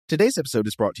Today's episode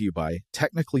is brought to you by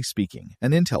Technically Speaking,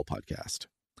 an Intel podcast.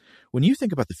 When you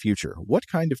think about the future, what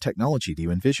kind of technology do you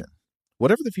envision?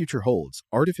 Whatever the future holds,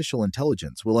 artificial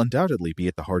intelligence will undoubtedly be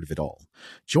at the heart of it all.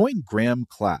 Join Graham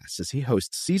Class as he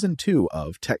hosts Season 2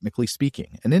 of Technically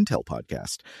Speaking, an Intel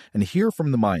podcast, and hear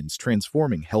from the minds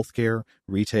transforming healthcare,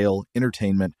 retail,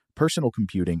 entertainment, personal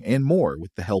computing, and more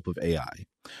with the help of AI.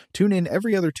 Tune in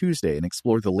every other Tuesday and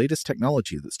explore the latest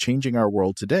technology that's changing our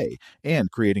world today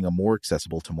and creating a more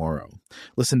accessible tomorrow.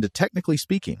 Listen to Technically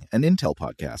Speaking, an Intel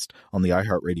podcast on the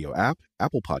iHeartRadio app,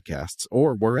 Apple Podcasts,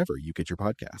 or wherever you get your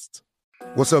podcasts.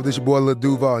 What's up, this your boy Lil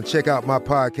Duval, and check out my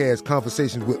podcast,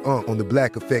 Conversations with Unc, on the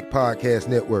Black Effect Podcast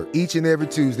Network. Each and every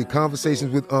Tuesday,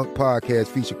 Conversations with Unc podcast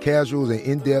feature casuals and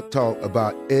in-depth talk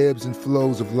about ebbs and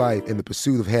flows of life and the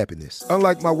pursuit of happiness.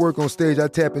 Unlike my work on stage, I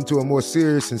tap into a more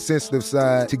serious and sensitive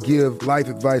side to give life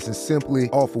advice and simply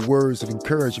offer words of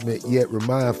encouragement, yet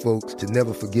remind folks to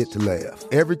never forget to laugh.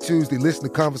 Every Tuesday, listen to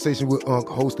Conversations with Unc,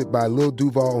 hosted by Lil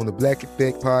Duval on the Black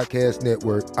Effect Podcast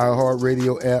Network,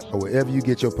 iHeartRadio app, or wherever you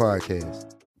get your podcasts.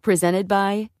 Presented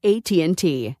by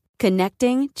AT&T.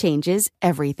 Connecting changes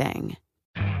everything.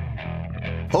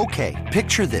 Okay,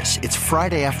 picture this. It's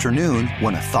Friday afternoon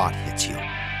when a thought hits you.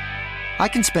 I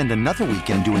can spend another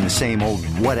weekend doing the same old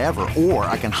whatever, or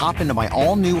I can hop into my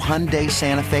all-new Hyundai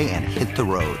Santa Fe and hit the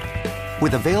road.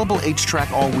 With available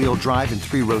H-Track all-wheel drive and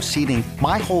 3-row seating,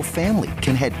 my whole family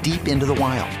can head deep into the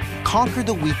wild. Conquer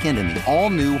the weekend in the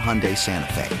all-new Hyundai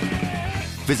Santa Fe.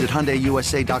 Visit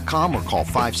HyundaiUSA.com or call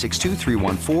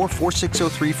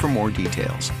 562-314-4603 for more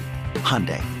details.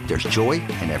 Hyundai, there's joy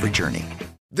in every journey.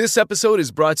 This episode is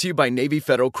brought to you by Navy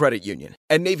Federal Credit Union.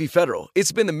 At Navy Federal,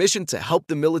 it's been the mission to help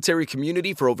the military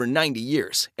community for over 90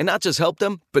 years. And not just help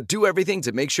them, but do everything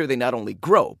to make sure they not only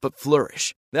grow, but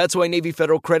flourish. That's why Navy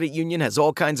Federal Credit Union has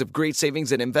all kinds of great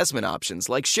savings and investment options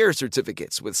like share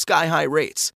certificates with sky-high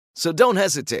rates. So don't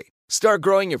hesitate. Start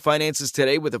growing your finances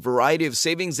today with a variety of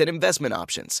savings and investment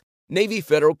options. Navy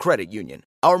Federal Credit Union.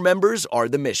 Our members are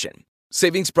the mission.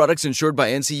 Savings products insured by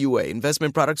NCUA.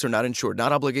 Investment products are not insured,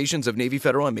 not obligations of Navy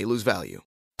Federal and may lose value.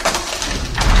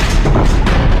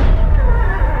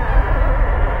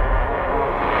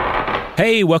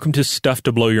 Hey, welcome to Stuff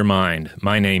to Blow Your Mind.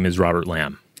 My name is Robert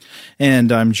Lamb.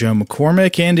 And I'm Joe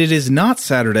McCormick, and it is not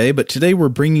Saturday, but today we're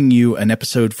bringing you an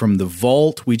episode from The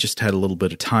Vault. We just had a little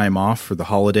bit of time off for the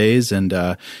holidays, and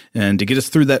to get us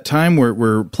through that time,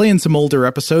 we're playing some older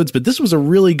episodes, but this was a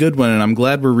really good one, and I'm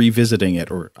glad we're revisiting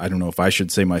it, or I don't know if I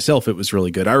should say myself it was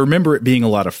really good. I remember it being a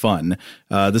lot of fun.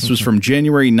 This was from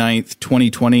January 9th,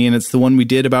 2020, and it's the one we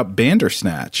did about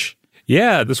Bandersnatch.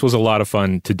 Yeah, this was a lot of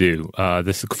fun to do.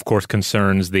 This, of course,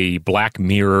 concerns the Black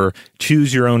Mirror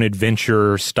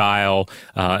choose-your-own-adventure style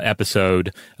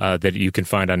episode that you can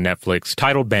find on Netflix,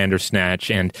 titled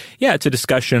Bandersnatch. And yeah, it's a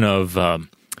discussion of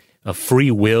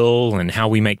free will and how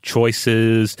we make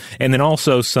choices, and then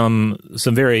also some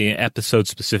very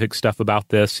episode-specific stuff about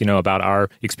this, about our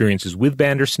experiences with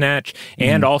Bandersnatch,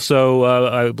 and also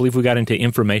I believe we got into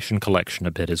information collection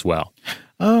a bit as well.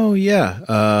 Oh, yeah.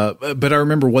 But I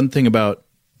remember one thing about,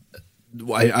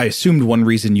 I assumed one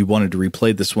reason you wanted to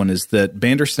replay this one is that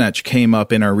Bandersnatch came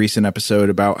up in our recent episode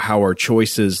about how our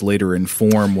choices later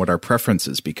inform what our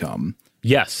preferences become.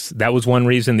 Yes, that was one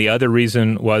reason. The other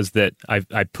reason was that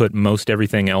I put most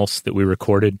everything else that we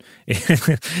recorded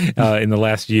in the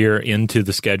last year into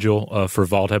the schedule for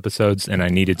Vault episodes, and I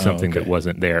needed something that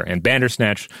wasn't there. And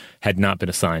Bandersnatch had not been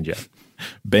assigned yet.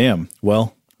 Bam.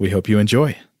 Well, we hope you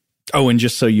enjoy. Oh, and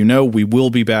just so you know, we will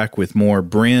be back with more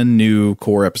brand new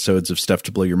core episodes of Stuff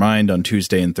to Blow Your Mind on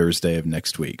Tuesday and Thursday of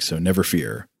next week. So never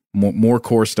fear. More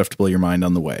core Stuff to Blow Your Mind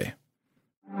on the way.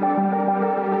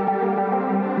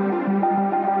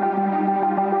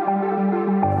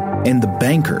 And the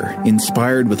banker,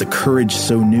 inspired with a courage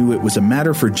so new it was a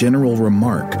matter for general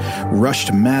remark,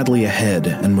 rushed madly ahead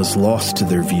and was lost to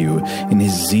their view in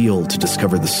his zeal to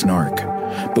discover the snark.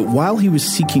 But while he was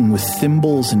seeking with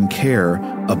thimbles and care,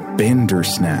 a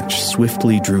Bandersnatch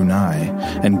swiftly drew nigh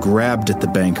and grabbed at the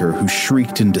banker, who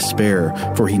shrieked in despair,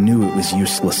 for he knew it was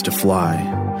useless to fly.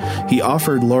 He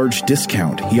offered large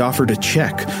discount, he offered a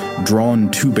check, drawn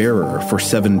to bearer for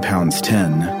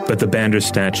 £7.10. But the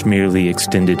Bandersnatch merely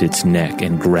extended its neck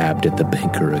and grabbed at the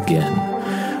banker again,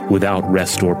 without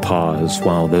rest or pause,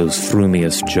 while those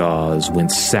frumious jaws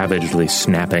went savagely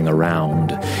snapping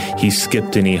around. He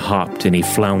skipped and he hopped and he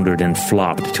floundered and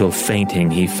flopped, till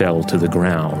fainting he fell to the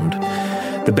ground.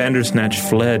 The Bandersnatch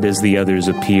fled as the others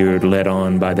appeared, led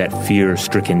on by that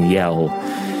fear-stricken yell.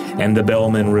 And the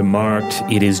bellman remarked,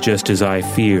 "It is just as I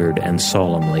feared," and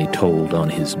solemnly tolled on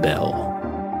his bell.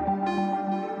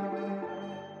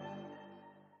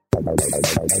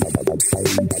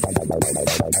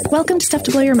 Welcome to Stuff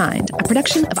to Blow Your Mind, a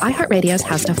production of iHeartRadio's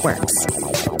How Stuff Works.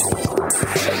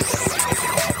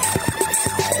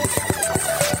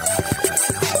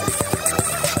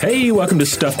 Hey, welcome to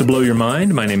Stuff to Blow Your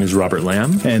Mind. My name is Robert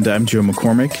Lamb. And I'm Joe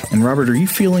McCormick. And Robert, are you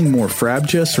feeling more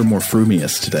frabjous or more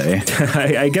frumious today?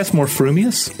 I guess more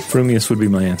frumious. Frumious would be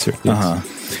my answer. Yes.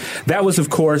 That was, of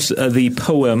course, the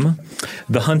poem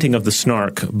The Hunting of the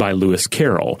Snark by Lewis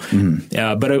Carroll.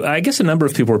 But I guess a number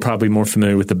of people are probably more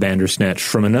familiar with the Bandersnatch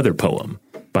from another poem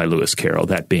by Lewis Carroll,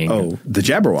 that being the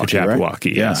Jabberwocky. The Jabberwocky,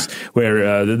 right? yes. Yeah.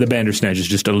 Where the Bandersnatch is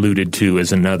just alluded to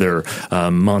as another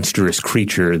monstrous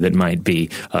creature that might be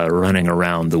running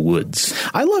around the woods.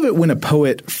 I love it when a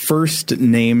poet first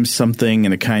names something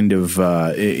in a kind of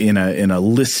in a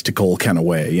listicle kind of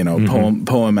way, you know,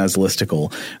 poem as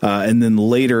listicle, and then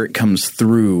later it comes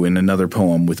through in another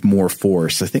poem with more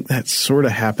force. I think that sort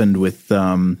of happened with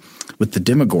the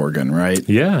Demogorgon, right?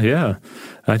 Yeah.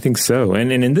 I think so.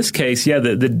 And in this case,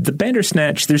 the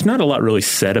Bandersnatch, there's not a lot really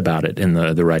said about it in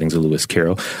the writings of Lewis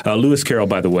Carroll. Lewis Carroll,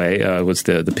 by the way, was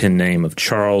the pen name of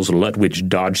Charles Lutwidge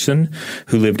Dodgson,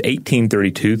 who lived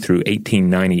 1832 through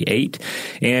 1898.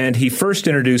 And he first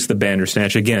introduced the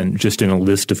Bandersnatch, again, just in a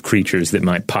list of creatures that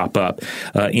might pop up,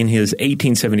 in his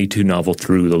 1872 novel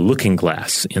Through the Looking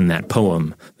Glass, in that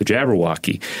poem, The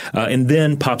Jabberwocky, and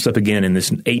then pops up again in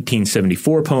this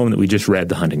 1874 poem that we just read,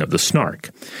 The Hunting of the Snark.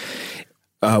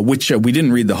 Which we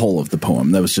didn't read the whole of the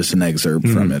poem. That was just an excerpt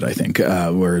from it, I think,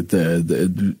 where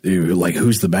like,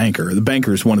 who's the banker? The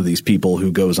banker is one of these people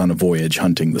who goes on a voyage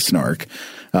hunting the snark.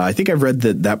 I think I've read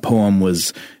that poem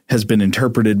has been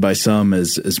interpreted by some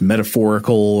as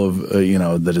metaphorical of,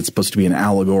 that it's supposed to be an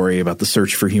allegory about the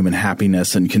search for human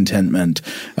happiness and contentment.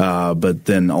 But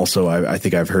then also I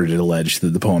think I've heard it alleged that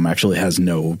the poem actually has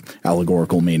no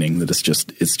allegorical meaning, that it's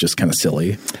just kind of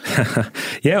silly.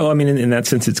 Yeah, well, I mean, in that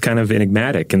sense, it's kind of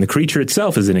enigmatic. And the creature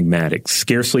itself is enigmatic,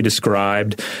 scarcely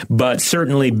described, but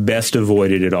certainly best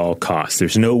avoided at all costs.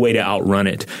 There's no way to outrun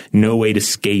it, no way to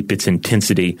escape its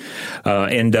intensity.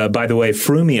 And by the way,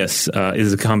 frumious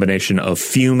is a combination of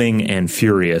fuming and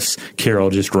furious.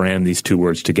 Carroll just rammed these two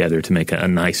words together to make a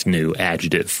nice new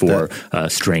adjective for a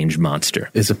strange monster.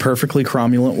 It's a perfectly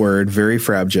cromulent word, very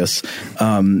frabjous.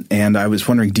 And I was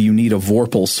wondering, do you need a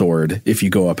Vorpal sword if you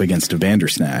go up against a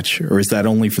Bandersnatch, or is that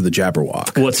only for the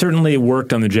Jabberwock? Well, it certainly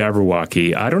worked on the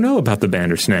Jabberwocky. I don't know about the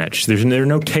Bandersnatch. There are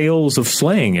no tales of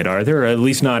slaying it, are there? At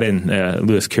least not in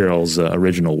Lewis Carroll's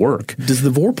original work. Does the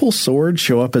Vorpal sword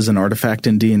show up as an artifact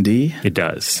in D&D? It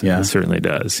does. Yeah. It certainly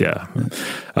does, yeah.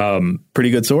 Pretty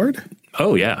good sword?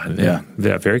 Oh, yeah,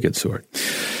 very good sword.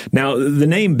 Now, the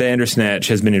name Bandersnatch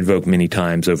has been invoked many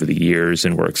times over the years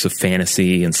in works of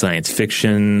fantasy and science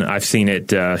fiction. I've seen it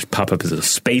pop up as a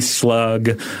space slug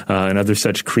and other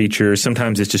such creatures.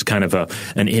 Sometimes it's just kind of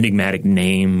an enigmatic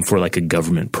name for like a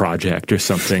government project or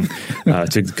something,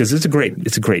 because it's a great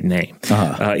name.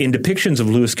 In depictions of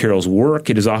Lewis Carroll's work,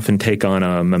 it is often take on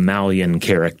a mammalian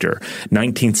character.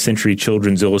 19th century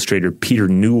children's illustrator Peter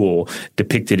Newell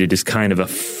depicted it as kind of a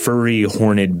furry,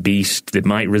 horned beast that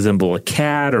might resemble a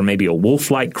cat or maybe a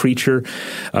wolf-like creature.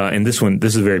 And this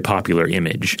is a very popular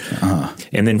image.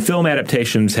 And then film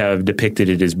adaptations have depicted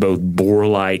it as both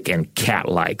boar-like and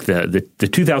cat-like. The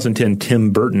 2010 Tim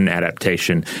Burton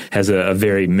adaptation has a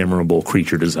very memorable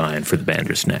creature design for the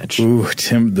Bandersnatch. Ooh,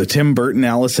 the Tim Burton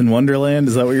Alice in Wonderland?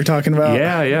 Is that what you're talking about?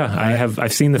 Yeah.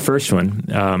 I've seen the first one.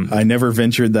 I never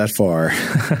ventured that far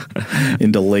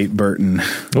into late Burton.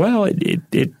 Well,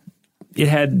 it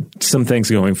had some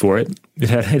things going for it. It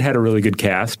had a really good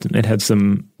cast. It had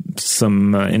some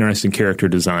interesting character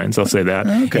designs, I'll say that.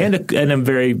 Okay. And a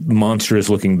very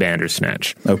monstrous-looking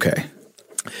Bandersnatch. Okay.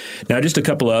 Now, just a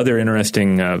couple of other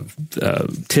interesting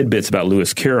tidbits about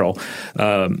Lewis Carroll.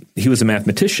 He was a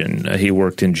mathematician. He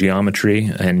worked in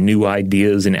geometry and new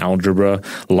ideas in algebra,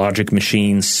 logic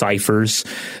machines, ciphers.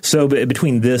 So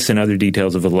between this and other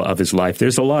details of his life,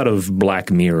 there's a lot of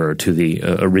Black Mirror to the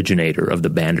originator of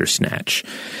the Bandersnatch.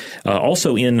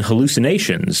 Also in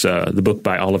Hallucinations, the book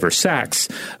by Oliver Sacks,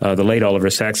 the late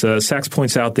Oliver Sacks, Sacks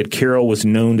points out that Carroll was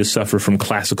known to suffer from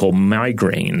classical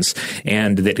migraines,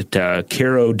 and that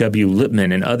Caro W.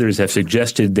 Lippmann and others have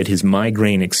suggested that his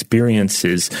migraine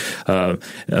experiences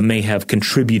may have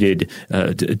contributed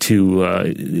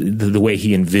to the way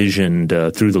he envisioned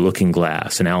Through the Looking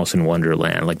Glass and Alice in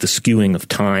Wonderland, like the skewing of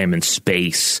time and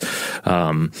space.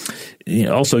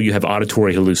 Also, you have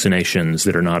auditory hallucinations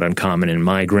that are not uncommon in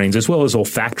migraines, as well as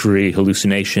olfactory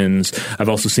hallucinations. I've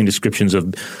also seen descriptions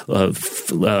of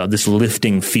this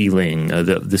lifting feeling,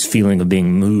 this feeling of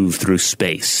being moved through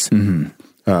space. Mm-hmm.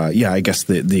 I guess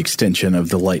the extension of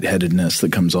the lightheadedness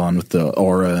that comes on with the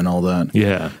aura and all that.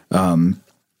 Yeah.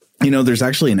 There's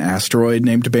actually an asteroid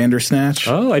named Bandersnatch.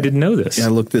 Oh, I didn't know this. Yeah, I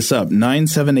looked this up.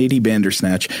 9780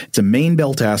 Bandersnatch. It's a main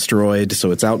belt asteroid,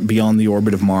 so it's out beyond the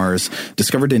orbit of Mars.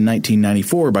 Discovered in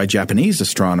 1994 by Japanese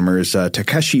astronomers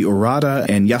Takeshi Urata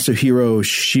and Yasuhiro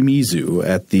Shimizu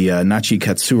at the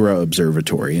Nachikatsura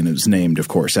Observatory, and it was named, of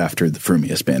course, after the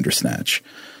Frumious Bandersnatch.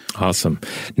 Awesome.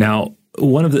 Now,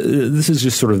 this is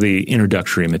just sort of the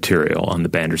introductory material on the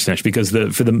Bandersnatch, because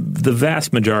for the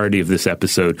vast majority of this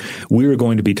episode, we're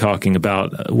going to be talking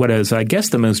about what is, I guess,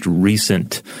 the most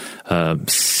recent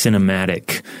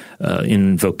cinematic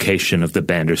invocation of the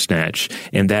Bandersnatch,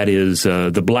 and that is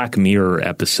the Black Mirror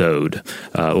episode.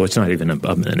 Well, it's not even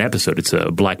an episode; it's a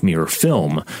Black Mirror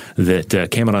film that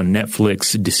came out on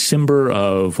Netflix December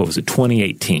of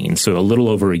 2018, so a little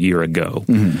over a year ago.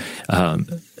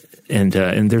 Mm-hmm. And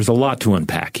there's a lot to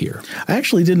unpack here. I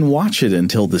actually didn't watch it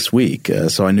until this week,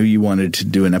 so I knew you wanted to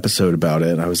do an episode about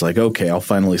it. I was like, okay, I'll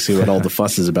finally see what all the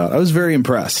fuss is about. I was very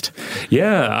impressed.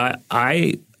 Yeah,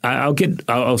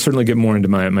 I'll certainly get more into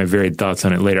my varied thoughts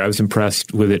on it later. I was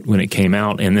impressed with it when it came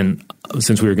out, and then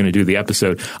since we were going to do the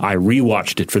episode, I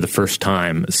rewatched it for the first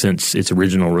time since its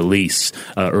original release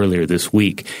earlier this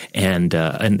week, and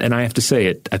I have to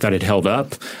say I thought it held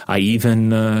up. I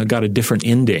even got a different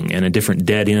ending and a different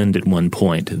dead end at one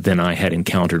point than I had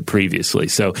encountered previously.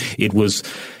 So it was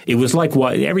like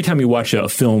every time you watch a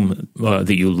film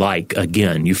that you like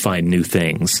again, you find new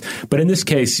things. But in this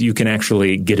case, you can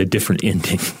actually get a different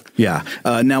ending. Yeah.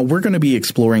 Now we're going to be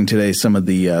exploring today some of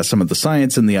the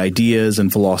science and the ideas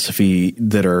and philosophy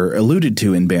that are alluded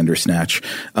to in Bandersnatch.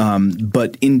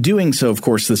 But in doing so, of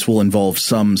course, this will involve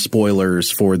some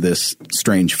spoilers for this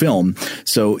strange film.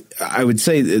 So I would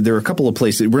say there are a couple of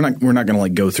places we're not going to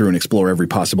like go through and explore every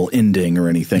possible ending or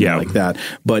anything like that.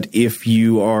 But if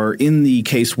you are in the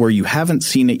case where you haven't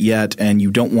seen it yet and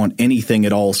you don't want anything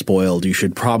at all spoiled, you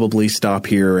should probably stop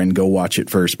here and go watch it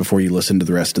first before you listen to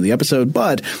the rest of the episode.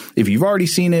 But if you've already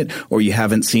seen it or you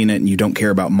haven't seen it and you don't care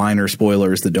about minor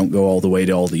spoilers that don't go all the way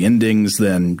to all the endings,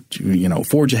 then,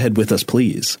 forge ahead with us,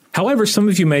 please. However, some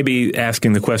of you may be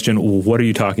asking the question, well, what are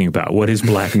you talking about? What is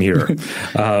Black Mirror?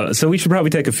 So we should probably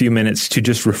take a few minutes to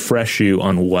just refresh you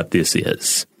on what this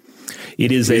is.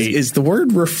 It is the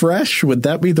word refresh? Would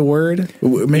that be the word?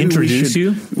 Maybe introduce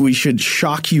you? We should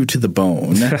shock you to the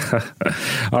bone.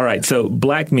 All right. So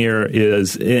Black Mirror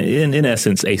is, in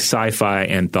essence, a sci-fi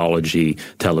anthology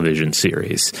television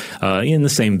series in the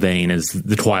same vein as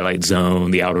The Twilight Zone,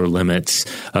 The Outer Limits,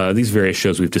 these various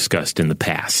shows we've discussed in the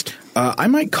past. I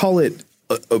might call it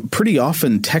pretty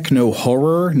often techno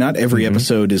horror. Not every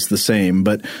episode is the same,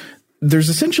 but there's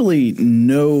essentially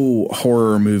no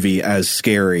horror movie as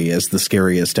scary as the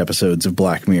scariest episodes of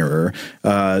Black Mirror,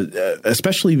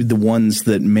 especially the ones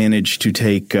that manage to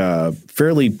take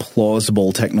fairly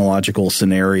plausible technological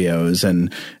scenarios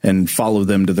and follow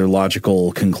them to their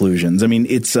logical conclusions. I mean,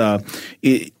 it's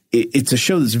a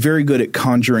show that's very good at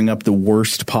conjuring up the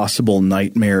worst possible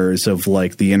nightmares of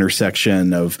like the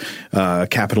intersection of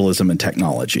capitalism and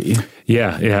technology.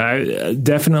 Yeah.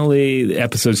 Definitely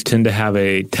episodes tend to have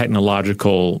a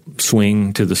technological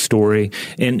swing to the story,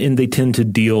 and they tend to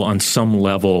deal on some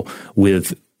level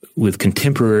with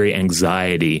contemporary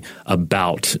anxiety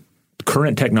about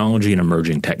current technology and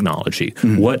emerging technology.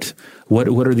 Mm-hmm. What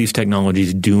are these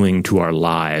technologies doing to our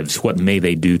lives? What may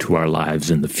they do to our lives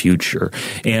in the future?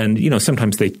 And,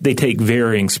 sometimes they take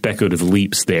varying speculative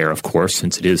leaps there, of course,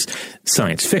 since it is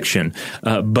science fiction.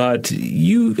 But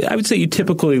I would say you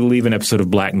typically leave an episode of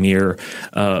Black Mirror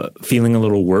feeling a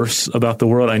little worse about the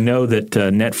world. I know that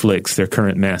Netflix, their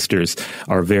current masters,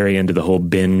 are very into the whole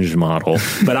binge model.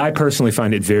 But I personally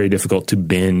find it very difficult to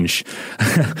binge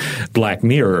Black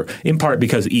Mirror, in part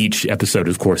because each episode,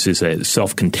 of course, is a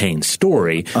self-contained story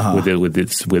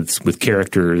with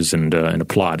characters and a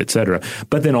plot, etc.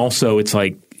 But then also it's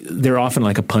like they're often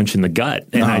like a punch in the gut,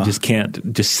 and I just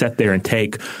can't just sit there and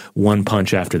take one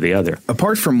punch after the other.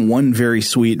 Apart from one very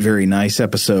sweet, very nice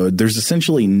episode, there's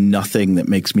essentially nothing that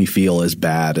makes me feel as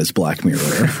bad as Black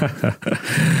Mirror.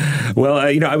 Well,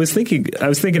 I was thinking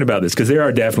about this because there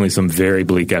are definitely some very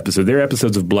bleak episodes. There are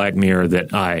episodes of Black Mirror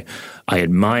that I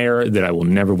admire that I will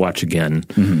never watch again.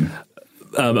 Mm-hmm.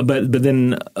 But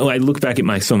then I look back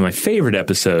at some of my favorite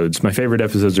episodes. My favorite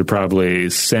episodes are probably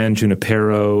San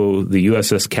Junipero, the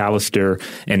USS Callister,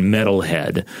 and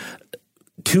Metalhead.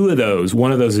 two of those,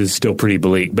 one of those is still pretty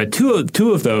bleak, but two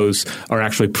of those are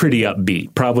actually pretty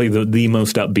upbeat, probably the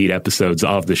most upbeat episodes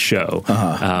of the show.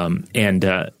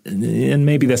 And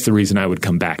maybe that's the reason I would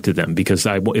come back to them, because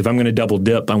if I'm going to double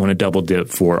dip, I want to double dip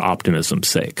for optimism's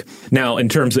sake. Now, in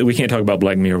terms of, we can't talk about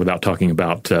Black Mirror without talking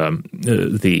about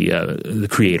the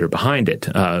creator behind it,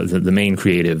 the main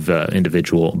creative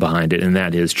individual behind it, and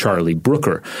that is Charlie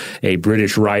Brooker, a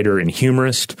British writer and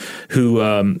humorist who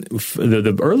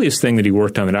the earliest thing that he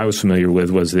worked on that I was familiar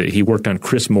with was that he worked on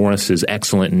Chris Morris's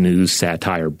excellent news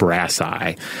satire Brass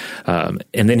Eye.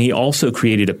 And then he also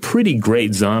created a pretty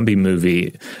great zombie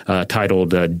movie titled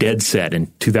Dead Set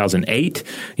in 2008,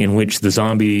 in which the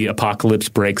zombie apocalypse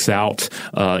breaks out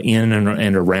in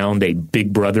and around a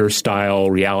Big Brother-style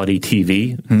reality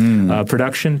TV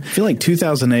production. I feel like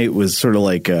 2008 was sort of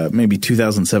like maybe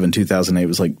 2007, 2008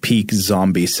 was like peak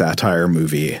zombie satire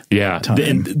movie. Yeah.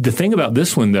 The thing about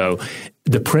this one, though,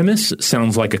 the premise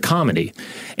sounds like a comedy.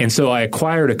 And so I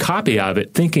acquired a copy of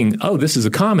it thinking, oh, this is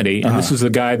a comedy. And this was a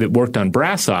guy that worked on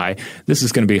Brass Eye. This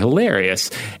is going to be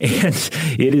hilarious. And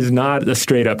it is not a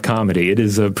straight up comedy. It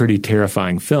is a pretty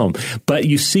terrifying film. But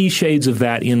you see shades of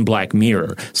that in Black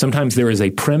Mirror. Sometimes there is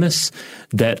a premise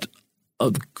that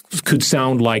could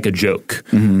sound like a joke,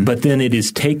 but then it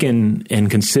is taken and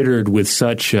considered with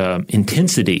such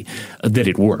intensity that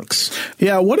it works.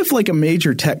 Yeah, what if like a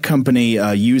major tech company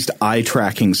used eye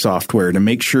tracking software to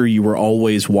make sure you were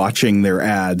always watching their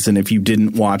ads, and if you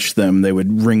didn't watch them, they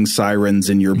would ring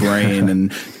sirens in your brain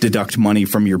and deduct money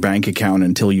from your bank account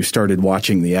until you started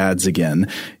watching the ads again?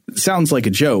 Sounds like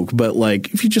a joke, but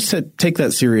like if you just take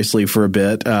that seriously for a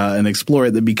bit and explore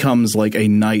it, that becomes like a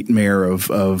nightmare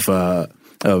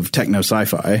of techno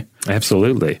sci-fi.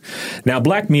 Absolutely. Now,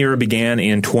 Black Mirror began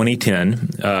in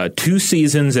 2010. 2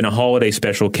 seasons and a holiday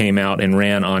special came out and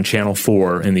ran on Channel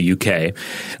 4 in the UK.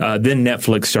 Then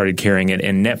Netflix started carrying it,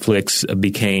 and Netflix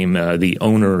became the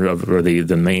owner of, or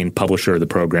the main publisher of the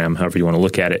program, however you want to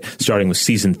look at it, starting with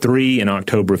Season 3 in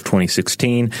October of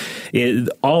 2016.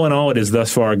 All in all, it has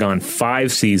thus far gone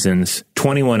 5 seasons,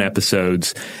 21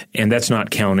 episodes, and that's not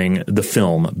counting the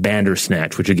film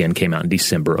Bandersnatch, which again came out in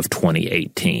December of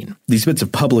 2018. These bits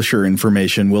of publisher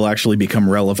information will actually become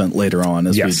relevant later on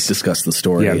as we discuss the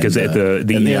story. Yeah, because at the end,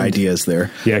 the ideas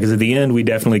there. Yeah, because at the end we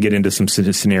definitely get into some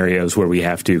scenarios where we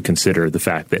have to consider the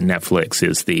fact that Netflix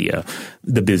is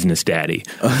the business daddy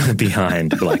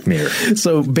behind Black Mirror.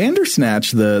 So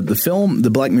Bandersnatch, the film, the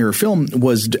Black Mirror film,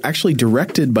 was actually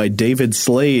directed by David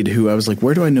Slade, who I was like,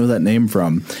 where do I know that name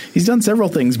from? He's done several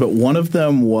things, but one of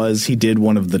them was he did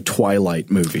one of the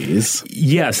Twilight movies.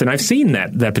 Yes, and I've seen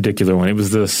that particular one. It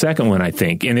was the second one, I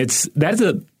think, and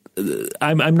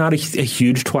I'm not a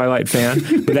huge Twilight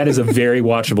fan, but that is a very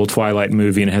watchable Twilight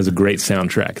movie, and it has a great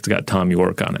soundtrack. It's got Tom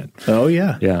York on it. Oh,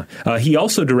 yeah. Yeah. He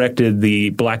also directed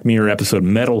the Black Mirror episode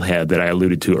Metalhead that I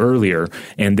alluded to earlier,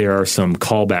 and there are some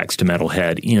callbacks to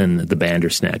Metalhead in the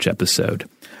Bandersnatch episode.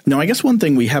 Now, I guess one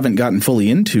thing we haven't gotten fully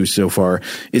into so far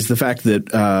is the fact that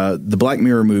the Black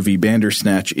Mirror movie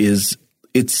Bandersnatch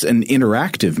it's an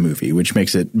interactive movie, which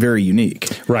makes it very unique.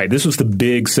 Right. This was the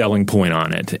big selling point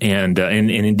on it, and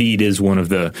indeed is one of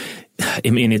the. I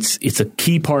mean, it's a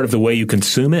key part of the way you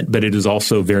consume it, but it is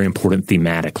also very important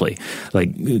thematically.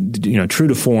 Like, true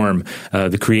to form,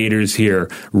 the creators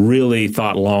here really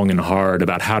thought long and hard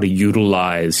about how to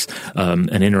utilize an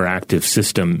interactive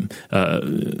system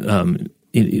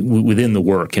within the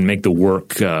work and make the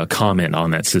work comment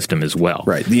on that system as well.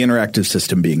 Right. The interactive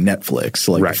system being Netflix,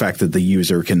 like the fact that the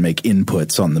user can make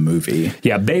inputs on the movie.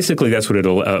 Yeah, basically that's what it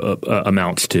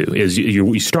amounts to, is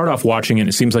you start off watching it and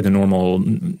it seems like a normal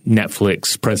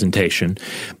Netflix presentation,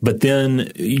 but then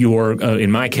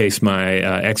in my case, my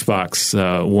Xbox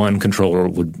One controller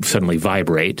would suddenly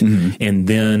vibrate, and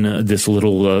then this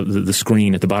little, the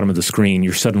screen at the bottom of the screen,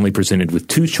 you're suddenly presented with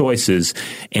 2 choices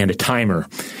and a timer,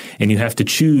 and you have to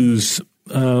choose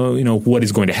what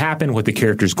is going to happen, what the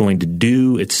character is going to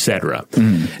do, etc.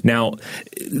 Now,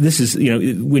 this is,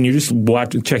 when you're just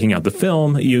checking out the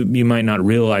film, you might not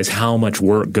realize how much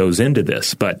work goes into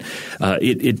this, but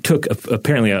it took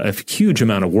apparently a huge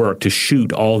amount of work to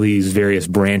shoot all these various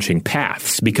branching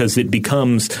paths, because it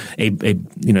becomes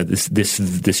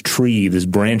this tree, this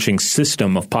branching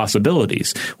system of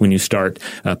possibilities when you start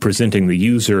presenting the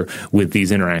user with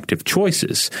these interactive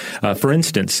choices. For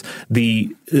instance,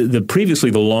 previously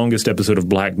the longest episode of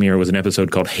Black Mirror was an episode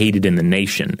called Hated in the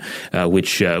Nation,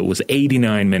 which was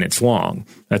 89 minutes long.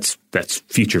 That's that's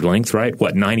feature length, right?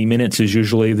 90 minutes is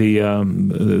usually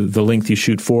the length you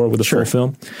shoot for with a full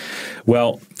film.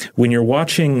 Well, when you're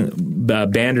watching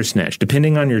Bandersnatch,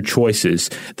 depending on your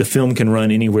choices, the film can run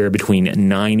anywhere between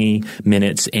 90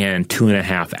 minutes and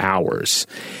 2.5 hours.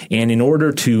 And in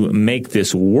order to make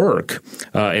this work,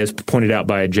 as pointed out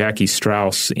by Jackie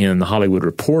Strauss in The Hollywood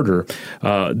Reporter,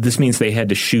 this means they had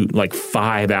to shoot like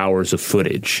 5 hours of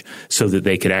footage so that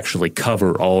they could actually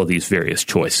cover all of these various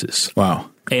choices. Wow.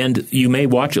 And you may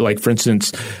watch it, like, for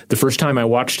instance, the first time I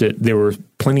watched it, there were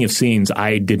plenty of scenes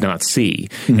I did not see.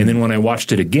 Mm-hmm. And then when I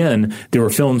watched it again, there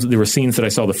were scenes that I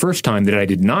saw the first time that I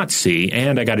did not see,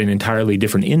 and I got an entirely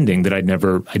different ending that I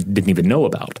didn't even know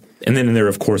about. And then there are,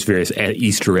 of course, various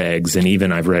Easter eggs, and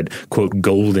even I've read, quote,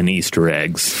 golden Easter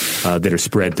eggs that are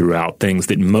spread throughout, things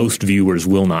that most viewers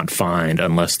will not find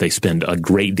unless they spend a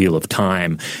great deal of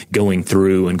time going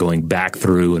through and going back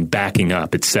through and backing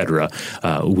up, etc.,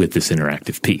 with this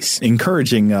interactive piece.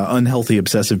 Encouraging unhealthy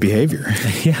obsessive behavior.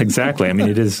 Yeah, exactly. I mean,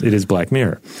 it is Black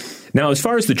Mirror. Now, as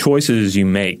far as the choices you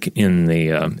make in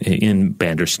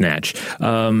Bandersnatch,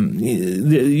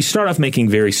 you start off making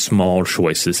very small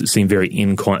choices that seem very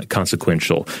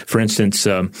inconsequential. For instance,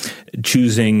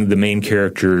 choosing the main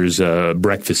character's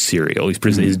breakfast cereal.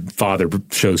 His father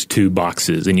shows 2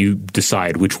 boxes, and you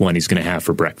decide which one he's going to have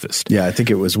for breakfast. Yeah, I think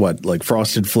it was like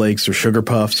Frosted Flakes or Sugar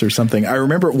Puffs or something. I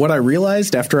remember what I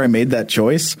realized after I made that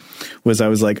choice was I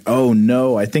was like, oh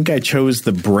no, I think I chose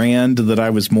the brand that I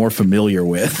was more familiar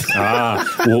with.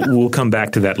 We'll come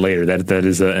back to that later. That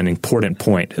is an important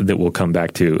point that we'll come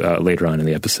back to later on in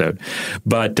the episode.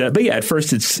 But yeah, at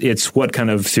first it's what kind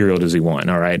of cereal does he want?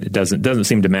 All right, it doesn't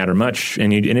seem to matter much,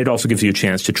 and it also gives you a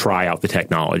chance to try out the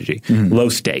technology. Mm-hmm. Low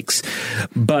stakes,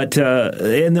 but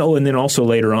and then also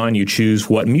later on you choose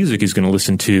what music he's going to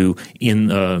listen to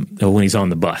when he's on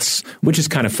the bus, which is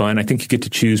kind of fun. I think you get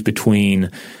to choose between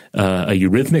a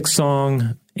Eurythmics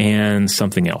song and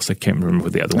something else. I can't remember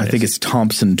what the other one is. I think it's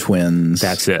Thompson Twins.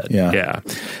 That's it. Yeah.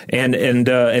 And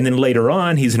then later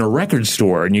on, he's in a record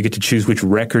store, and you get to choose which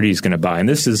record he's going to buy. And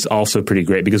this is also pretty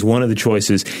great because one of the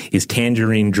choices is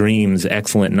Tangerine Dream's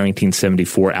excellent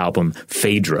 1974 album,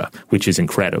 Phaedra, which is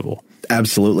incredible.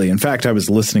 Absolutely. In fact, I was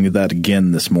listening to that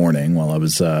again this morning while I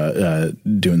was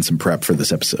doing some prep for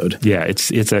this episode. Yeah,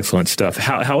 it's excellent stuff.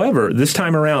 However, this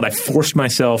time around, I forced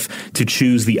myself to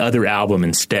choose the other album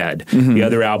instead. Mm-hmm. The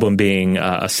other album being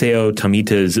Isao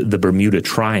Tomita's The Bermuda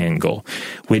Triangle,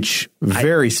 which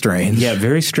very strange. Yeah,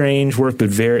 very strange work, but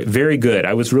very, very good.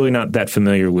 I was really not that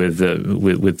familiar with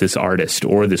this artist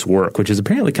or this work, which is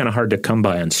apparently kind of hard to come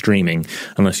by on streaming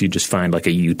unless you just find like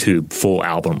a YouTube full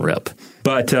album rip.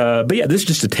 But yeah, this is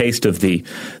just a taste of the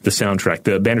soundtrack.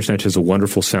 The Bandersnatch has a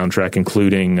wonderful soundtrack,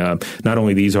 including not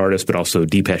only these artists, but also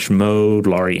Depeche Mode,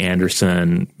 Laurie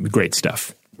Anderson, great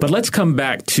stuff. But let's come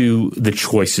back to the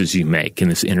choices you make in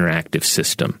this interactive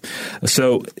system.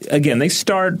 So, again, they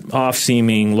start off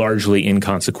seeming largely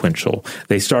inconsequential.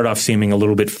 They start off seeming a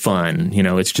little bit fun. You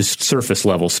know, it's just surface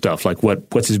level stuff like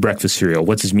what's his breakfast cereal?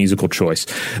 What's his musical choice?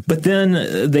 But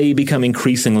then they become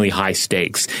increasingly high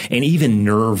stakes and even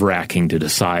nerve-wracking to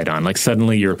decide on. Like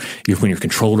suddenly when your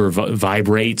controller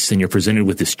vibrates and you're presented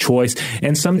with this choice,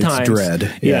 and sometimes it's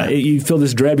dread. Yeah, you feel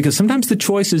this dread because sometimes the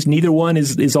choices, neither one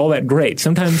is all that great.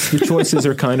 Sometimes the choices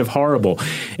are kind of horrible.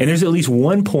 And there's at least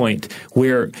one point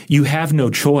where you have no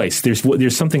choice.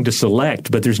 There's something to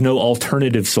select, but there's no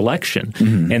alternative selection.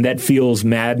 Mm-hmm. And that feels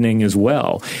maddening as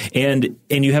well. And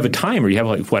you have a timer. You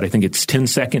have I think it's 10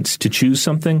 seconds to choose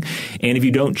something. And if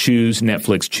you don't choose,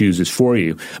 Netflix chooses for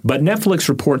you. But Netflix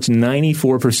reports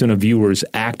 94% of viewers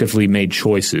actively made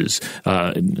choices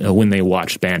when they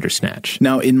watched Bandersnatch.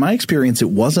 Now, in my experience,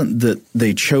 it wasn't that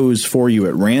they chose for you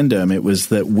at random. It was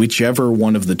that whichever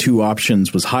one of the 2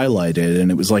 options was highlighted,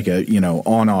 and it was like a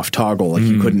on-off toggle. Like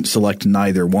you couldn't select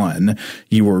neither one.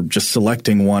 You were just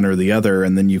selecting one or the other,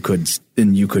 and then you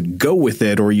could go with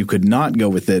it or you could not go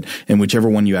with it, and whichever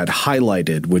one you had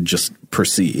highlighted would just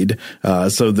proceed.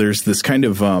 So there's this kind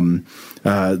of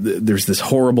there's this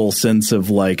horrible sense of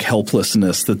like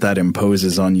helplessness that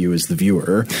imposes on you as the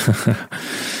viewer.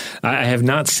 I have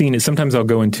not seen it. Sometimes I'll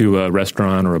go into a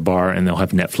restaurant or a bar and they'll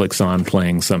have Netflix on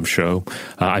playing some show.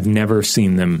 I've never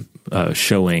seen them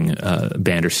showing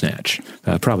Bandersnatch,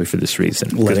 probably for this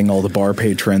reason. Letting all the bar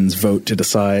patrons vote to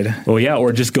decide. Well, yeah,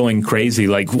 or just going crazy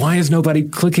like, why is nobody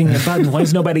clicking a button? Why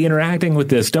is nobody interacting with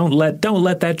this? Don't let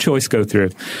that choice go through.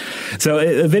 So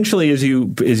eventually, as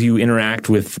you interact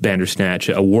with Bandersnatch,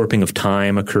 a warping of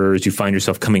time occurs. You find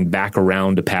yourself coming back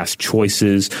around to past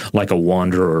choices like a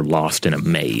wanderer lost in a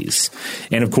maze.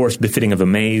 And of course, befitting of a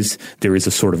maze, there is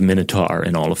a sort of minotaur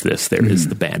in all of this. There is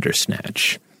the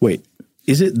Bandersnatch. Wait.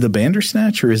 Is it the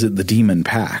Bandersnatch or is it the Demon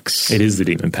Pax? It is the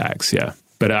Demon Pax, yeah.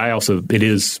 But it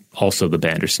is also the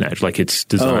Bandersnatch. Like its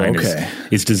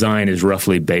design is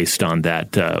roughly based on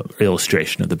that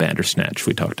illustration of the Bandersnatch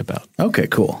we talked about. Okay,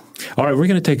 cool. All right, we're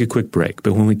going to take a quick break.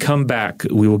 But when we come back,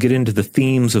 we will get into the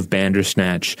themes of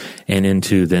Bandersnatch and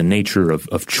into the nature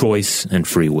of choice and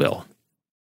free will.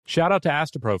 Shout out to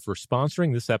Astepro for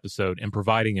sponsoring this episode and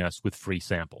providing us with free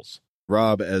samples.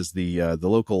 Rob, as the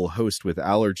local host with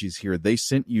allergies here, they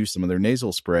sent you some of their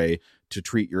nasal spray to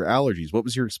treat your allergies. What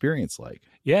was your experience like?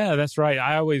 Yeah, that's right.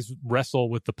 I always wrestle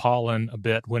with the pollen a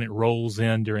bit when it rolls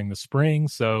in during the spring,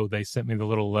 so they sent me the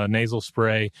little nasal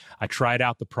spray. I tried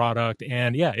out the product,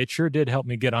 and yeah, it sure did help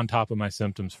me get on top of my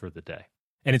symptoms for the day.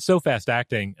 And it's so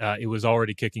fast-acting, it was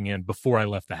already kicking in before I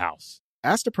left the house.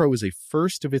 Astepro is a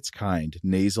first-of-its-kind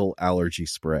nasal allergy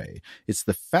spray. It's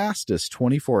the fastest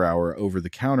 24-hour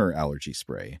over-the-counter allergy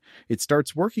spray. It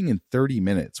starts working in 30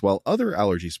 minutes, while other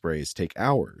allergy sprays take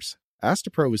hours.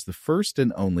 Astepro is the first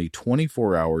and only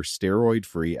 24-hour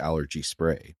steroid-free allergy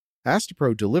spray.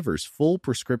 Astepro delivers full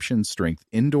prescription-strength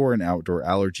indoor and outdoor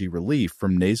allergy relief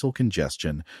from nasal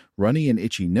congestion, runny and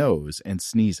itchy nose, and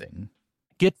sneezing.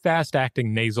 Get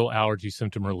fast-acting nasal allergy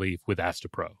symptom relief with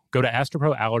Astepro. Go to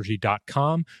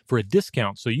asteproallergy.com for a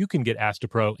discount so you can get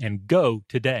Astepro and go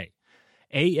today.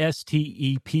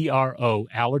 ASTEPRO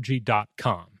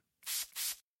allergy.com.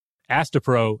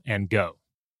 Astepro and go.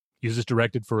 Use as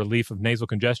directed for relief of nasal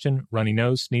congestion, runny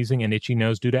nose, sneezing, and itchy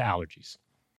nose due to allergies.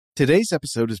 Today's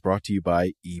episode is brought to you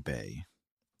by eBay.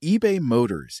 eBay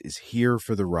Motors is here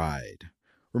for the ride.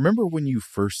 Remember when you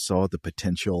first saw the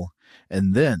potential?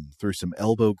 And then, through some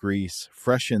elbow grease,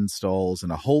 fresh installs, and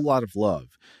a whole lot of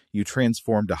love, you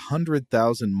transformed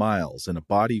 100,000 miles and a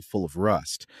body full of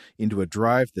rust into a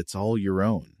drive that's all your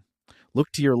own.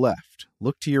 Look to your left.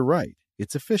 Look to your right.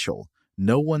 It's official.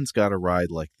 No one's got a ride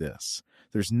like this.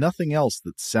 There's nothing else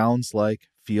that sounds like,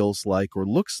 feels like, or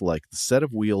looks like the set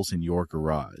of wheels in your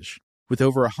garage. With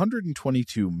over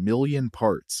 122 million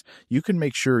parts, you can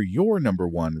make sure your number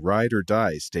one ride or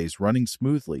die stays running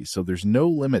smoothly so there's no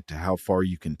limit to how far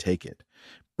you can take it.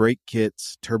 Brake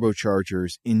kits,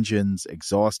 turbochargers, engines,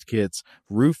 exhaust kits,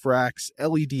 roof racks,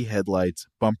 LED headlights,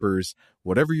 bumpers,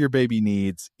 whatever your baby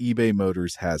needs, eBay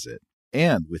Motors has it.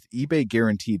 And with eBay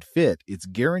Guaranteed Fit, it's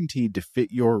guaranteed to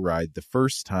fit your ride the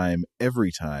first time,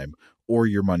 every time, or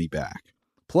your money back.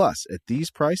 Plus, at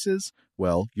these prices,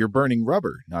 well, you're burning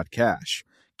rubber, not cash.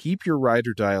 Keep your ride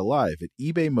or die alive at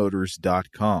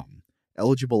ebaymotors.com.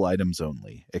 Eligible items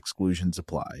only. Exclusions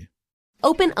apply.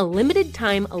 Open a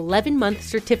limited-time 11-month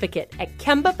certificate at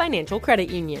Kemba Financial Credit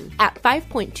Union. At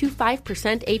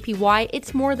 5.25% APY,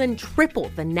 it's more than triple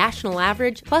the national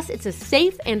average, plus it's a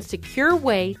safe and secure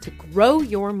way to grow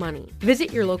your money.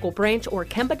 Visit your local branch or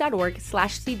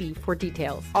kemba.org/cd for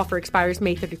details. Offer expires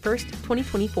May 31st,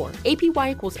 2024.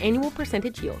 APY equals annual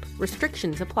percentage yield.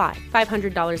 Restrictions apply.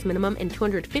 $500 minimum and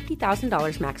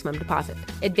 $250,000 maximum deposit.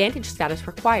 Advantage status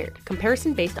required.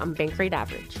 Comparison based on bank rate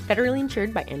average. Federally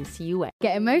insured by NCUA.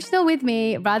 Get emotional with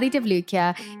me, Radhi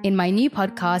Devlukia, in my new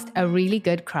podcast, A Really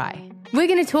Good Cry. We're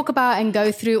going to talk about and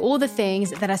go through all the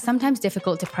things that are sometimes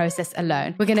difficult to process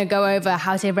alone. We're going to go over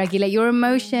how to regulate your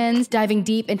emotions, diving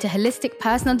deep into holistic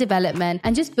personal development,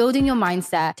 and just building your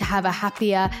mindset to have a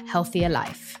happier, healthier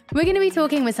life. We're going to be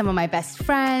talking with some of my best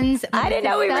friends. I didn't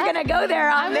know we were going to go there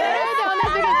on this.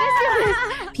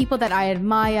 People that I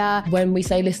admire. When we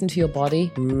say listen to your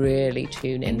body, really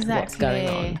tune into what's going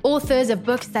on. Authors of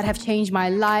books that have changed my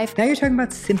life. Now you're talking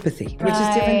about sympathy, which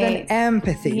is different than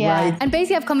empathy, right? And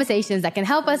basically have conversations that can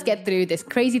help us get through this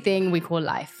crazy thing we call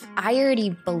life. I already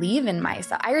believe in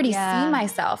myself. I already see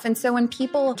myself. And so when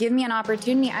people give me an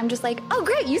opportunity, I'm just like, oh,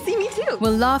 great, you see me too.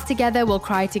 We'll laugh together, we'll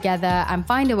cry together, and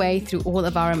find a way through all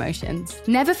of our emotions.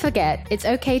 Never forget, it's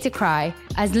okay to cry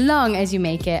as long as you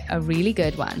make it a really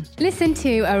good one. Listen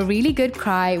to A Really Good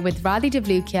Cry with Radhi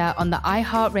Devlukia on the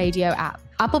iHeartRadio app,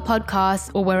 Apple Podcasts,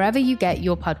 or wherever you get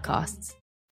your podcasts.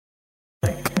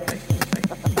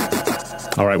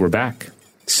 All right, we're back.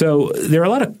 So there are a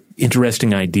lot of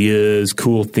interesting ideas,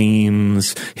 cool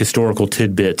themes, historical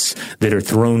tidbits that are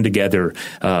thrown together,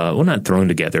 not thrown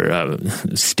together,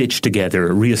 stitched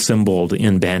together, reassembled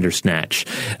in Bandersnatch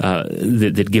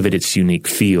that give it its unique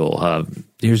feel.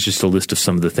 Here's just a list of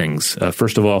some of the things.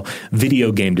 First of all,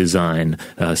 video game design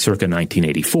circa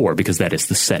 1984, because that is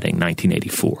the setting,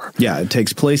 1984. Yeah, it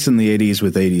takes place in the 80s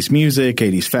with 80s music,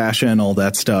 80s fashion, all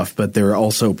that stuff. But they're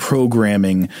also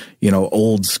programming,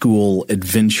 old school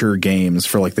adventure games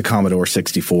for like the Commodore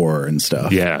 64 and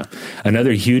stuff. Yeah.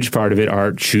 Another huge part of it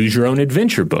are choose your own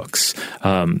adventure books,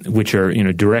 which are,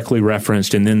 directly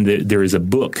referenced. And then there is a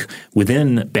book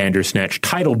within Bandersnatch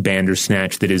titled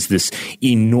Bandersnatch that is this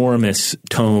enormous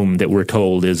tome that we're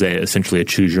told is essentially a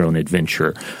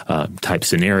choose-your-own-adventure type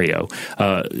scenario.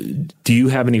 Do you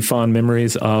have any fond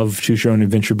memories of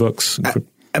choose-your-own-adventure books?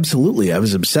 Absolutely. I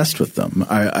was obsessed with them.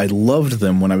 I loved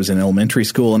them when I was in elementary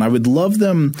school, and I would love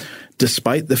them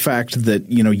despite the fact that,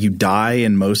 you die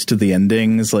in most of the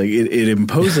endings. Like it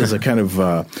imposes a kind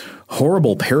of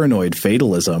horrible paranoid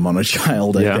fatalism on a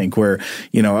child, I think, where,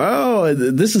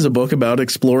 this is a book about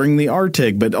exploring the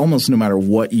Arctic, but almost no matter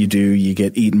what you do, you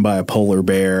get eaten by a polar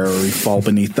bear or you fall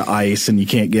beneath the ice and you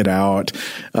can't get out.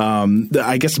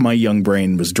 I guess my young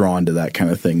brain was drawn to that kind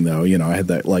of thing, though. I had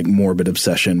that like morbid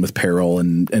obsession with peril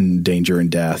and danger and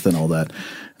death and all that.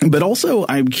 But also,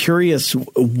 I'm curious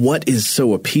what is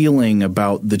so appealing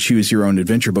about the Choose Your Own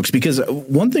Adventure books, because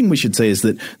one thing we should say is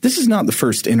that this is not the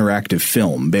first interactive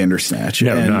film, Bandersnatch.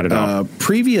 No, not at all.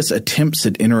 Previous attempts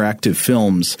at interactive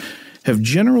films have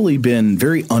generally been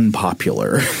very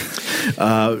unpopular.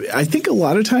 I think a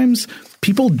lot of times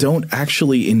people don't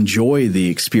actually enjoy the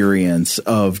experience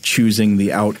of choosing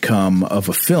the outcome of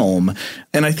a film.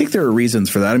 And I think there are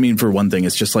reasons for that. I mean, for one thing,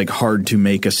 it's just like hard to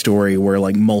make a story where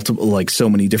so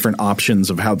many different options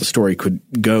of how the story could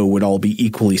go would all be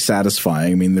equally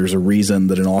satisfying. I mean, there's a reason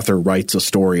that an author writes a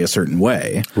story a certain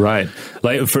way. Right.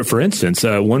 Like for instance,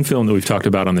 one film that we've talked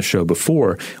about on the show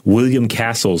before, William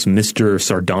Castle's Mr.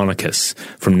 Sardonicus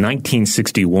from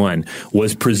 1961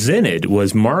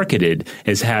 was marketed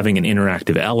as having an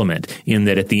interactive element in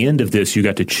that at the end of this, you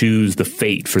got to choose the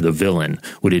fate for the villain.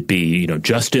 Would it be,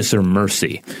 justice or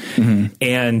mercy? Mm-hmm.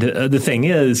 And the thing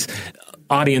is,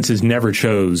 audiences never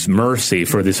chose mercy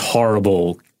for this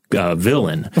horrible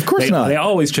villain. Of course not. They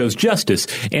always chose justice.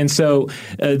 And so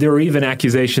there were even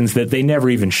accusations that they never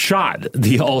even shot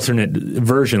the alternate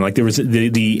version. Like there was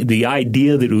the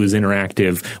idea that it was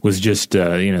interactive was just,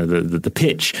 the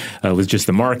pitch was just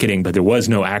the marketing, but there was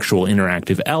no actual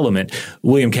interactive element.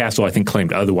 William Castle, I think,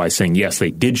 claimed otherwise, saying, yes,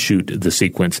 they did shoot the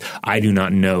sequence. I do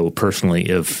not know personally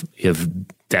if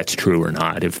that's true or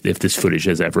not, if this footage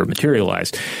has ever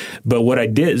materialized. But what I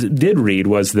did read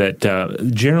was that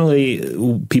generally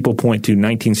people point to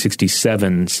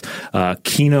 1967's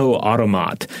Kino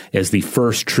Automat as the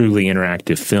first truly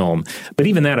interactive film. But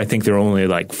even that, I think there are only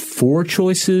like 4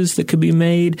 choices that could be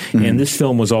made. Mm-hmm. And this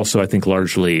film was also, I think,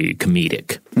 largely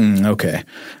comedic. Okay.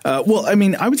 Well, I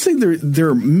mean, I would say there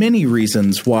are many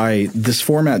reasons why this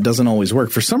format doesn't always work.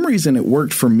 For some reason, it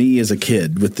worked for me as a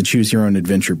kid with the Choose Your Own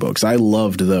Adventure books. I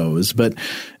loved those. But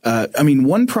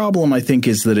one problem I think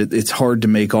is that it's hard to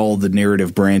make all the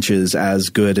narrative branches as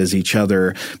good as each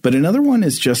other. But another one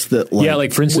is just that,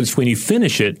 like for instance, when you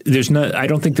finish it, I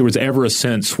don't think there was ever a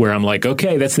sense where I'm like,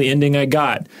 okay, that's the ending I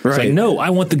got. Right. It's like, no, I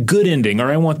want the good ending,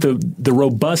 or I want the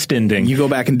robust ending. You go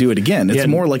back and do it again. It's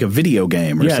more like a video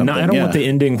game or something. I don't want the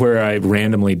ending where I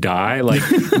randomly die. Like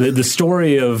the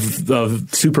story of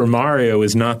Super Mario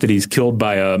is not that he's killed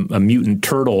by a mutant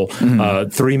turtle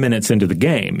 3 minutes into the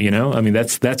game. I mean,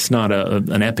 that's not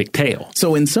an epic tale.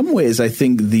 So in some ways, I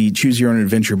think the Choose Your Own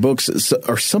Adventure books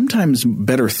are sometimes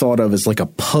better thought of as like a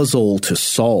puzzle to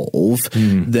solve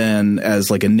than as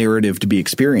like a narrative to be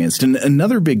experienced. And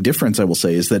another big difference, I will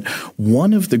say, is that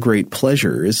one of the great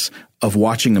pleasures of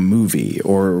watching a movie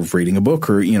or reading a book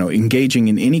or, engaging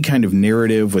in any kind of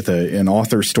narrative with an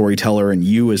author, storyteller, and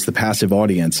you as the passive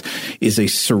audience is a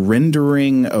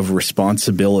surrendering of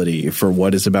responsibility for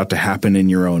what is about to happen in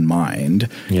your own mind.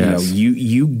 Yes.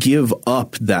 You give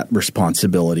up that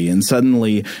responsibility, and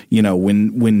suddenly,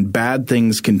 when bad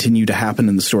things continue to happen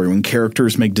in the story, when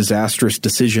characters make disastrous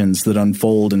decisions that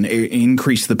unfold and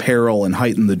increase the peril and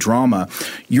heighten the drama,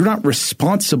 you're not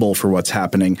responsible for what's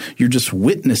happening. You're just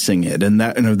witnessing it. And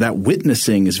that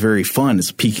witnessing is very fun.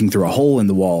 It's peeking through a hole in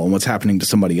the wall and what's happening to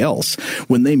somebody else.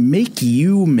 When they make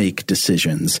you make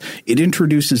decisions, it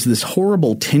introduces this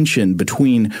horrible tension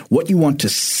between what you want to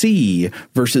see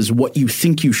versus what you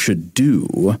think you should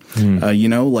do.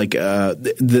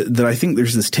 That I think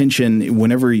there's this tension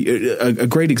whenever a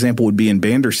great example would be in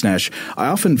Bandersnatch. I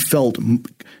often felt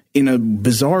in a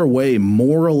bizarre way,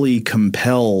 morally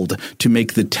compelled to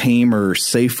make the tamer,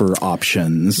 safer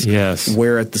options. Yes.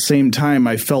 Where at the same time,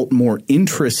 I felt more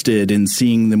interested in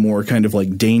seeing the more kind of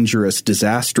like dangerous,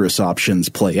 disastrous options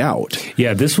play out.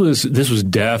 Yeah, this was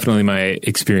definitely my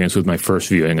experience with my first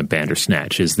viewing of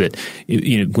Bandersnatch. Is that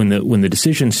when the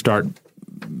decisions start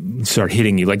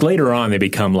hitting you, like later on they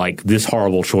become like this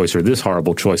horrible choice or this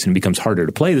horrible choice, and it becomes harder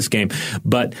to play this game.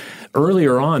 But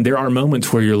earlier on, there are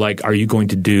moments where you're like, are you going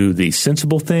to do the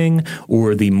sensible thing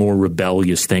or the more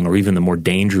rebellious thing or even the more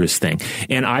dangerous thing?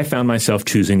 And I found myself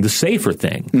choosing the safer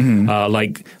thing.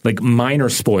 Like minor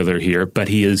spoiler here, but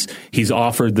he's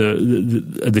offered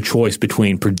the choice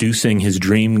between producing his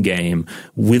dream game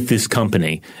with this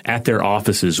company at their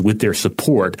offices with their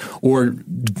support or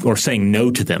saying no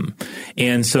to them.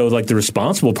 And so like the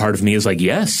responsible part of me is like,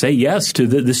 yes, say yes to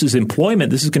this is employment.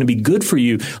 This is going to be good for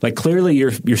you. Like clearly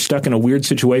you're stuck in a weird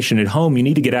situation at home. You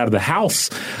need to get out of the house,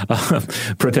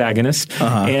 protagonist.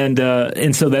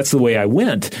 And so that's the way I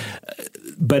went.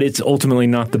 But it's ultimately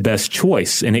not the best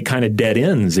choice, and it kind of dead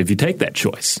ends if you take that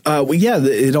choice.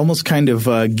 It almost kind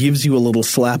of gives you a little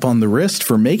slap on the wrist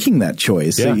for making that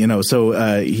choice. Yeah.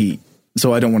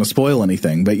 So I don't want to spoil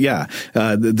anything, but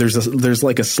there's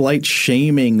like a slight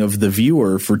shaming of the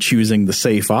viewer for choosing the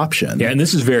safe option. Yeah, and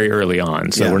this is very early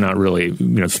on, so we're not really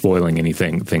spoiling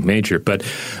anything major. But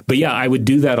yeah, I would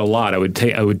do that a lot. I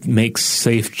would make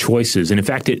safe choices, and in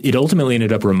fact, it ultimately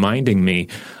ended up reminding me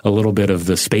a little bit of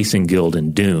the Spacing Guild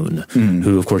in Dune,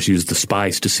 who of course used the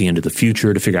spice to see into the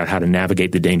future to figure out how to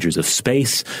navigate the dangers of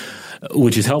space.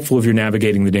 Which is helpful if you're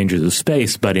navigating the dangers of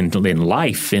space, but in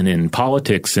life and in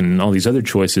politics and all these other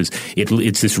choices,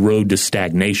 it's this road to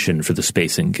stagnation for the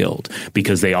Spacing Guild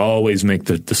because they always make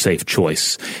the safe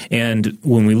choice. And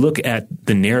when we look at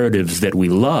the narratives that we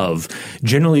love,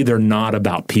 generally they're not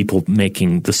about people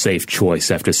making the safe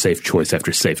choice after safe choice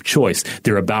after safe choice.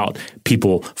 They're about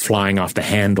people flying off the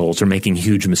handles or making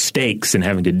huge mistakes and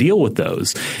having to deal with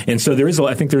those. And so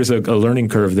I think there's a learning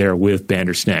curve there with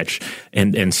Bandersnatch.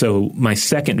 And so my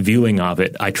second viewing of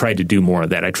it, I tried to do more of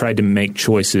that. I tried to make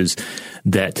choices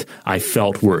that I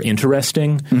felt were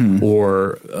interesting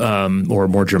or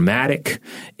more dramatic,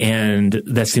 and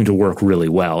that seemed to work really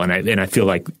well. And I feel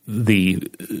like the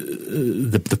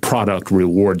product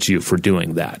rewards you for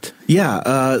doing that.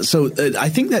 Yeah. So I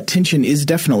think that tension is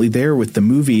definitely there with the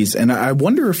movies, and I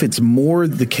wonder if it's more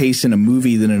the case in a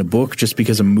movie than in a book, just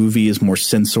because a movie is more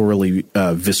sensorially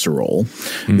visceral.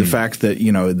 The fact that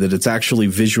that it's actually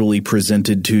visually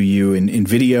presented to you in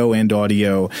video and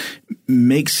audio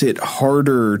makes it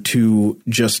harder to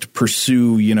just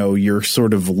pursue, your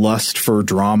sort of lust for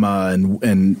drama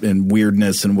and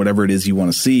weirdness and whatever it is you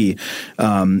want to see,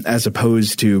 as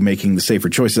opposed to making the safer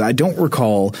choices. I don't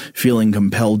recall feeling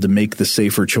compelled to make the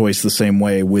safer choice the same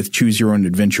way with Choose Your Own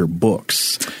Adventure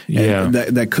books. Yeah. And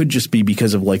that could just be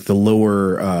because of like the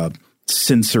lower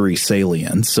sensory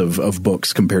salience of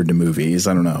books compared to movies.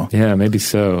 I don't know. Yeah, maybe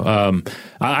so.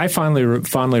 I fondly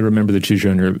remember the Choose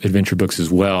Your Own Adventure books as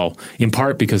well, in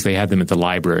part because they had them at the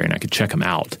library and I could check them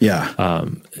out. Yeah.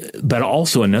 But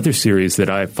also another series that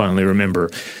I fondly remember,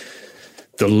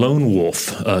 the Lone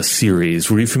Wolf series.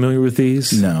 Were you familiar with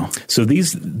these? No. So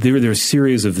there are a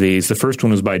series of these. The first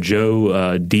one was by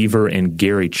Joe Deaver and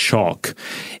Gary Chalk.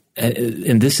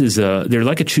 And this is they're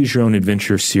like a Choose Your Own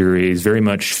Adventure series, very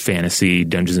much fantasy,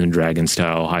 Dungeons and Dragons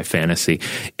style, high fantasy,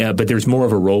 but there's more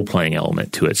of a role-playing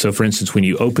element to it. So, for instance, when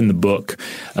you open the book,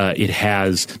 it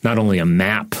has not only a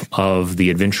map of the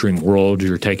adventuring world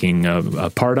you're taking a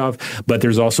part of, but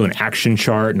there's also an action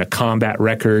chart and a combat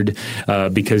record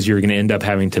because you're going to end up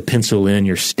having to pencil in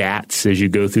your stats as you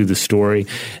go through the story,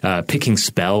 picking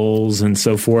spells and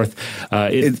so forth.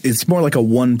 It's more like a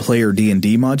one-player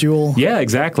D&D module? Yeah,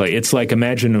 exactly. It's like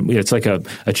it's like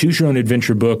a Choose Your Own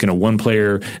Adventure book and a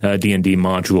one-player D&D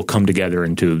module come together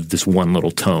into this one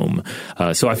little tome.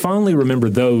 So I fondly remember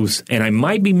those, and I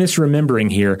might be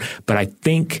misremembering here, but I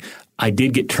think I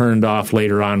did get turned off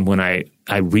later on when I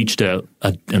reached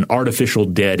an artificial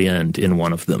dead end in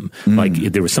one of them. Like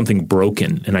there was something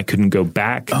broken and I couldn't go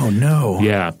back. Oh, no.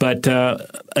 Yeah. But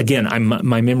again,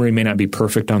 my memory may not be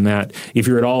perfect on that. If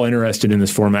you're at all interested in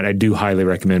this format, I do highly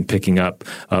recommend picking up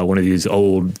one of these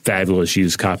old, fabulous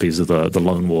used copies of the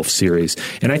Lone Wolf series.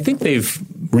 And I think they've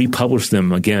republished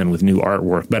them again with new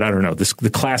artwork. But I don't know. The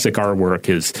classic artwork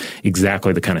is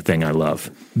exactly the kind of thing I love.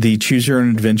 The Choose Your Own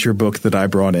Adventure book that I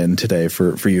brought in today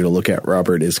for you to look at,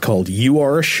 Robert, is called You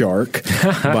Are a Shark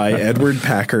by Edward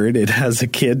Packard. It has a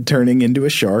kid turning into a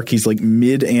shark. He's like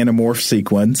mid-anamorph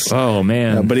sequence. Oh,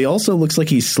 man. But he also looks like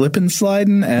he's slipping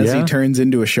sliding as he turns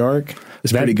into a shark.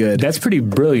 It's pretty good. That's pretty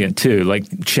brilliant, too.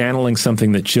 Like channeling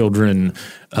something that children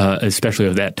especially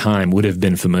of that time, would have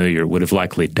been familiar, would have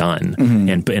likely done,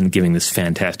 and giving this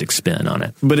fantastic spin on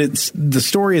it. But the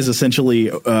story is essentially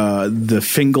the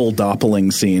Fingal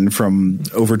Doppling scene from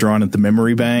Overdrawn at the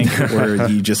Memory Bank, where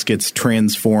he just gets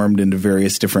transformed into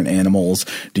various different animals.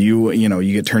 You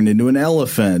get turned into an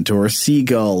elephant or a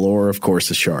seagull or, of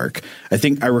course, a shark.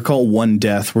 I recall one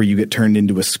death where you get turned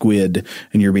into a squid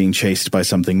and you're being chased by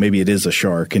something. Maybe it is a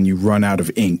shark, and you run out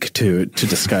of ink to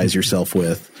disguise yourself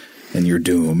with. And you're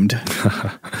doomed.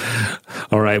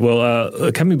 All right.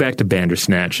 Well, coming back to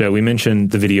Bandersnatch, we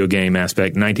mentioned the video game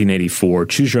aspect, 1984,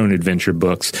 Choose Your Own Adventure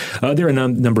books. There are a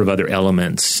number of other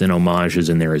elements and homages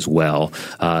in there as well.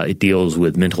 It deals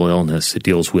with mental illness. It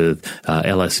deals with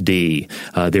LSD.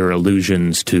 There are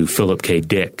allusions to Philip K.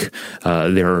 Dick.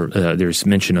 There's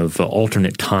mention of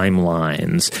alternate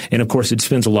timelines. And, of course, it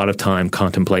spends a lot of time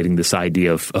contemplating this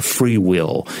idea of free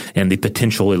will and the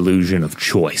potential illusion of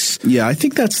choice. Yeah, I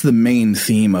think that's the main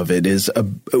theme of it is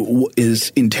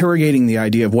interrogating the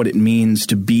idea of what it means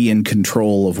to be in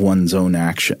control of one's own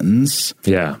actions.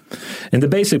 Yeah. And the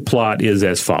basic plot is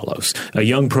as follows. A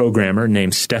young programmer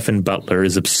named Stephen Butler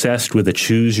is obsessed with a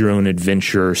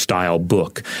choose-your-own-adventure style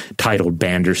book titled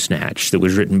Bandersnatch that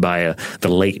was written by the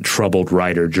late troubled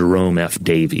writer Jerome F.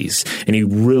 Davies. And he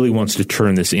really wants to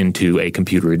turn this into a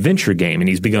computer adventure game, and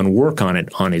he's begun work on it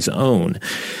on his own.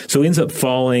 So he ends up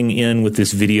falling in with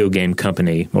this video game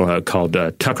company called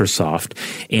Tuckersoft,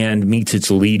 and meets its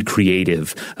lead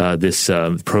creative, this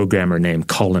programmer named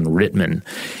Colin Rittman.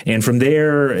 And from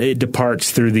there, it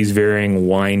departs through these varying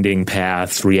winding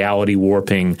paths, reality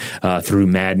warping through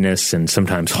madness and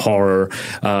sometimes horror.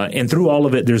 And through all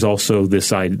of it, there's also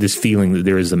this feeling that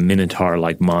there is a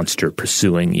minotaur-like monster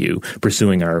pursuing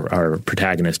our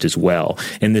protagonist as well.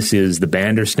 And this is the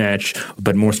Bandersnatch,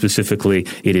 but more specifically,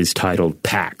 it is titled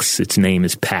Pax. Its name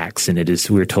is Pax, and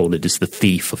we're told it is the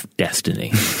thief of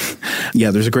destiny. Yeah,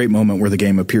 there's a great moment where the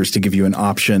game appears to give you an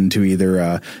option to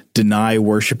either deny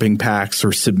worshiping Pax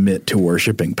or submit to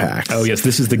worshiping Pax. Oh, yes.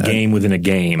 This is the game within a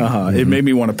game. It made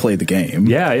me want to play the game.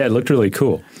 Yeah, it looked really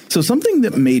cool. So something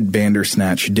that made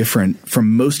Bandersnatch different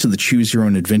from most of the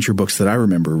choose-your-own-adventure books that I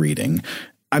remember reading,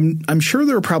 I'm sure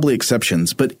there are probably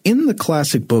exceptions, but in the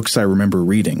classic books I remember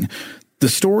reading, the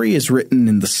story is written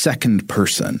in the second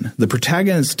person. The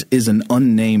protagonist is an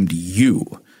unnamed you.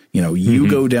 You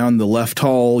go down the left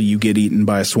hall, you get eaten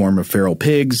by a swarm of feral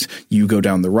pigs. You go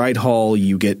down the right hall,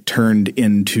 you get turned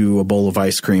into a bowl of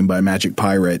ice cream by a magic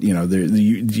pirate.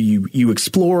 You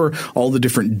explore all the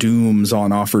different dooms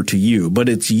on offer to you, but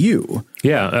it's you.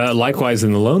 Yeah. Likewise,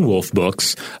 in the Lone Wolf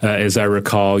books, as I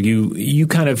recall, you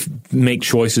kind of make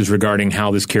choices regarding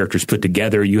how this character is put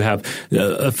together. You have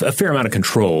a fair amount of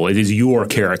control. It is your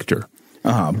character.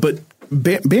 But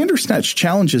Bandersnatch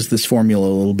challenges this formula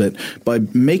a little bit by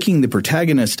making the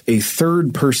protagonist a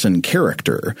third-person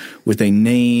character with a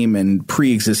name and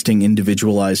pre-existing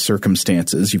individualized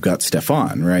circumstances. You've got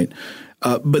Stefan, right?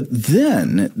 But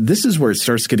then this is where it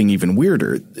starts getting even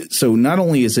weirder. So not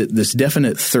only is it this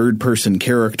definite third-person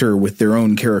character with their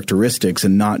own characteristics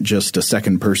and not just a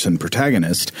second-person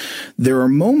protagonist, there are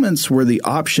moments where the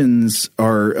options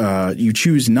are you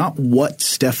choose not what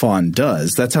Stefan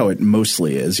does. That's how it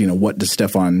mostly is. What does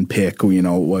Stefan pick?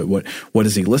 What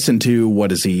does he listen to?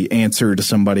 What does he answer to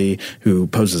somebody who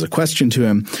poses a question to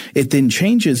him? It then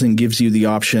changes and gives you the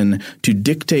option to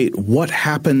dictate what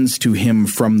happens to him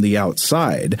from the outside.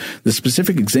 The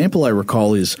specific example I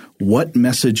recall is what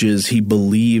messages he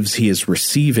believes he is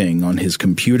receiving on his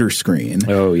computer screen.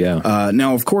 Oh, yeah.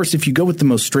 Now, of course, if you go with the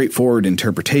most straightforward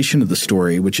interpretation of the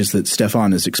story, which is that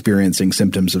Stefan is experiencing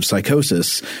symptoms of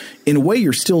psychosis, in a way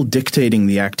you're still dictating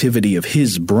the activity of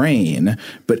his brain,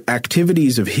 but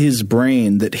activities of his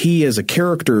brain that he as a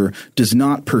character does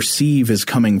not perceive as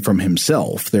coming from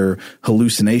himself. They're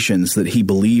hallucinations that he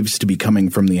believes to be coming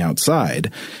from the outside.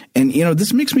 And,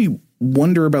 this makes me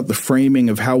wonder about the framing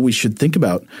of how we should think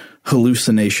about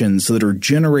hallucinations that are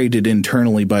generated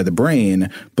internally by the brain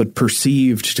but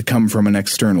perceived to come from an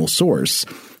external source.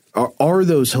 Are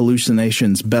those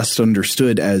hallucinations best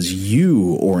understood as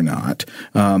you or not?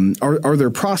 Are there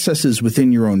processes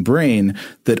within your own brain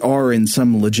that are in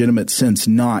some legitimate sense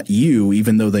not you,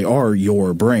 even though they are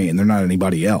your brain? They're not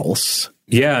anybody else.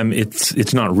 Yeah,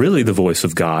 it's not really the voice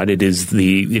of God. It is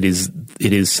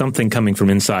it is something coming from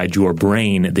inside your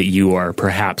brain that you are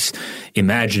perhaps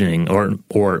imagining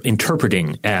or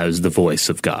interpreting as the voice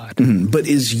of God. Mm-hmm. But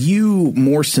is you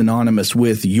more synonymous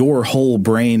with your whole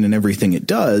brain and everything it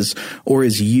does, or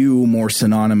is you more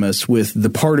synonymous with the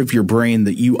part of your brain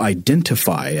that you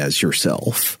identify as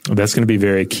yourself? Well, that's going to be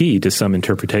very key to some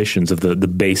interpretations of the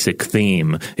basic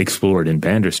theme explored in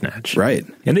Bandersnatch. Right.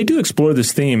 And they do explore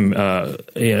this theme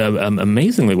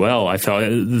amazingly well. I felt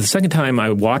the second time I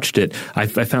watched it, I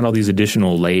found all these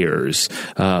additional layers.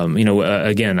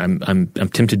 Again, I'm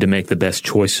tempted to make the best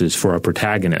choices for our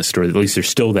protagonist, or at least there's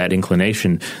still that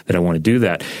inclination that I want to do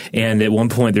that. And at one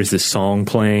point, there's this song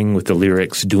playing with the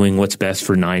lyrics, "Doing What's Best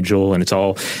for Nigel," and it's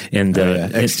all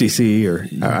XTC, or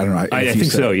I don't know. I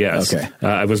think so. Yes. Okay.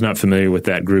 I was not familiar with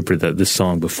that group or this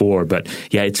song before, but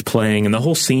yeah, it's playing, and the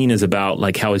whole scene is about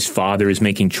like how his father is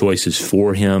making choices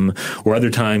for him, or other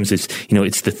times it's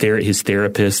his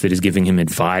therapist that is giving him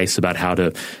advice about how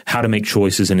to make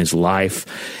choices in his life,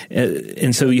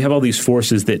 and so you have all these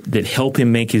forces that help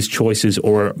him make his choices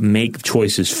or make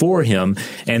choices for him,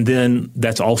 and then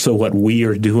that's also what we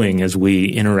are doing as we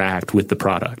interact with the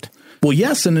product. Well,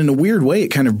 yes, and in a weird way, it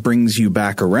kind of brings you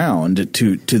back around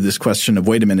to this question of,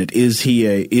 wait a minute, is he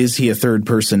a third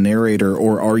person narrator,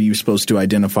 or are you supposed to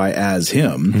identify as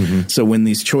him? Mm-hmm. So when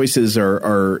these choices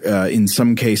are in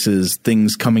some cases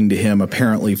things coming to him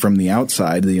apparently from the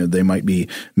outside, they might be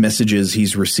messages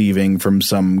he's receiving from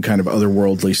some kind of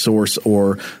otherworldly source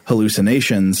or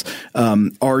hallucinations.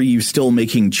 Are you still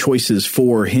making choices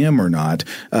for him or not?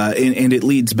 And it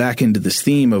leads back into this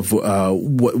theme of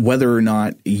whether or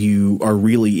not you are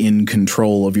really in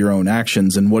control of your own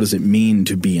actions, and what does it mean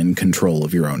to be in control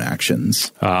of your own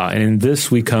actions? And in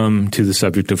this, we come to the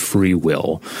subject of free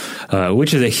will,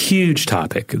 which is a huge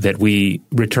topic that we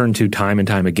return to time and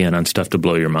time again on Stuff to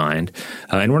Blow Your Mind.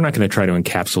 And we're not going to try to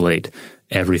encapsulate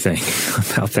everything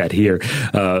about that here.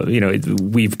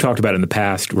 We've talked about it in the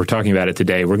past. We're talking about it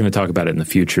today. We're going to talk about it in the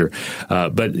future.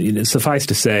 But suffice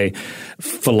to say,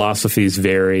 philosophies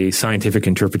vary, scientific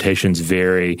interpretations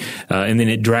vary, and then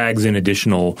it drags in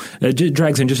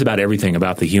just about everything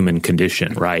about the human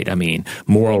condition, right? I mean,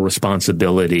 moral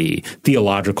responsibility,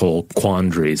 theological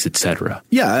quandaries, etc.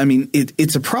 Yeah, I mean,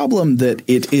 it's a problem that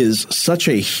it is such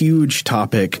a huge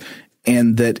topic,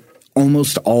 and that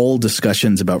almost all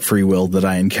discussions about free will that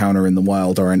I encounter in the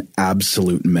wild are an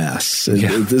absolute mess.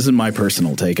 Yeah. This is my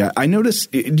personal take. I notice,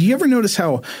 do you ever notice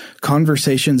how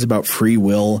conversations about free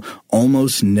will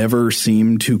almost never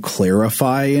seem to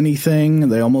clarify anything?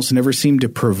 They almost never seem to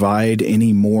provide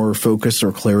any more focus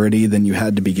or clarity than you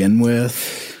had to begin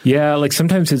with. Yeah, like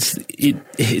sometimes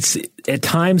it's at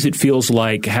times it feels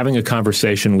like having a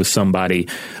conversation with somebody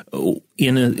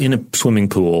in a swimming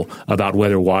pool about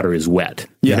whether water is wet.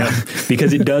 Yeah.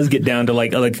 Because it does get down to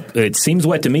like it seems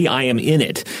wet to me, I am in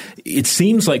it. It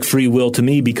seems like free will to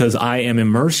me because I am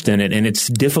immersed in it, and it's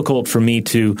difficult for me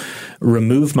to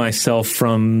remove myself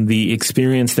from the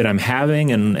experience that I'm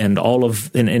having and all of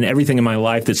and everything in my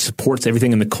life that supports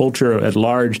everything in the culture at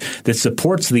large that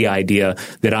supports the idea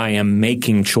that I am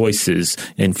making choices,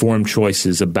 informed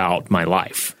choices about my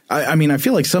life. I mean, I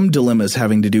feel like some dilemmas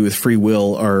having to do with free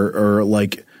will are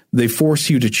like they force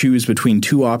you to choose between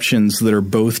two options that are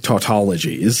both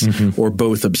tautologies or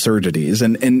both absurdities.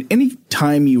 And any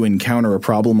time you encounter a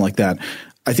problem like that,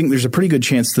 I think there's a pretty good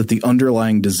chance that the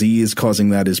underlying disease causing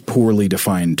that is poorly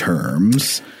defined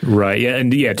terms. Right. Yeah.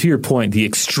 And yeah, to your point, the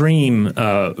extreme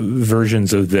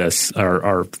versions of this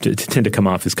are tend to come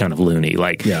off as kind of loony.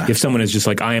 Like if someone is just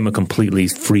like, I am a completely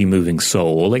free moving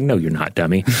soul. Like, no, you're not,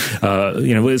 dummy.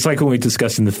 It's like when we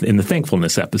discussed in the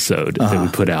thankfulness episode that we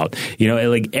put out,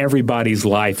 like everybody's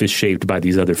life is shaped by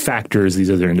these other factors,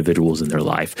 these other individuals in their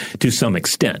life to some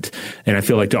extent. And I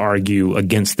feel like to argue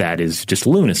against that is just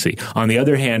lunacy. On the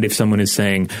other hand, if someone is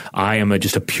saying, I am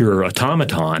just a pure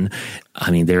automaton,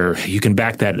 I mean, you can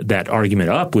back that argument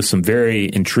up with some very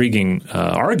intriguing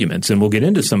arguments, and we'll get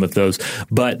into some of those.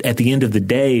 But at the end of the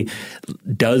day,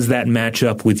 does that match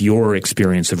up with your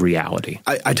experience of reality?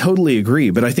 I totally agree.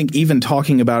 But I think even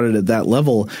talking about it at that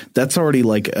level, that's already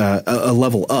like a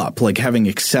level up, like having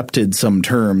accepted some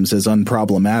terms as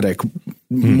unproblematic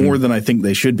more than I think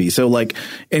they should be. So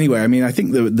anyway, I mean, I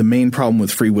think the main problem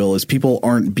with free will is people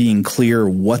aren't being clear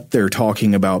what they're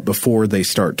talking about before they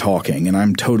start talking. And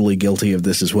I'm totally guilty of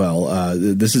this as well.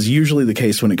 This is usually the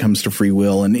case when it comes to free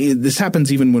will. And this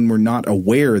happens even when we're not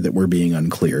aware that we're being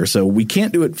unclear. So we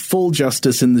can't do it full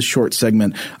justice in this short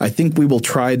segment. I think we will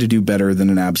try to do better than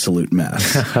an absolute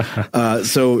mess.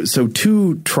 So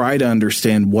to try to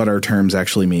understand what our terms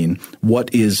actually mean,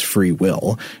 what is free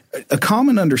will? A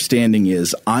common understanding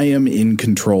is I am in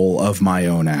control of my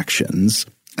own actions.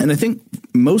 And I think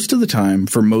most of the time,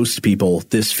 for most people,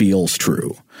 this feels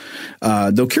true.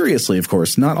 Though curiously, of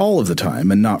course, not all of the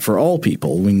time and not for all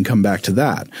people. We can come back to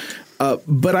that.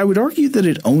 But I would argue that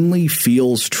it only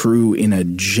feels true in a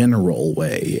general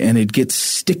way, and it gets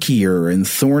stickier and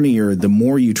thornier the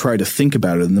more you try to think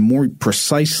about it and the more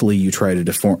precisely you try to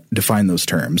define those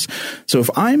terms. So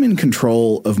if I'm in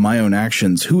control of my own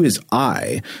actions, who is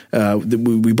I?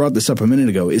 We brought this up a minute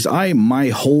ago. Is I my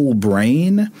whole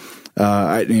brain?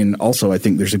 And also, I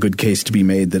think there's a good case to be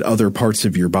made that other parts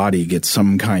of your body get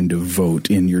some kind of vote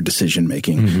in your decision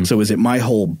making. Mm-hmm. So is it my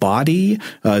whole body?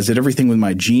 Is it everything with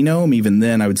my genome? Even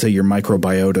then, I would say your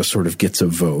microbiota sort of gets a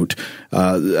vote.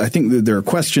 I think that there are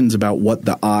questions about what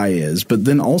the I is, but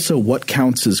then also what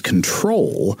counts as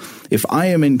control. If I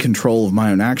am in control of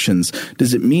my own actions,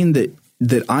 does it mean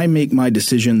that I make my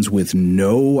decisions with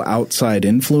no outside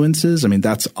influences? I mean,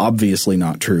 that's obviously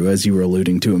not true, as you were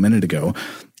alluding to a minute ago.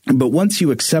 But once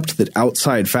you accept that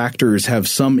outside factors have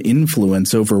some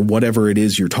influence over whatever it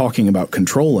is you're talking about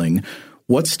controlling,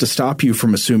 what's to stop you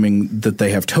from assuming that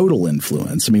they have total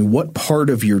influence? I mean, what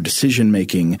part of your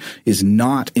decision-making is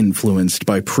not influenced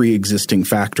by pre-existing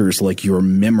factors like your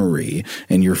memory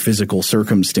and your physical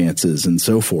circumstances and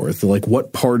so forth? Like,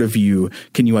 what part of you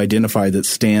can you identify that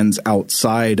stands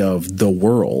outside of the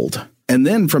world? And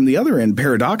then from the other end,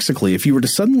 paradoxically, if you were to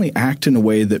suddenly act in a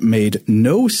way that made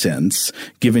no sense,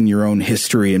 given your own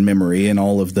history and memory and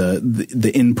all of the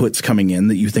inputs coming in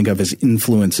that you think of as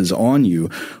influences on you,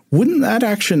 wouldn't that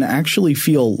action actually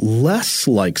feel less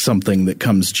like something that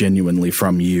comes genuinely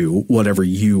from you, whatever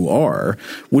you are?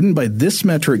 Wouldn't by this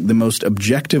metric the most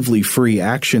objectively free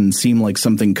action seem like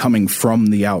something coming from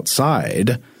the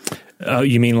outside?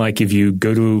 You mean like if you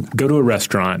go to a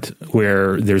restaurant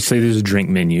where there's a drink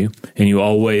menu and you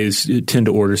always tend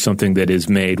to order something that is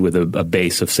made with a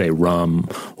base of, say, rum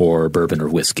or bourbon or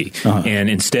whiskey. Uh-huh. And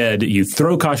instead you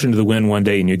throw caution to the wind one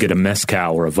day and you get a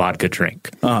mezcal or a vodka drink.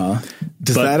 Uh-huh.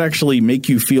 Does that actually make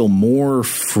you feel more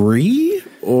free?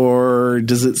 Or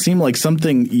does it seem like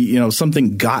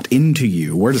something got into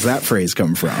you? Where does that phrase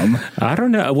come from? I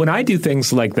don't know. When I do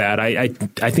things like that, I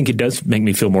think it does make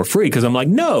me feel more free because I'm like,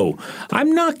 no,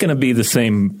 I'm not going to be the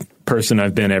same person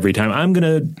I've been every time. I'm going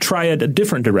to try a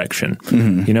different direction.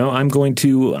 Mm-hmm. You know, I'm going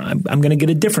to get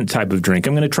a different type of drink.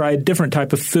 I'm going to try a different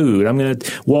type of food. I'm going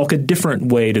to walk a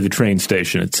different way to the train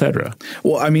station, etc.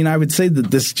 Well, I mean, I would say that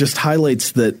this just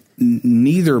highlights that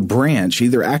neither branch,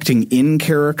 either acting in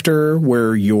character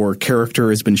where your character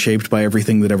has been shaped by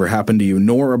everything that ever happened to you,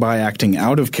 nor by acting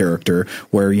out of character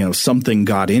where, something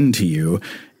got into you,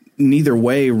 neither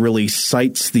way really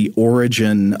cites the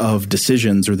origin of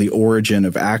decisions or the origin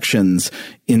of actions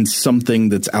in something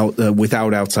that's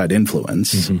without outside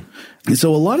influence. Mm-hmm.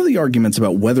 So a lot of the arguments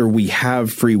about whether we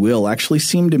have free will actually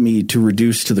seem to me to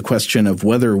reduce to the question of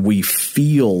whether we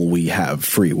feel we have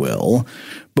free will.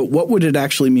 But what would it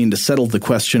actually mean to settle the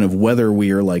question of whether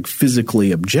we are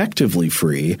physically objectively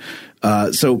free?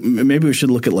 So maybe we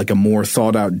should look at a more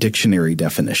thought out dictionary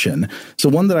definition. So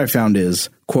one that I found is,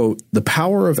 quote, the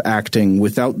power of acting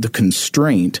without the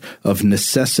constraint of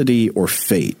necessity or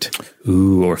fate.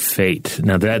 Ooh, or fate.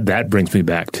 Now that brings me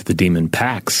back to the demon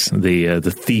Pax, the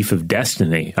thief of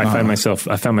destiny. I found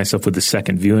myself with the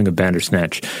second viewing of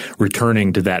Bandersnatch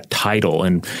returning to that title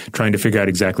and trying to figure out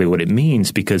exactly what it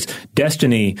means, because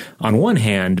destiny on one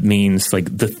hand means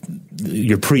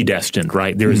you're predestined,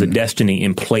 right? There is a destiny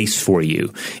in place for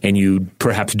you, and you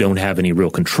perhaps don't have any real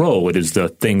control. It is the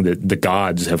thing that the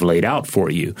gods have laid out for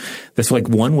you. That's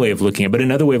one way of looking at it. But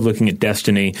another way of looking at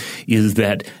destiny is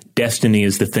that destiny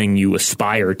is the thing you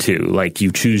aspire to.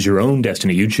 You choose your own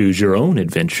destiny. You choose your own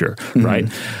adventure, right?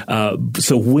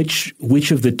 So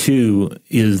which of the two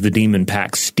is the demon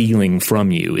Pax stealing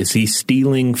from you? Is he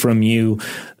stealing from you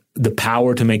the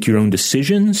power to make your own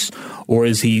decisions, or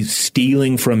is he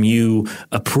stealing from you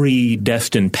a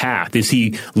predestined path? Is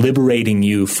he liberating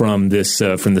you from this,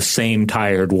 from the same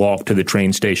tired walk to the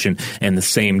train station and the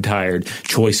same tired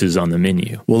choices on the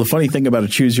menu? Well, the funny thing about a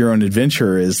choose your own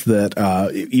adventure is that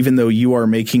even though you are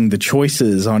making the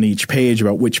choices on each page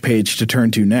about which page to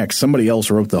turn to next, somebody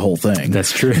else wrote the whole thing.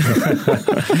 That's true.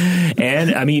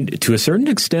 And I mean, to a certain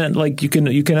extent, you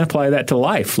can apply that to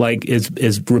life.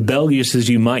 As rebellious as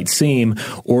you might seem,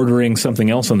 ordering something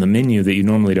else on the menu that you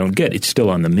normally don't get, it's still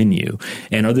on the menu.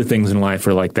 And other things in life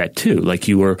are like that too.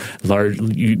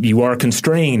 You are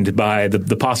constrained by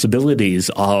the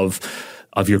possibilities of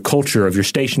your culture, of your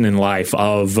station in life,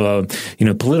 of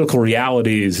political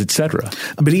realities, etc.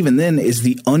 But even then, is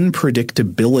the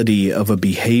unpredictability of a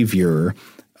behavior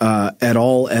at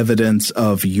all evidence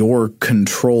of your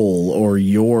control or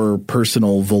your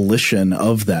personal volition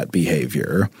of that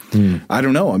behavior. I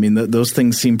don't know. I mean, those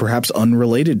things seem perhaps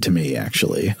unrelated to me,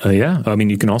 actually. Yeah. I mean,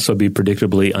 you can also be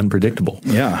predictably unpredictable.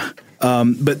 Yeah.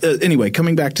 But anyway,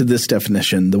 coming back to this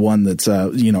definition, the one that's,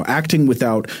 acting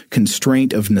without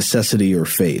constraint of necessity or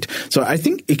fate. So I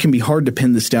think it can be hard to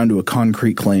pin this down to a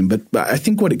concrete claim, but I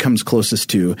think what it comes closest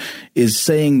to is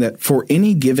saying that for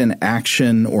any given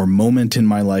action or moment in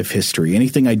my life history,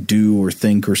 anything I do or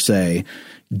think or say,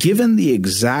 given the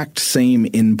exact same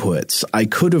inputs, I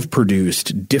could have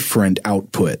produced different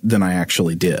output than I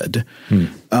actually did.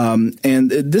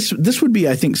 And this would be,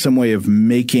 I think, some way of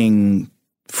making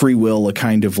free will a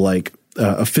kind of like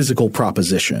a physical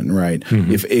proposition, right?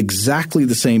 If exactly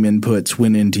the same inputs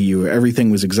went into you,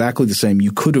 everything was exactly the same,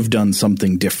 you could have done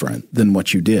something different than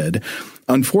what you did.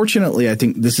 Unfortunately, I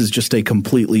think this is just a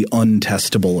completely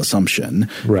untestable assumption.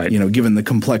 Right. Given the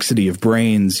complexity of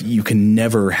brains, you can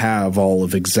never have all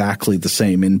of exactly the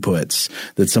same inputs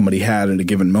that somebody had at a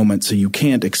given moment, so you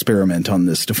can't experiment on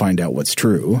this to find out what's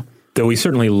true. Though we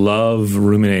certainly love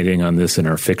ruminating on this in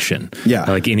our fiction. Yeah.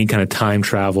 Like any kind of time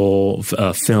travel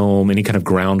film, any kind of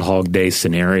Groundhog Day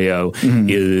scenario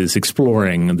is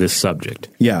exploring this subject.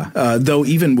 Yeah. Though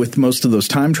even with most of those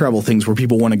time travel things where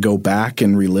people want to go back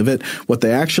and relive it, what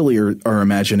they actually are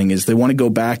imagining is they want to go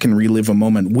back and relive a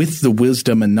moment with the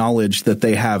wisdom and knowledge that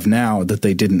they have now that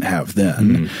they didn't have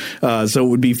then. So it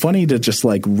would be funny to just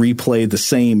like replay the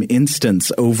same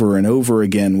instance over and over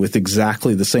again with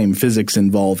exactly the same physics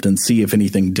involved and see if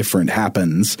anything different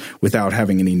happens without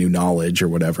having any new knowledge or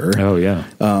whatever. Oh, yeah.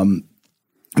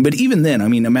 But even then, I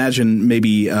mean, imagine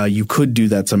maybe you could do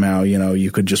that somehow.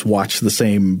 You could just watch the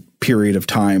same period of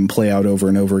time play out over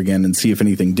and over again and see if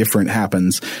anything different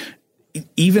happens.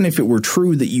 Even if it were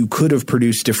true that you could have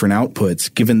produced different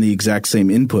outputs given the exact same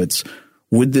inputs,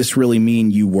 would this really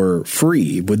mean you were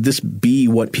free? Would this be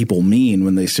what people mean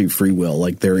when they say free will,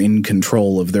 like they're in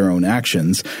control of their own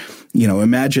actions?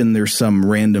 Imagine there's some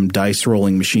random dice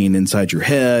rolling machine inside your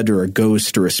head or a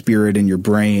ghost or a spirit in your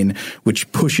brain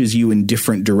which pushes you in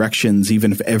different directions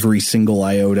even if every single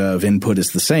iota of input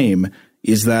is the same.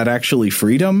 Is that actually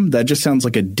freedom? That just sounds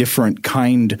like a different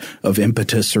kind of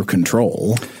impetus or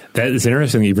control. That is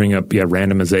interesting that you bring up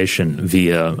randomization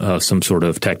via some sort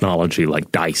of technology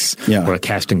like dice or a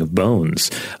casting of bones,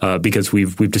 because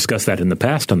we've discussed that in the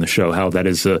past on the show, how that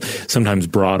is sometimes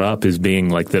brought up as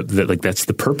being like that's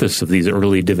the purpose of these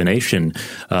early divination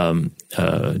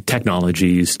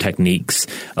technologies, techniques,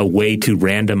 a way to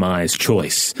randomize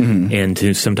choice and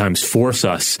to sometimes force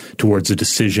us towards a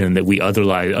decision that we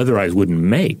otherwise wouldn't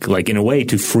make, like in a way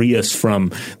to free us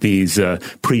from these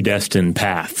predestined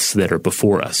paths that are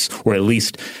before us, or at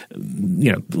least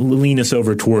lean us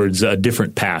over towards a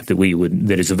different path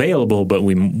that is available, but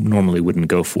we normally wouldn't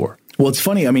go for. Well, it's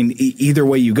funny. I mean, either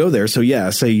way you go there. So yeah,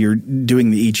 say you're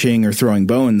doing the I Ching or throwing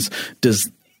bones. Does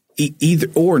either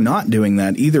or not doing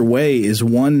that, either way, is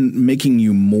one making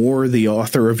you more the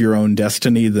author of your own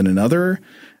destiny than another?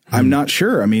 I'm not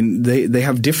sure. I mean, they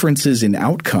have differences in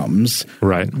outcomes,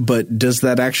 right? But does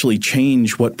that actually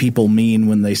change what people mean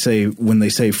when they say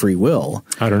free will?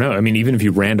 I don't know. I mean, even if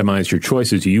you randomize your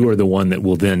choices, you are the one that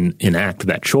will then enact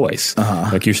that choice.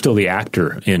 Like you're still the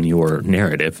actor in your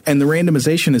narrative, and the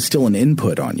randomization is still an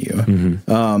input on you.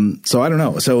 So I don't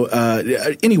know. So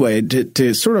anyway,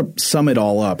 to sort of sum it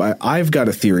all up, I've got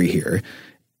a theory here.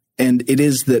 And it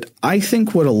is that I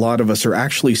think what a lot of us are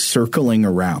actually circling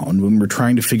around when we're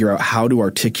trying to figure out how to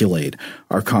articulate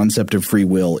our concept of free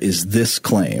will is this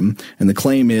claim. And the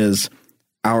claim is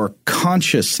our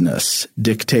consciousness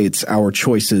dictates our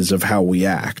choices of how we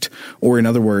act. Or in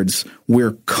other words,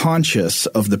 we're conscious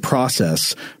of the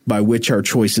process by which our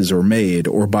choices are made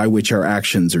or by which our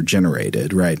actions are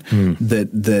generated, right?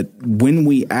 That when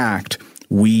we act,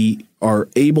 we are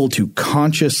able to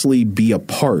consciously be a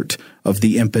part of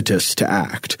the impetus to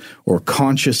act or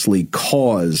consciously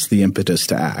cause the impetus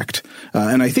to act.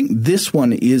 And I think this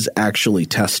one is actually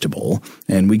testable,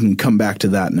 and we can come back to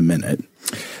that in a minute.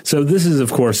 So this is,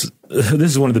 of course,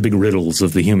 this is one of the big riddles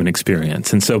of the human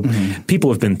experience. And so people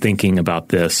have been thinking about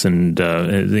this and,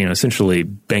 essentially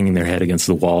banging their head against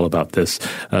the wall about this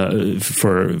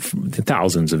for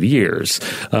thousands of years.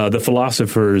 The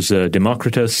philosophers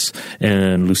Democritus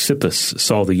and Leucippus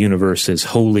saw the universe as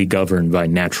wholly governed by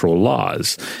natural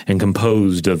laws and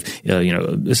composed of,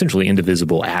 essentially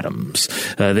indivisible atoms.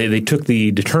 They took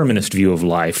the determinist view of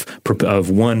life, of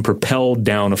one propelled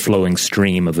down a flowing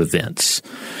stream of events.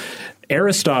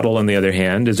 Aristotle, on the other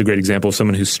hand, is a great example of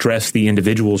someone who stressed the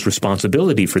individual's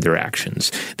responsibility for their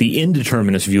actions. The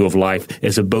indeterminist view of life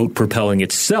as a boat propelling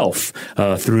itself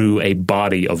through a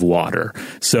body of water.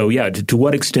 So, yeah, to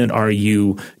what extent are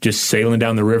you just sailing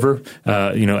down the river,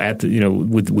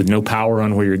 with no power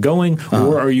on where you're going,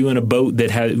 or are you in a boat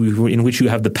in which you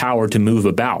have the power to move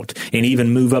about and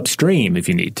even move upstream if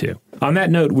you need to? On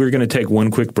that note, we're going to take one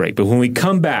quick break. But when we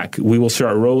come back, we will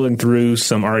start rolling through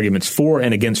some arguments for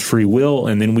and against free will,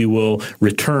 and then we will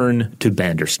return to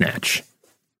Bandersnatch.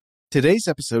 Today's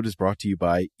episode is brought to you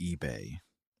by eBay.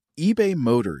 eBay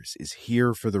Motors is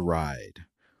here for the ride.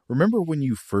 Remember when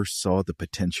you first saw the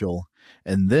potential?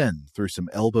 And then, through some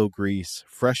elbow grease,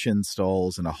 fresh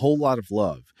installs, and a whole lot of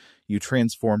love, you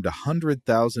transformed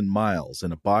 100,000 miles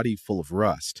and a body full of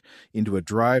rust into a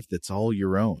drive that's all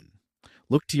your own.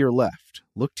 Look to your left.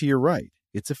 Look to your right.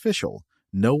 It's official.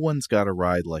 No one's got a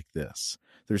ride like this.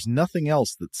 There's nothing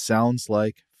else that sounds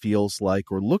like, feels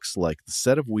like, or looks like the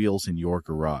set of wheels in your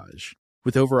garage.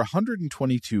 With over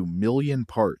 122 million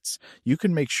parts, you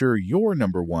can make sure your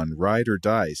number one ride or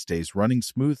die stays running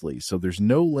smoothly, so there's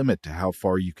no limit to how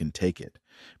far you can take it.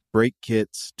 Brake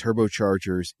kits,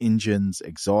 turbochargers, engines,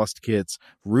 exhaust kits,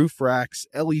 roof racks,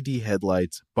 LED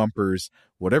headlights, bumpers,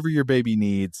 whatever your baby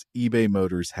needs, eBay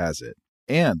Motors has it.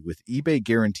 And with eBay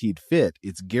Guaranteed Fit,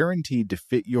 it's guaranteed to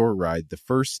fit your ride the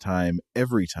first time,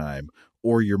 every time,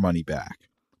 or your money back.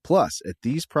 Plus, at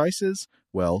these prices,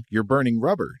 well, you're burning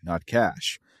rubber, not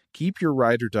cash. Keep your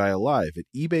ride or die alive at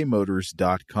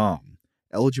ebaymotors.com.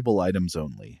 Eligible items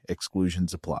only.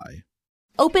 Exclusions apply.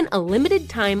 Open a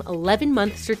limited-time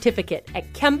 11-month certificate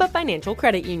at Kemba Financial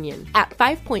Credit Union. At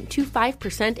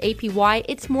 5.25% APY,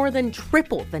 it's more than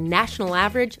triple the national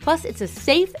average, plus it's a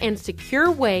safe and secure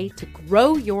way to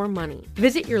grow your money.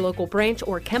 Visit your local branch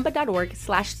or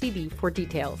kemba.org/cd for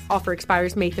details. Offer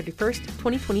expires May 31st,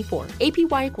 2024.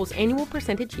 APY equals annual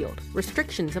percentage yield.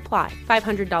 Restrictions apply.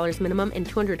 $500 minimum and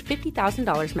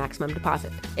 $250,000 maximum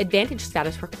deposit. Advantage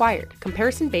status required.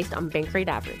 Comparison based on bank rate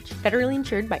average. Federally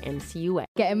insured by NCUA.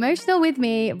 Get emotional with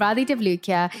me, Radhi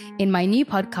Devlukia, in my new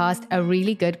podcast, A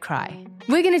Really Good Cry.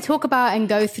 We're going to talk about and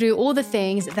go through all the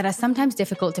things that are sometimes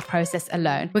difficult to process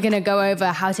alone. We're going to go over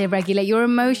how to regulate your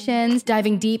emotions,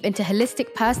 diving deep into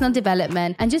holistic personal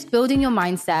development, and just building your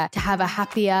mindset to have a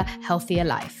happier, healthier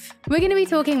life. We're going to be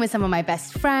talking with some of my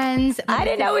best friends. I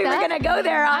didn't know we were going to go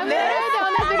there on this.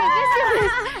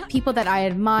 People that I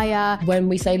admire. When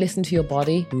we say listen to your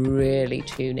body, really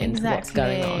tune into what's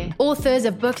going on. Authors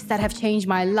of books that have changed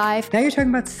my life. Now you're talking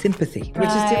about sympathy, which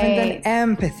is different than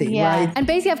empathy, right? And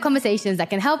basically have conversations that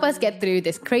can help us get through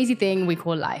this crazy thing we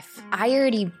call life. I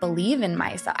already believe in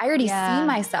myself. I already see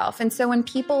myself. And so when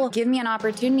people give me an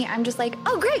opportunity, I'm just like,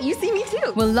 oh, great, you see me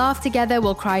too. We'll laugh together,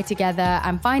 we'll cry together,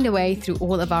 and find a way through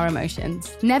all of our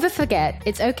emotions. Never forget,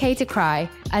 it's okay to cry,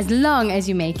 as long as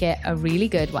you make it a really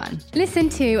good one. Listen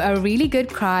to A Really Good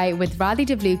Cry with Radhi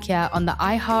Devlukia on the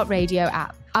iHeartRadio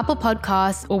app, Apple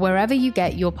Podcasts, or wherever you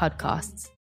get your podcasts.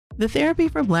 The Therapy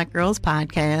for Black Girls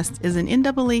podcast is an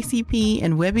NAACP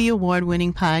and Webby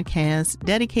Award-winning podcast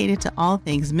dedicated to all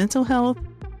things mental health,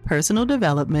 personal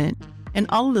development, and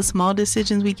all of the small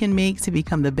decisions we can make to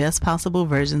become the best possible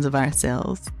versions of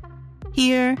ourselves.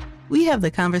 Here, we have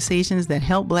the conversations that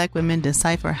help Black women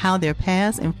decipher how their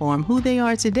past inform who they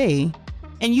are today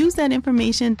and use that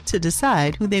information to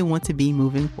decide who they want to be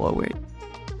moving forward.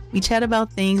 We chat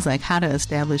about things like how to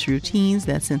establish routines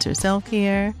that center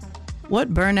self-care,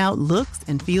 what burnout looks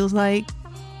and feels like,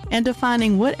 and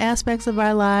defining what aspects of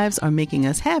our lives are making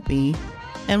us happy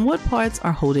and what parts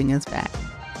are holding us back.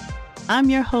 I'm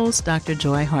your host, Dr.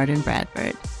 Joy Harden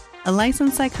Bradford, a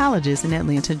licensed psychologist in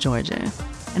Atlanta, Georgia,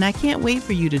 and I can't wait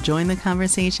for you to join the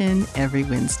conversation every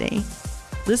Wednesday.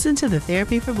 Listen to the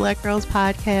Therapy for Black Girls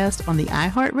podcast on the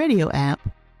iHeartRadio app,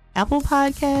 Apple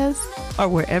Podcasts, or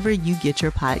wherever you get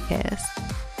your podcasts.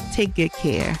 Take good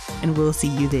care, and we'll see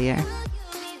you there.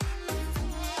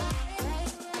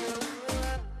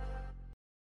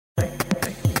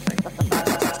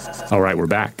 All right, we're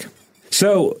back.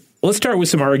 So let's start with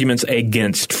some arguments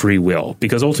against free will,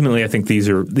 because ultimately I think these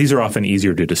are often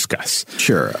easier to discuss.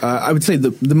 Sure. I would say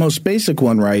the most basic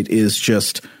one, right, is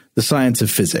just the science of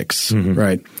physics,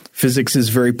 right? Physics is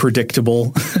very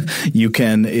predictable. You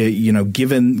can,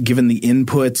 given the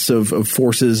inputs of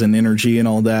forces and energy and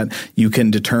all that, you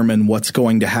can determine what's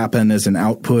going to happen as an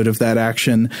output of that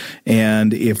action.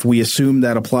 And if we assume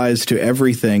that applies to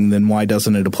everything, then why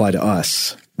doesn't it apply to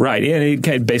us? Right. And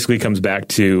it basically comes back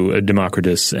to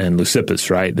Democritus and Leucippus,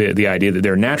 right? The idea that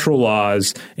there are natural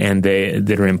laws and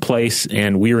that are in place,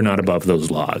 and we are not above those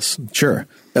laws. Sure.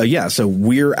 So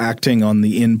we're acting on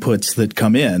the inputs that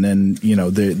come in, and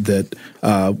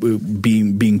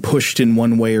being pushed in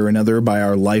one way or another by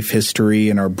our life history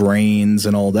and our brains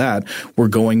and all that, we're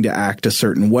going to act a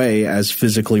certain way as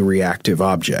physically reactive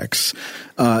objects.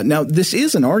 Now, this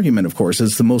is an argument, of course.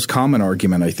 It's the most common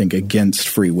argument, I think, against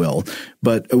free will.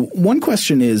 But one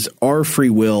question is, are free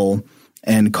will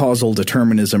and causal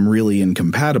determinism really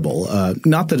incompatible?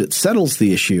 Not that it settles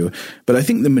the issue, but I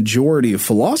think the majority of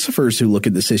philosophers who look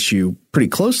at this issue pretty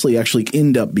closely actually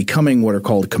end up becoming what are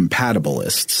called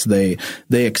compatibilists.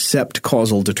 They accept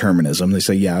causal determinism. They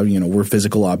say, we're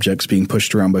physical objects being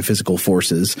pushed around by physical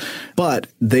forces, but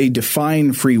they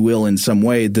define free will in some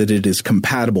way that it is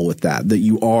compatible with that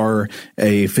you are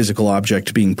a physical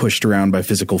object being pushed around by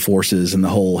physical forces in the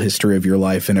whole history of your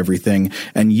life and everything,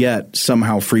 and yet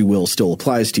somehow free will still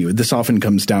applies to you. This often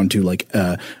comes down to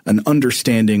an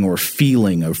understanding or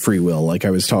feeling of free will, like I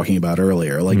was talking about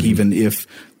earlier. Even if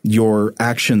your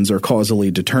actions are causally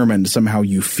determined, somehow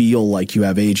you feel like you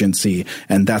have agency,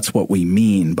 and that's what we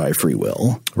mean by free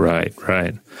will. Right.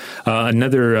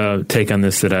 Another take on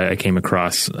this that I came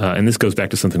across, and this goes back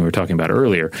to something we were talking about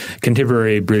earlier,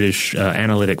 contemporary British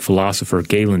analytic philosopher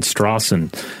Galen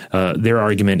Strawson, their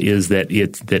argument is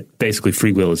that basically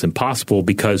free will is impossible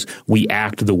because we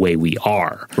act the way we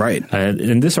are. Right.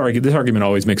 And this argument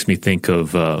always makes me think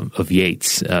of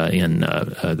Yeats in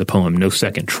the poem No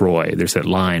Second Troy. There's that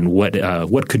line,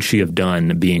 what could she have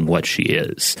done being what she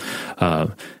is?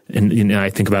 And I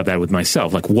think about that with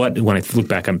myself. When I look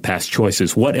back on past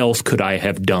choices, what else could I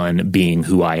have done being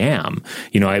who I am?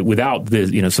 Without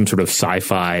some sort of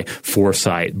sci-fi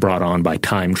foresight brought on by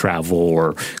time travel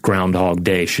or Groundhog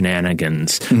Day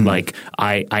shenanigans. Mm-hmm.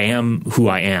 I am who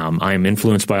I am. I am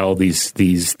influenced by all these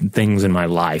things in my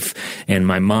life, and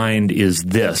my mind is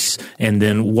this. And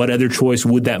then what other choice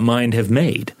would that mind have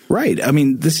made? Right. I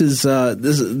mean, that's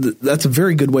a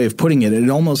very good way of putting it. It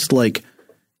almost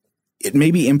it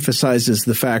maybe emphasizes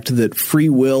the fact that free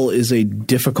will is a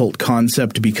difficult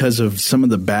concept because of some of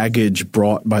the baggage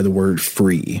brought by the word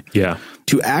free. Yeah.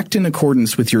 To act in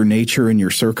accordance with your nature and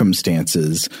your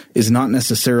circumstances is not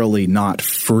necessarily not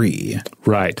free.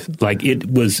 Right. It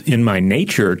was in my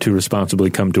nature to responsibly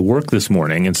come to work this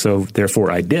morning, and so therefore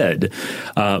I did.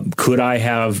 Could I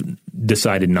have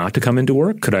decided not to come into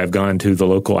work? Could I have gone to the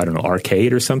local,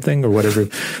 arcade or something, or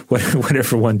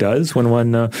whatever one does when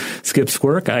one skips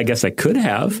work? I guess I could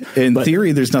have. In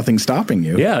theory, there's nothing stopping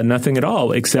you. Yeah, nothing at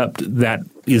all, except that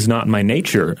is not my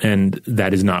nature, and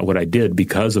that is not what I did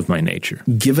because of my nature.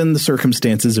 Given the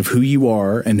circumstances of who you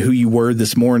are and who you were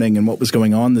this morning and what was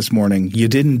going on this morning, you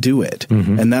didn't do it.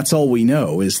 Mm-hmm. And that's all we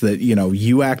know is that,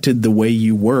 you acted the way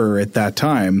you were at that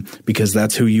time because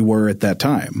that's who you were at that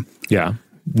time. Yeah.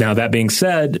 Now, that being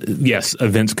said, yes,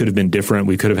 events could have been different.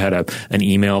 We could have had an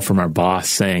email from our boss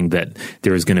saying that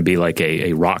there was going to be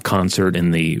a rock concert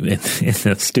in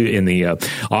the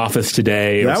office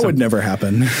today. That would never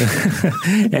happen.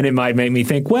 And it might make me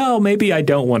think, well, maybe I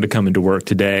don't want to come into work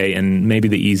today, and maybe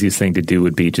the easiest thing to do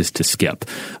would be just to skip.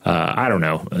 I don't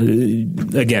know.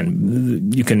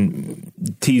 Again, you can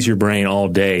tease your brain all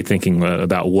day thinking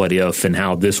about what if and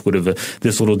how this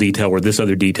little detail or this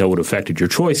other detail would have affected your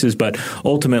choices, but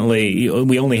ultimately,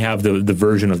 we only have the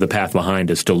version of the path behind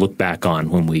us to look back on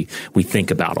when we think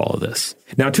about all of this.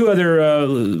 Now, two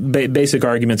other basic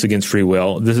arguments against free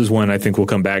will. This is one I think we'll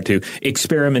come back to.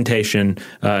 Experimentation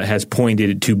has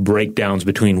pointed to breakdowns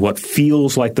between what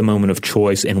feels like the moment of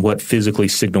choice and what physically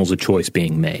signals a choice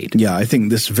being made. Yeah, I think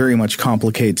this very much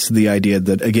complicates the idea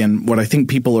that, again, what I think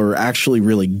people are actually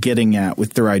really getting at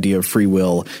with their idea of free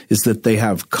will is that they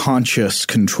have conscious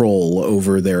control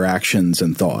over their actions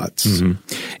and thoughts. Mm-hmm.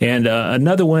 And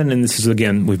another one, and this is,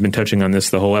 again, we've been touching on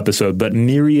this the whole episode, but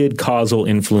myriad causal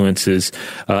influences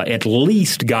at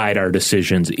least guide our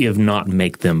decisions, if not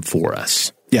make them for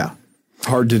us. Yeah,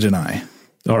 hard to deny.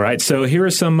 All right, so here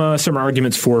are some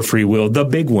arguments for free will. The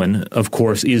big one, of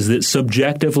course, is that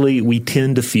subjectively we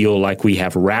tend to feel like we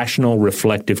have rational,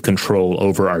 reflective control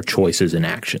over our choices and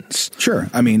actions. Sure.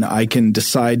 I mean, I can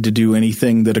decide to do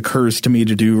anything that occurs to me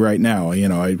to do right now.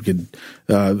 I could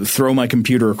throw my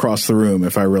computer across the room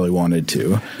if I really wanted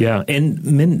to. Yeah, and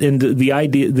the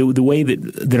idea, the way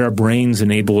that our brains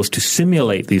enable us to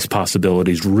simulate these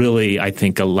possibilities really, I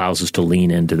think, allows us to lean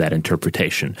into that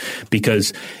interpretation,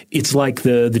 because it's like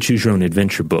the Choose Your Own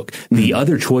Adventure book. The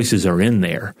other choices are in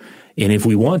there, And if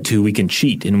we want to, we can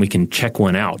cheat and we can check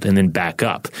one out and then back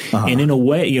up. And in a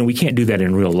way, we can't do that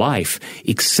in real life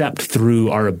except through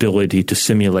our ability to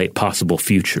simulate possible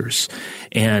futures.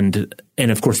 And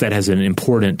of course, that has an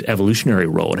important evolutionary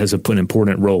role. It has an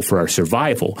important role for our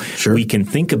survival. Sure. We can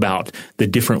think about the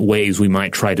different ways we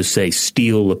might try to, say,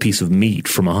 steal a piece of meat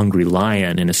from a hungry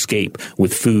lion and escape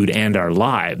with food and our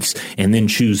lives, and then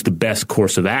choose the best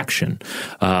course of action.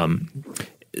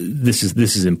 This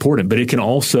is important, but it can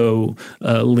also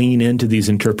lean into these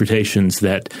interpretations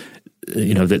that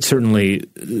that certainly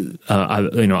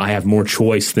I have more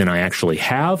choice than I actually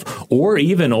have, or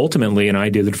even ultimately an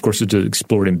idea that, of course, is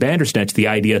explored in Bandersnatch, the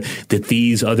idea that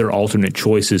these other alternate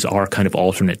choices are kind of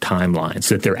alternate timelines,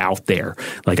 that they're out there.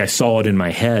 Like I saw it in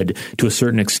my head to a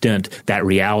certain extent, that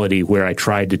reality where I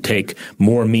tried to take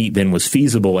more meat than was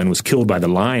feasible and was killed by the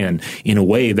lion. In a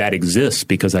way, that exists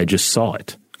because I just saw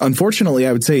it. Unfortunately,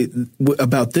 I would say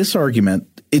about this argument,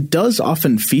 it does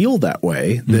often feel that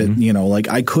way, that, like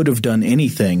I could have done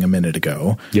anything a minute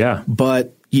ago. Yeah.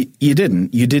 But you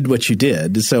didn't. You did what you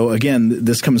did. So again,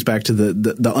 this comes back to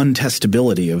the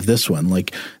untestability of this one.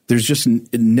 Like there's just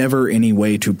never any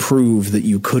way to prove that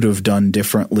you could have done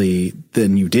differently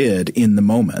than you did in the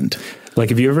moment. Like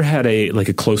have you ever had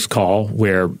a close call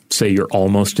where, say, you're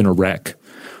almost in a wreck,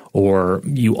 or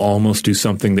you almost do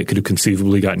something that could have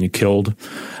conceivably gotten you killed,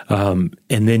 and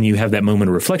then you have that moment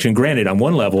of reflection. Granted, on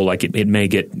one level, like it may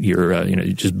get your,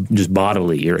 just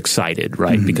bodily, you're excited,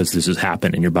 right, because this has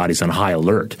happened and your body's on high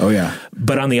alert. Oh yeah.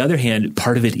 But on the other hand,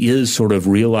 part of it is sort of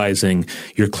realizing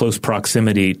your close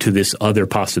proximity to this other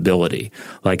possibility.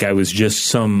 Like I was just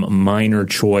some minor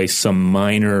choice, some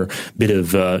minor bit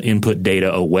of input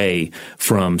data away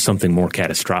from something more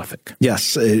catastrophic.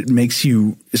 Yes, it makes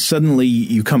you suddenly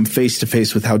you come face to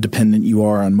face with how dependent you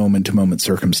are on moment to moment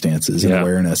circumstances and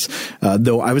awareness.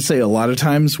 Though I would say a lot of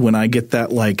times when I get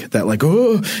that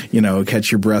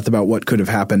catch your breath about what could have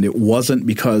happened, it wasn't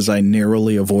because I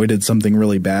narrowly avoided something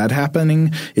really bad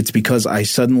happening. It's because I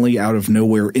suddenly out of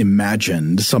nowhere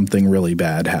imagined something really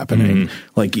bad happening.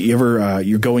 Like you ever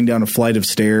you're going down a flight of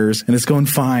stairs and it's going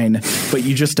fine, but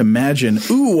you just imagine,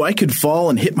 ooh, I could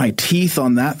fall and hit my teeth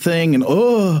on that thing, and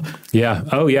yeah.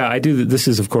 Oh, yeah. I do. This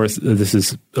is, of course,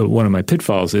 one of my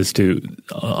pitfalls is to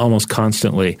almost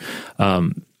constantly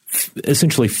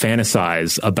essentially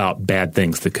fantasize about bad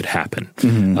things that could happen.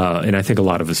 And I think a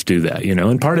lot of us do that,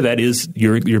 and part of that is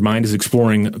your mind is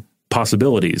exploring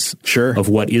possibilities of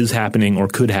what is happening or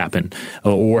could happen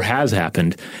or has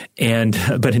happened.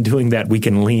 But in doing that, we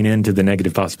can lean into the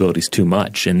negative possibilities too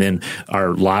much. And then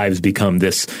our lives become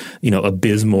this,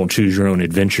 abysmal choose your own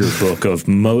adventure book of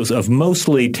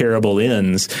mostly terrible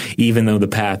ends, even though the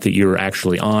path that you're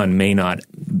actually on may not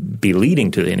be leading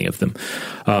to any of them.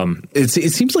 It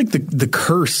seems like the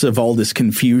curse of all this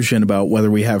confusion about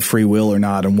whether we have free will or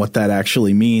not and what that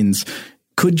actually means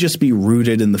could just be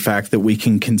rooted in the fact that we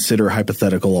can consider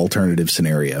hypothetical alternative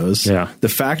scenarios. Yeah. The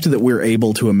fact that we're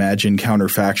able to imagine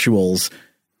counterfactuals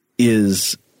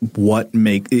is what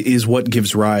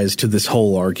gives rise to this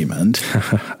whole argument.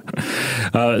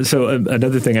 So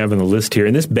another thing I have on the list here,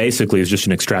 and this basically is just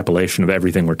an extrapolation of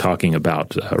everything we're talking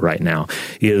about right now,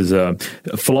 is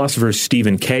philosophers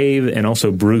Stephen Cave and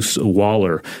also Bruce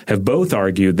Waller have both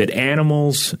argued that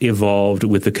animals evolved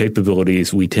with the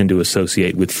capabilities we tend to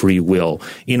associate with free will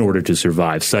in order to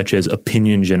survive, such as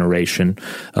opinion generation,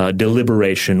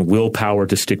 deliberation, willpower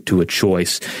to stick to a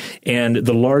choice, and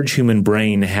the large human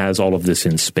brain has all of this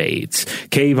in spades.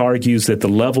 Cave argues that the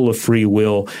level of free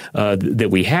will that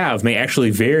we have may actually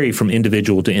vary from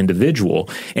individual to individual,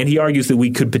 and he argues that we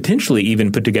could potentially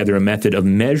even put together a method of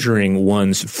measuring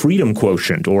one's freedom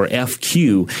quotient, or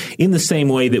FQ, in the same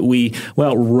way that we,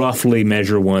 roughly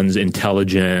measure one's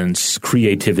intelligence,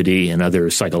 creativity, and other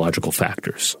psychological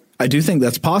factors. I do think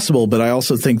that's possible, but I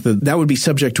also think that would be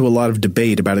subject to a lot of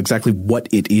debate about exactly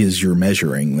what it is you're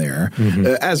measuring there,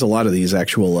 as a lot of these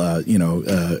actual,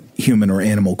 human or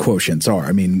animal quotients are.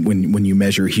 I mean, when you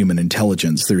measure human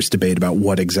intelligence, there's debate about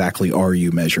what exactly are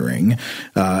you measuring.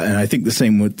 And I think the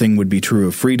same thing would be true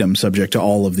of freedom, subject to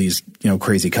all of these,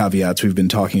 crazy caveats we've been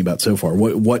talking about so far.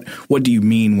 What do you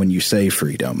mean when you say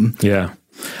freedom? Yeah.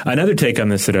 Another take on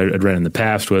this that I'd read in the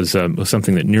past was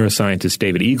something that neuroscientist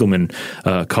David Eagleman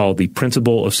called the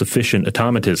principle of sufficient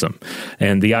automatism.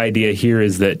 And the idea here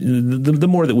is that the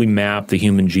more that we map the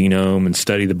human genome and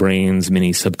study the brain's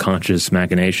many subconscious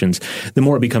machinations, the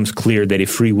more it becomes clear that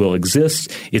if free will exists,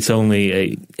 it's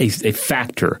only a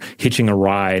factor hitching a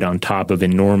ride on top of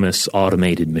enormous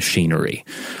automated machinery.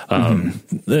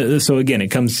 So again,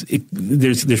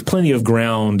 there's plenty of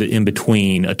ground in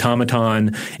between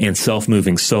automaton and self-moving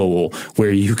living soul,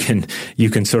 where you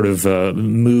can sort of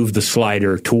move the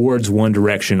slider towards one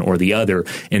direction or the other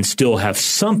and still have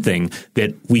something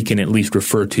that we can at least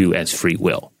refer to as free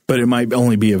will. But it might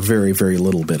only be a very, very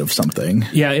little bit of something.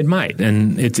 Yeah, it might.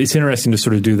 And it's interesting to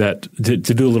sort of do that, to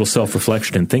do a little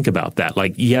self-reflection and think about that.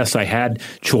 Like, yes, I had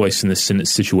choice in this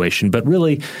situation, but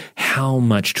really, how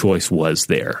much choice was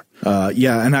there?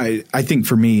 And I think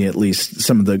for me, at least,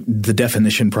 some of the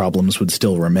definition problems would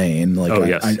still remain.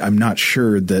 Like, I'm not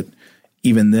sure that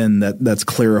even then that's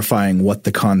clarifying what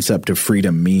the concept of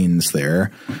freedom means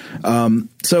there.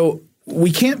 So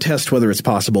we can't test whether it's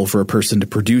possible for a person to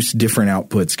produce different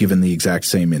outputs given the exact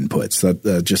same inputs.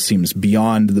 That just seems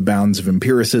beyond the bounds of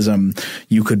empiricism.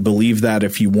 You could believe that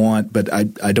if you want, but I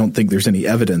don't think there's any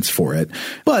evidence for it.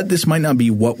 But this might not be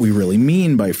what we really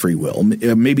mean by free will.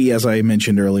 Maybe, as I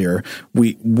mentioned earlier,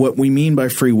 what we mean by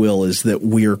free will is that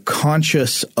we're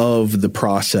conscious of the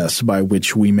process by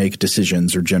which we make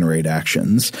decisions or generate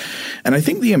actions. And I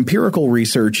think the empirical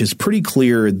research is pretty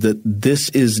clear that this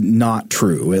is not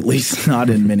true, at least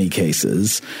not in many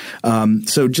cases.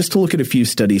 So just to look at a few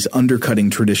studies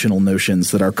undercutting traditional notions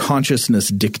that our consciousness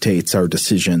dictates our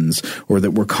decisions, or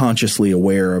that we're consciously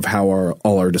aware of how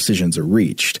all our decisions are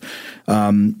reached.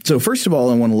 So first of all,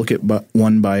 I want to look at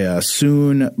one by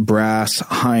Soon, Brass,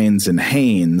 Hines, and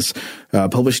Haynes,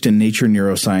 published in Nature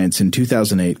Neuroscience in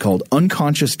 2008, called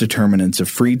Unconscious Determinants of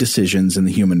Free Decisions in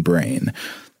the Human Brain.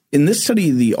 In this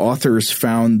study, the authors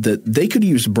found that they could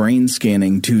use brain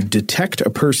scanning to detect a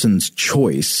person's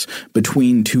choice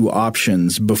between two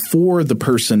options before the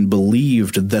person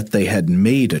believed that they had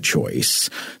made a choice.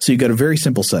 So you got a very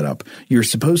simple setup. You're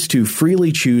supposed to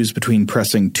freely choose between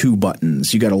pressing two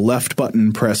buttons. You got a left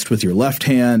button pressed with your left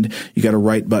hand. You got a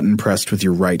right button pressed with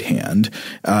your right hand.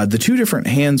 The two different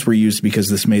hands were used because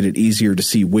this made it easier to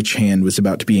see which hand was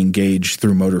about to be engaged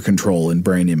through motor control and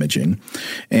brain imaging.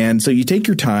 And so you take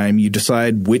your time. You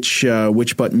decide which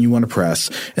button you want to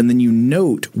press, and then you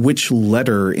note which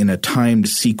letter in a timed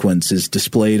sequence is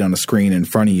displayed on a screen in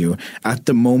front of you at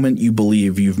the moment you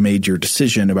believe you've made your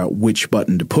decision about which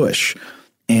button to push.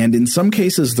 And in some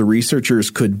cases, the researchers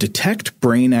could detect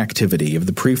brain activity of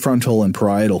the prefrontal and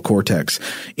parietal cortex,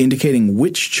 indicating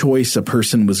which choice a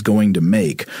person was going to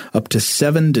make up to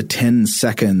 7 to 10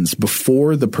 seconds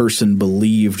before the person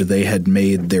believed they had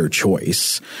made their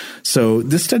choice. So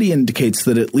this study indicates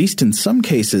that at least in some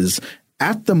cases,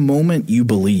 at the moment you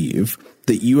believe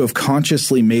that you have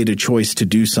consciously made a choice to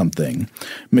do something,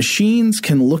 machines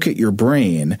can look at your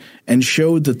brain and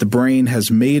show that the brain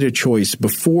has made a choice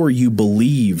before you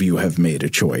believe you have made a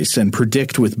choice, and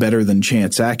predict with better than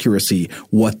chance accuracy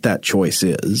what that choice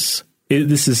is.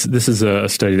 This is a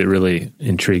study that really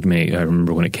intrigued me. I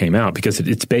remember when it came out, because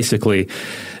it's basically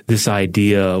this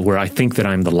idea where I think that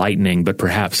I'm the lightning, but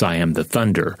perhaps I am the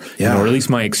thunder. Yeah. Or at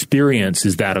least my experience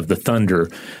is that of the thunder.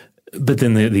 But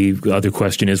then the other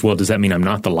question is, well, does that mean I'm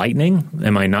not the lightning?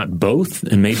 Am I not both?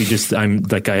 And maybe just I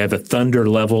have a thunder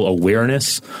level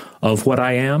awareness of what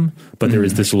I am, but there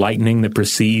is this lightning that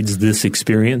precedes this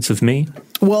experience of me?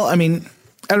 Well, I mean,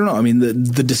 I don't know. I mean, the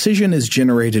decision is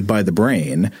generated by the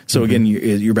brain. So again,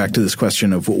 you're back to this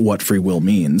question of what free will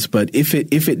means. But if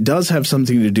it does have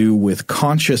something to do with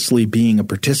consciously being a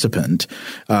participant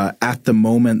at the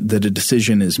moment that a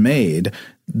decision is made,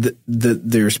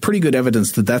 there's pretty good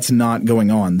evidence that that's not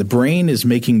going on. The brain is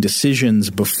making decisions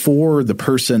before the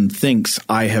person thinks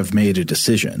I have made a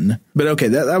decision. But okay,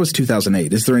 that was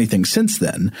 2008. Is there anything since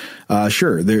then?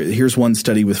 Sure. Here's one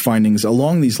study with findings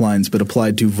along these lines, but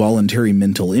applied to voluntary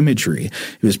mental imagery.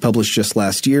 It was published just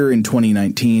last year in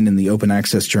 2019 in the open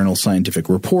access journal Scientific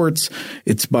Reports.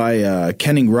 It's by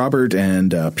Kenning Robert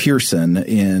and Pearson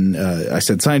in, I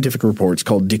said Scientific Reports,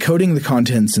 called Decoding the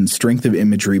Contents and Strength of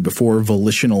Imagery Before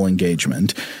Volitional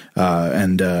Engagement.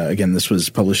 Again, this was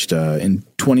published in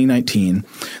 2019.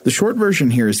 The short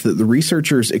version here is that the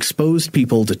researchers exposed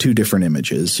people to two different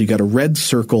images. So you got a red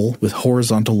circle with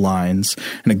horizontal lines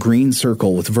and a green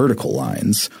circle with vertical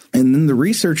lines. And then the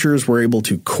researchers were able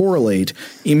to correlate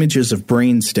images of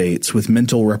brain states with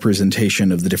mental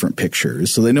representation of the different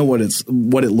pictures. So they know what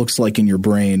it looks like in your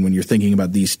brain when you're thinking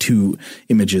about these two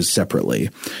images separately.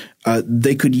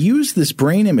 They could use this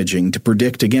brain imaging to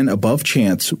predict, again, above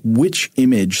chance, which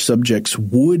image subjects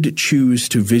would choose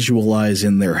to visualize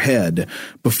in their head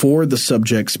before the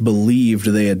subjects believed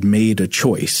they had made a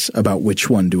choice about which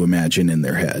one to imagine in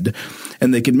their head.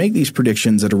 And they could make these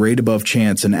predictions at a rate above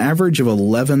chance, an average of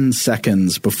 11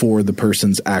 seconds before the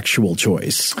person's actual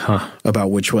choice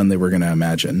about which one they were going to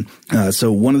imagine.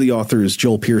 So one of the authors,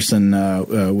 Joel Pearson,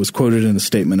 was quoted in a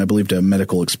statement, I believe, to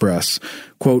Medical Express,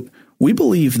 quote, We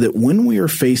believe that when we are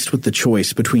faced with the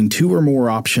choice between two or more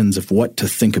options of what to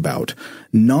think about,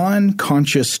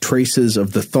 non-conscious traces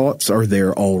of the thoughts are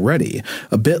there already,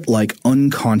 a bit like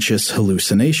unconscious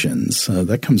hallucinations.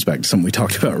 That comes back to something we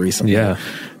talked about recently. Yeah.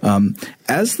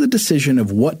 As the decision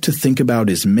of what to think about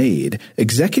is made,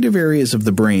 executive areas of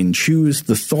the brain choose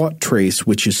the thought trace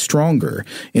which is stronger.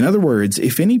 In other words,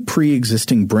 if any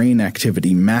pre-existing brain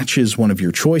activity matches one of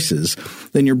your choices,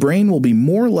 then your brain will be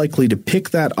more likely to pick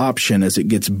that option as it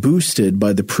gets boosted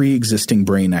by the pre-existing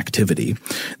brain activity.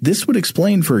 This would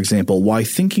explain, for example, why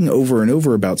thinking over and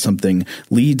over about something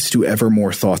leads to ever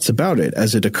more thoughts about it,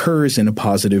 as it occurs in a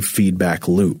positive feedback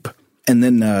loop. And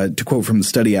then, to quote from the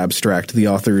study abstract, the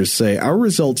authors say, our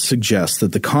results suggest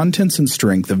that the contents and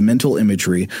strength of mental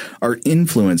imagery are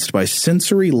influenced by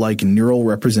sensory-like neural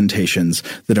representations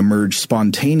that emerge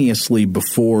spontaneously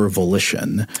before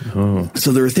volition. Oh.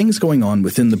 So there are things going on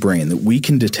within the brain that we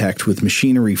can detect with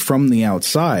machinery from the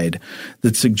outside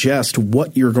that suggest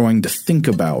what you're going to think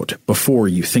about before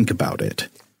you think about it.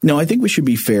 Now, I think we should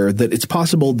be fair that it's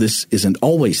possible this isn't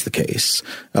always the case,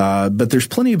 but there's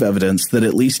plenty of evidence that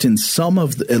at least in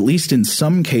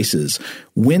some cases,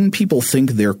 when people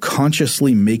think they're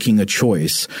consciously making a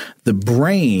choice, the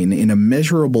brain in a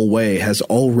measurable way has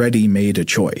already made a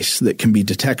choice that can be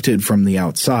detected from the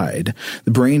outside.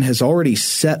 The brain has already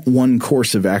set one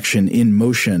course of action in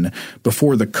motion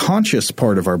before the conscious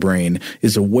part of our brain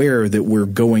is aware that we're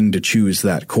going to choose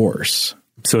that course.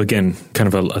 So again,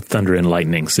 kind of a thunder and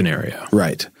lightning scenario.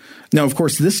 Right. Now, of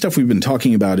course, this stuff we've been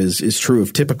talking about is true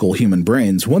of typical human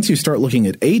brains. Once you start looking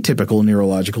at atypical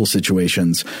neurological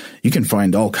situations, you can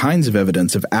find all kinds of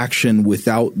evidence of action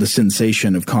without the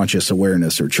sensation of conscious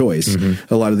awareness or choice.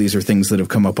 Mm-hmm. A lot of these are things that have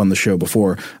come up on the show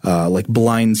before, like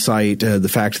blind sight, the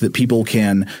fact that people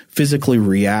can physically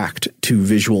react to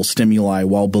visual stimuli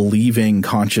while believing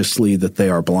consciously that they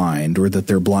are blind or that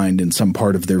they're blind in some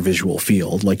part of their visual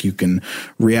field. Like you can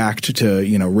react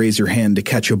to, raise your hand to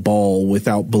catch a ball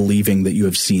without believing that you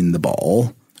have seen the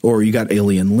ball. Or you got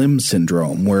alien limb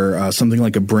syndrome, where something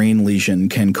like a brain lesion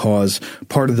can cause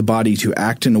part of the body to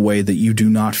act in a way that you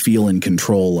do not feel in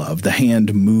control of. The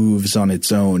hand moves on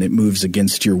its own. It moves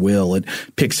against your will. It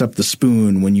picks up the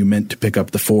spoon when you meant to pick up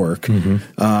the fork.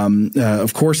 Mm-hmm.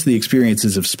 Of course, the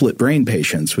experiences of split brain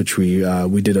patients, which we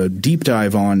did a deep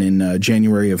dive on in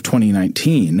January of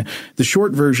 2019. The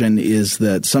short version is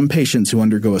that some patients who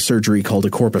undergo a surgery called a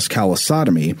corpus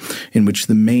callosotomy, in which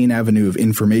the main avenue of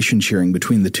information sharing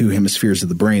between the two hemispheres of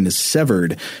the brain is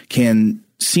severed, can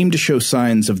seem to show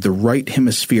signs of the right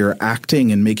hemisphere acting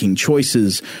and making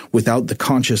choices without the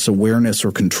conscious awareness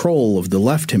or control of the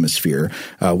left hemisphere,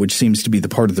 which seems to be the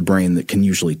part of the brain that can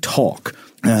usually talk.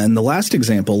 And the last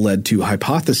example led to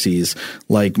hypotheses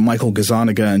like Michael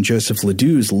Gazzaniga and Joseph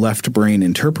Ledoux's left brain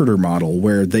interpreter model,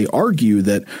 where they argue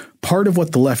that part of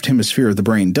what the left hemisphere of the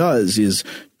brain does is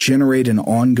generate an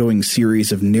ongoing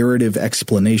series of narrative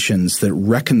explanations that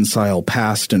reconcile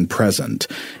past and present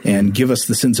and give us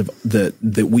the sense of that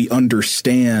we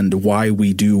understand why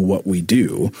we do what we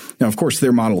do. Now, of course,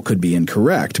 their model could be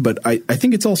incorrect, but I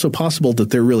think it's also possible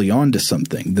that they're really onto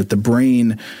something, that the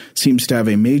brain seems to have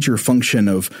a major function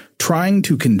of trying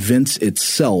to convince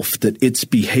itself that its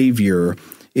behavior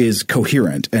is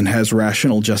coherent and has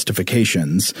rational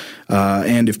justifications,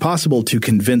 and if possible, to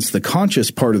convince the conscious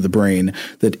part of the brain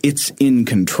that it's in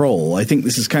control. I think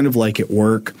this is kind of like at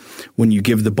work when you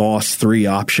give the boss 3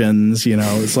 options.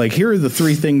 It's like, here are the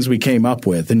 3 things we came up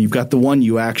with, and you've got the one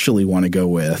you actually want to go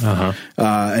with,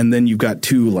 and then you've got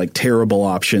 2 like terrible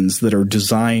options that are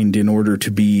designed in order to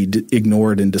be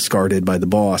ignored and discarded by the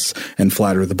boss and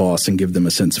flatter the boss and give them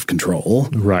a sense of control.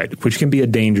 Right, which can be a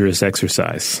dangerous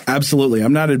exercise. Absolutely.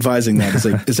 I'm not advising that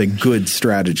as a good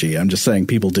strategy. I'm just saying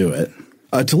people do it.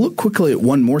 To look quickly at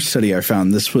one more study I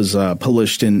found, this was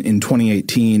published in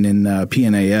 2018 in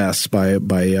PNAS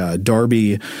by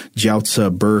Darby,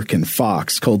 Joutsa, Burke, and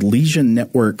Fox, called Lesion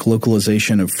Network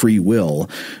Localization of Free Will.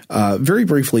 Very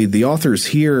briefly, the authors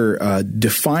here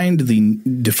defined the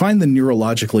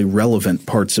neurologically relevant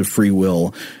parts of free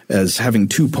will as having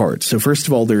 2 parts. So first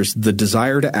of all, there's the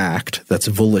desire to act. That's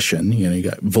volition. You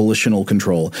got volitional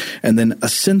control. And then a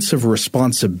sense of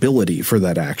responsibility for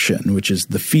that action, which is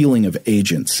the feeling of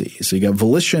agency. So you got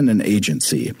volition and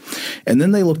agency. And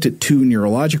then they looked at 2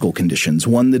 neurological conditions,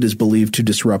 one that is believed to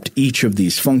disrupt each of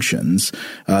these functions.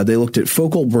 They looked at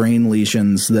focal brain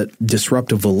lesions that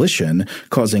disrupt a volition,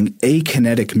 causing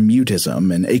akinetic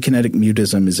mutism. And akinetic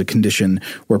mutism is a condition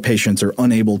where patients are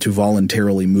unable to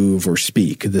voluntarily move or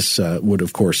speak. This would,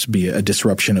 of course, be a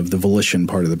disruption of the volition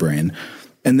part of the brain.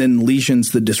 and then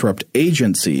lesions that disrupt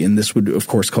agency. And this would, of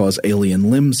course, cause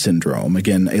alien limb syndrome.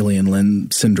 Again, alien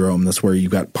limb syndrome, that's where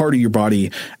you've got part of your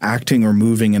body acting or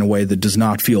moving in a way that does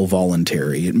not feel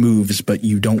voluntary. It moves, but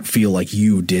you don't feel like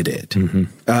you did it.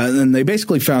 And they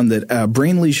basically found that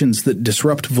brain lesions that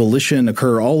disrupt volition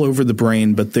occur all over the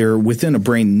brain, but they're within a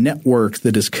brain network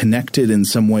that is connected in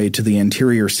some way to the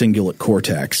anterior cingulate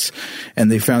cortex.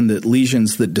 And they found that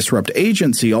lesions that disrupt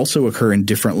agency also occur in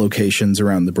different locations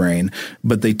around the brain,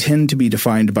 but they tend to be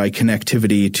defined by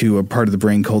connectivity to a part of the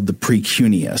brain called the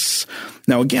precuneus.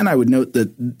 Now, again, I would note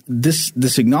that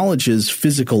this acknowledges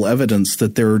physical evidence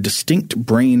that there are distinct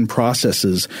brain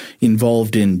processes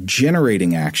involved in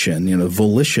generating action,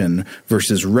 volition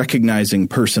versus recognizing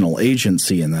personal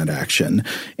agency in that action.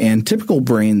 And typical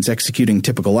brains executing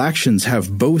typical actions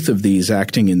have both of these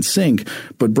acting in sync,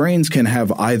 but brains can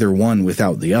have either one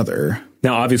without the other.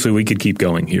 Now, obviously, we could keep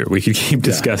going here. We could keep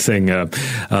discussing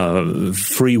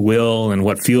free will and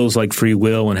what feels like free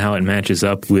will and how it matches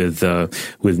up with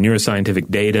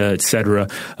neuroscientific data, et cetera.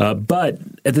 But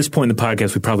at this point in the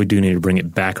podcast, we probably do need to bring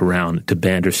it back around to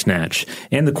Bandersnatch.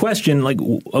 And the question,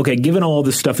 okay, given all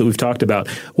this stuff that we've talked about,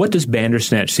 what does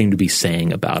Bandersnatch seem to be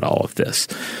saying about all of this?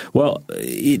 Well,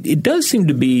 it does seem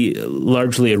to be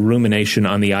largely a rumination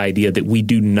on the idea that we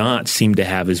do not seem to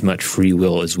have as much free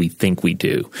will as we think we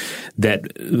do.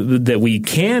 That we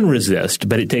can resist,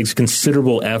 but it takes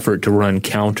considerable effort to run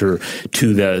counter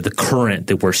to the current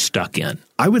that we're stuck in.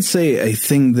 I would say a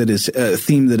theme that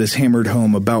is hammered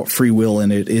home about free will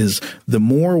in it is the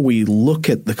more we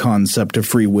look at the concept of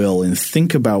free will and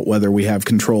think about whether we have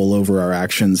control over our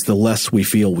actions, the less we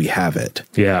feel we have it.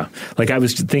 Yeah. I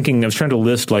was trying to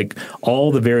list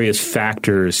all the various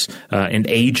factors and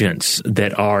agents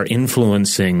that are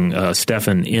influencing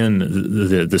Stefan in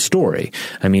the story.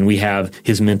 I mean, we have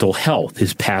his mental health,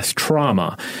 his past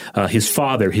trauma, his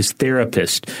father, his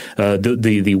therapist,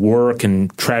 the work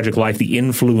and tragic life, the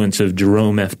influence of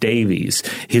Jerome F. Davies,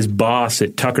 his boss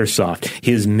at Tuckersoft,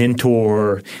 his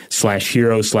mentor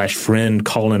 /hero /friend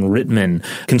Colin Rittman,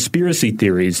 conspiracy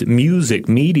theories, music,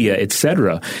 media,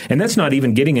 etc. And that's not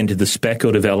even getting into the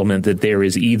speculative element that there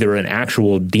is either an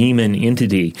actual demon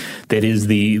entity that is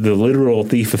the literal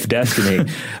thief of destiny,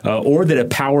 or that a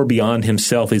power beyond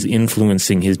himself is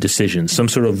influencing his decisions, some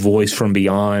sort of voice from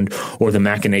beyond, or the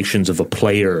machinations of a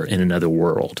player in another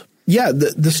world. Yeah,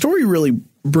 the story really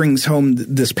brings home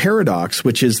this paradox,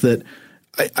 which is that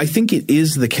I think it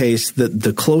is the case that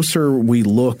the closer we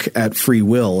look at free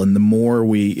will and the more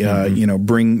we,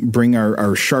 bring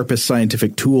our sharpest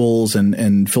scientific tools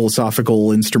and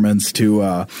philosophical instruments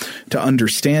to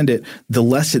understand it, the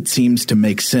less it seems to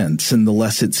make sense and the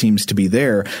less it seems to be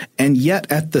there. And yet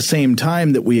at the same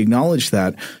time that we acknowledge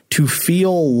that, to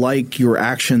feel like your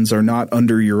actions are not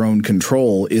under your own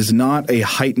control is not a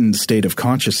heightened state of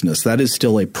consciousness. That is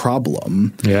still a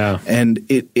problem. Yeah. And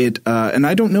and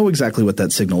I don't know exactly what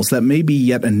that signals. That may be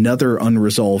yet another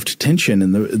unresolved tension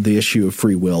in the issue of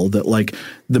free will, that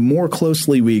the more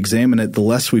closely we examine it, the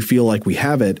less we feel like we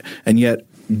have it. And yet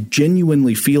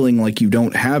genuinely feeling like you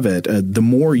don't have it, the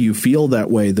more you feel that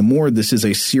way, the more this is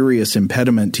a serious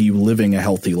impediment to you living a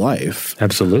healthy life.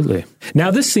 Absolutely.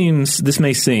 Now, this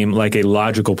may seem like a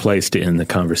logical place to end the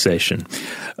conversation,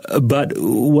 but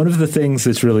one of the things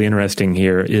that's really interesting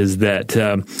here is that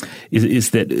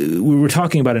we were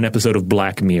talking about an episode of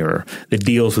Black Mirror that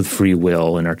deals with free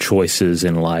will and our choices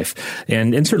in life,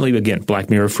 and certainly, again, Black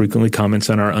Mirror frequently comments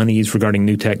on our unease regarding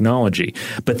new technology.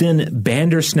 But then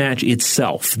Bandersnatch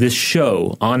itself, this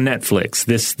show on Netflix,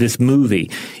 this movie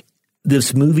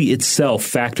itself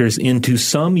factors into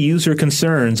some user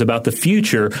concerns about the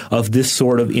future of this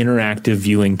sort of interactive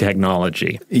viewing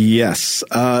technology. Yes.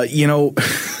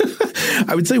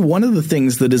 I would say one of the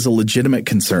things that is a legitimate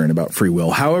concern about free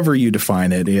will, however you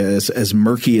define it, as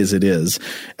murky as it is,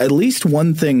 at least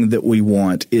one thing that we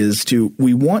want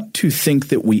to think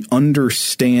that we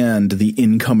understand the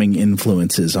incoming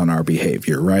influences on our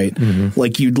behavior, right?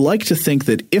 Mm-hmm. You'd like to think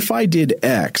that if I did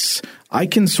X, I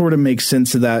can sort of make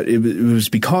sense of that. It was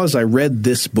because I read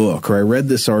this book or I read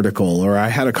this article or I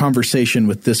had a conversation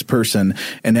with this person,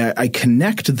 and I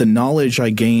connect the knowledge I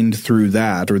gained through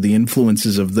that or the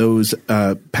influences of those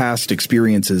past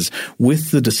experiences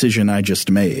with the decision I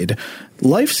just made.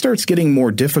 Life starts getting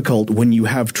more difficult when you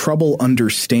have trouble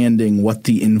understanding what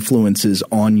the influences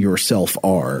on yourself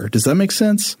are. Does that make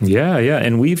sense? Yeah.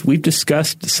 And we've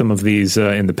discussed some of these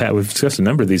in the past. We've discussed a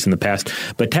number of these in the past.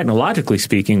 But technologically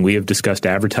speaking, we have discussed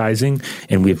advertising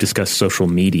and we have discussed social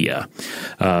media,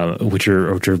 which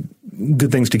are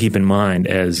good things to keep in mind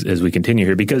as we continue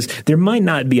here, because there might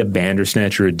not be a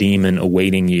Bandersnatch or a demon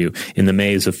awaiting you in the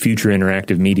maze of future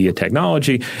interactive media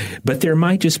technology, but there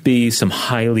might just be some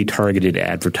highly targeted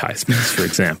advertisements, for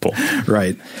example.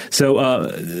 Right.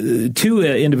 So two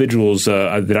individuals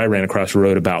that I ran across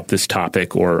wrote about this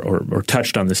topic or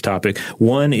touched on this topic.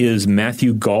 One is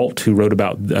Matthew Galt, who wrote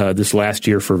about this last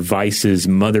year for Vice's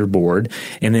Motherboard,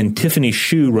 and then Tiffany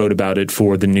Shu wrote about it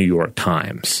for the New York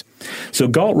Times. So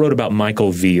Galt wrote about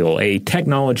Michael Veal, a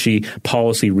technology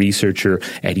policy researcher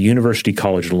at University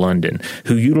College London,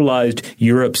 who utilized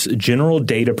Europe's General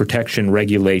Data Protection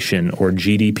Regulation, or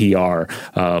GDPR,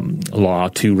 law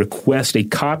to request a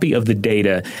copy of the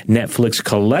data Netflix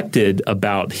collected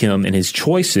about him and his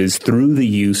choices through the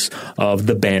use of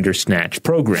the Bandersnatch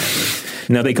program.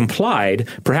 Now, they complied,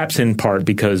 perhaps in part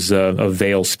because of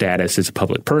Veal's status as a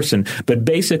public person, but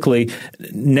basically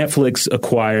Netflix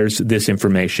acquires this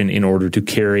information in order to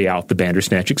carry out the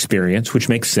Bandersnatch experience, which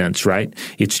makes sense, right?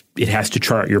 It has to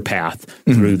chart your path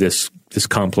through this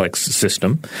complex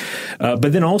system.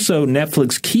 But then also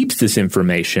Netflix keeps this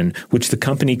information, which the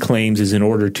company claims is in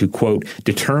order to, quote,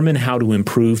 determine how to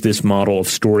improve this model of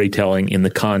storytelling in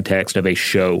the context of a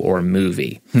show or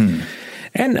movie.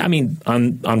 And, I mean,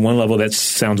 on one level, that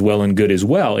sounds well and good as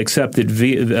well, except that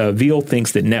Veal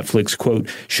thinks that Netflix, quote,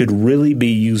 should really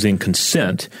be using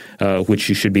consent, which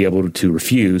you should be able to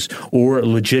refuse, or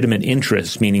legitimate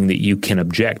interest, meaning that you can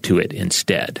object to it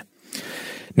instead.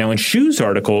 Now, in Shu's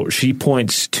article, she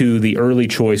points to the early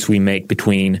choice we make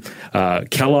between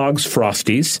Kellogg's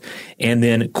Frosties and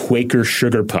then Quaker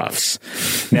Sugar Puffs.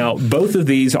 Now, both of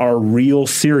these are real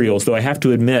cereals, though I have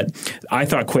to admit, I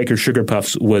thought Quaker Sugar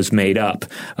Puffs was made up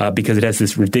because it has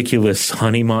this ridiculous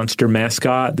honey monster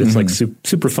mascot that's like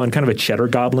super fun, kind of a cheddar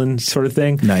goblin sort of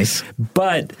thing. Nice.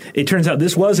 But it turns out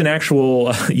this was an actual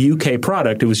UK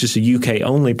product. It was just a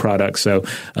UK-only product, so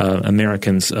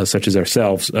Americans such as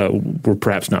ourselves were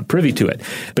perhaps not privy to it.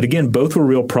 But again, both were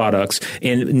real products,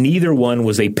 and neither one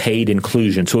was a paid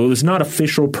inclusion. So it was not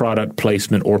official product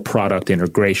placement or product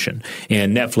integration.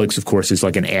 And Netflix, of course, is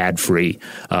like an ad-free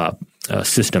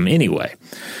system anyway.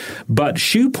 But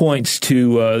Shu points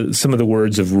to some of the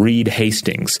words of Reed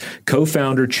Hastings,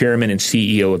 co-founder, chairman, and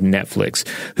CEO of Netflix,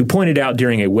 who pointed out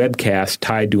during a webcast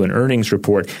tied to an earnings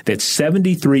report that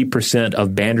 73%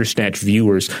 of Bandersnatch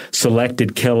viewers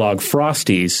selected Kellogg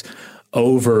Frosties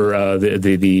over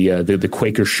the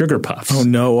Quaker Sugar Puffs. Oh,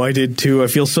 no, I did too. I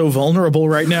feel so vulnerable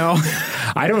right now.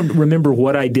 I don't remember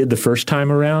what I did the first time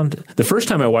around. The first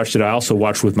time I watched it, I also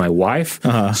watched with my wife.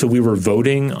 So we were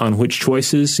voting on which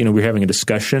choices. You know, we were having a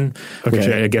discussion, which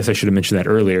I guess I should have mentioned that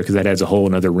earlier because that adds a whole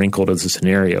another wrinkle to the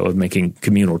scenario of making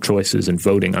communal choices and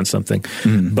voting on something.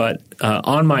 But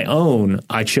on my own,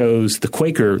 I chose the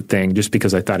Quaker thing just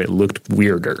because I thought it looked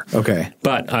weirder. Okay.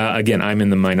 But again, I'm in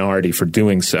the minority for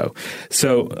doing so.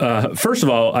 So first of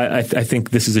all, I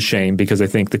think this is a shame because I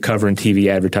think the cover and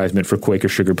TV advertisement for Quaker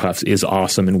Sugar Puffs is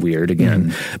awesome and weird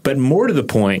again. But more to the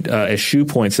point, as Shu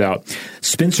points out,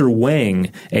 Spencer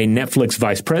Wang, a Netflix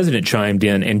vice president, chimed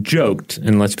in and joked,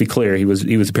 and let's be clear, he was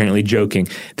apparently joking,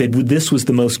 that this was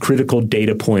the most critical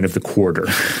data point of the quarter.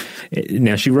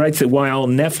 Now, she writes that while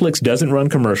Netflix doesn't run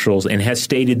commercials and has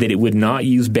stated that it would not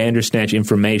use Bandersnatch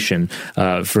information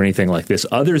for anything like this,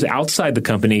 others outside the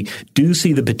company do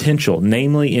see the potential,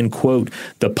 namely in, quote,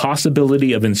 the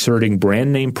possibility of inserting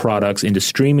brand name products into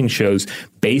streaming shows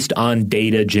based on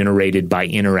data generated by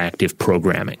interactive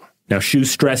programming. Now, Shu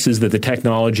stresses that the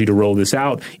technology to roll this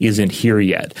out isn't here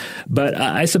yet. But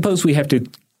I suppose we have to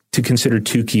consider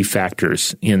two key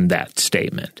factors in that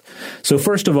statement. So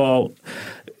first of all,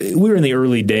 we're in the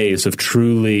early days of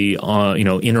truly,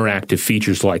 interactive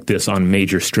features like this on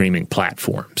major streaming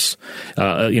platforms.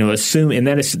 That's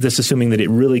assuming that it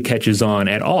really catches on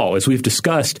at all. As we've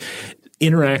discussed,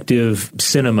 interactive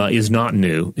cinema is not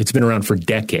new. It's been around for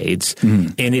decades,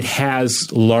 and it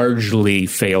has largely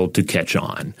failed to catch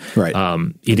on. Right.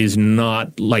 It is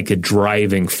not like a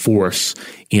driving force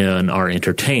in our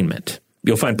entertainment.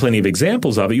 You'll find plenty of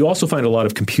examples of it. You also find a lot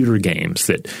of computer games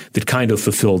that kind of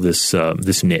fulfill this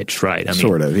niche, right? I mean,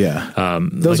 sort of, yeah.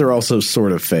 Those are also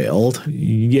sort of failed.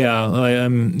 Yeah, I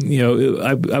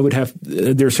would have.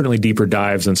 There are certainly deeper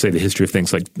dives on, say, the history of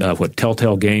things like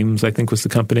Telltale Games, I think was the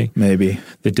company, maybe,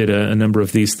 that did a number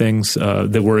of these things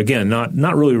that were again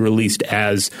not really released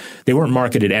as, they weren't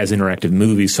marketed as interactive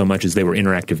movies so much as they were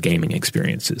interactive gaming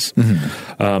experiences.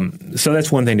 So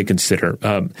that's one thing to consider.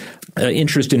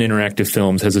 Interest in interactive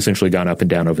films has essentially gone up and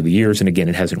down over the years. And again,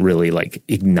 it hasn't really like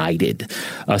ignited.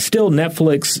 Still,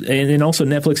 Netflix and also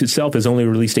Netflix itself has only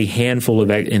released a handful of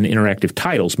interactive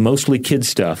titles, mostly kids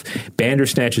stuff.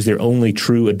 Bandersnatch is their only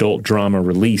true adult drama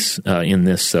release in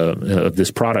this of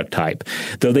this product type,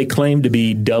 though they claim to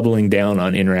be doubling down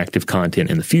on interactive content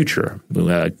in the future.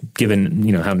 Given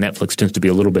how Netflix tends to be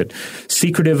a little bit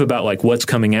secretive about like what's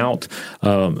coming out,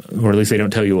 or at least they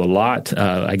don't tell you a lot.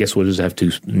 I guess we'll just have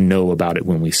to know about it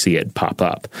when we see it pop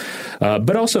up.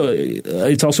 But also,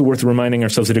 it's also worth reminding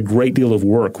ourselves that a great deal of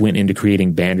work went into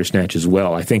creating Bandersnatch as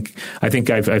well. I think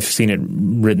I've seen it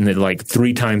written that like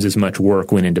 3 times as much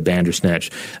work went into Bandersnatch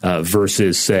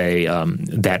versus, say,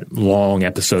 that long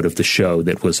episode of the show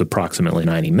that was approximately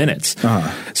 90 minutes.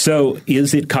 So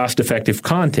is it cost-effective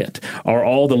content? Are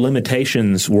all the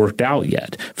limitations worked out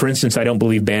yet? For instance, I don't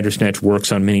believe Bandersnatch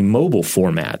works on many mobile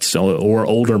formats or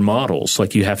older models.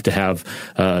 Like you have to have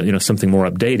something more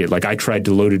updated. Like I tried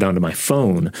to load it onto my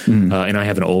phone, and I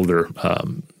have an older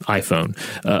iPhone.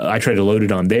 I tried to load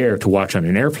it on there to watch on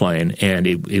an airplane, and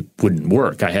it wouldn't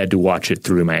work. I had to watch it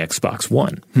through my Xbox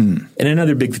One. And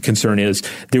another big concern is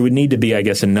there would need to be, I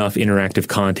guess, enough interactive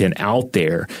content out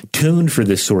there tuned for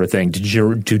this sort of thing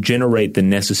to generate the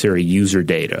necessary user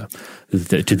data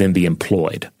to then be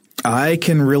employed. I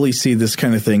can really see this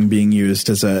kind of thing being used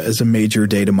as a major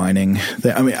data mining.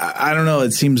 I mean, I don't know.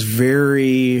 It seems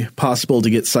very possible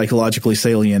to get psychologically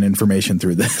salient information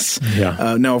through this.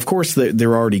 Yeah. Now, of course,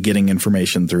 they're already getting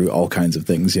information through all kinds of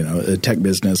things. A tech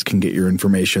business can get your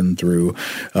information through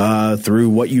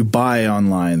what you buy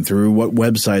online, through what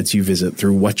websites you visit,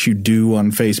 through what you do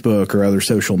on Facebook or other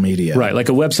social media. Right. Like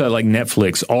a website like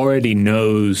Netflix already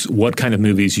knows what kind of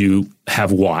movies you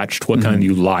have watched, what kind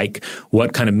you like,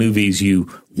 what kind of movies you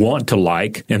want to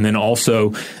like, and then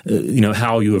also,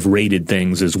 how you have rated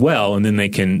things as well. And then they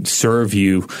can serve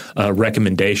you a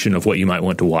recommendation of what you might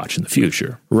want to watch in the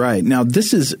future. Right. Now,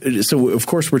 so of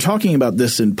course, we're talking about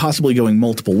this and possibly going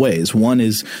multiple ways. One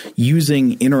is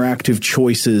using interactive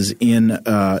choices in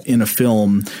a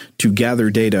film to gather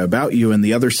data about you. And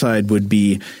the other side would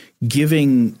be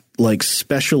giving like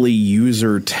specially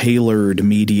user-tailored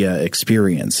media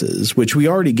experiences, which we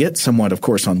already get somewhat, of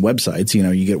course, on websites.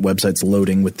 You get websites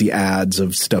loading with the ads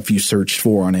of stuff you searched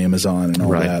for on Amazon and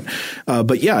all that.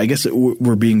 But yeah, I guess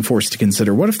we're being forced to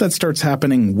consider, what if that starts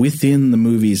happening within the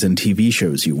movies and TV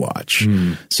shows you watch?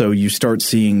 So you start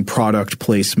seeing product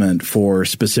placement for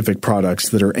specific products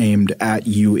that are aimed at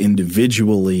you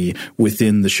individually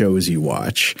within the shows you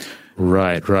watch.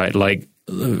 Right. Like,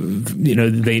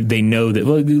 they know that,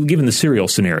 well, given the serial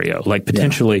scenario, like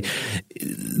potentially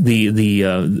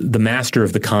the master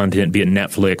of the content, be it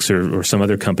Netflix or some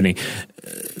other company,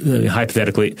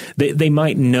 hypothetically, they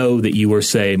might know that you are,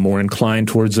 say, more inclined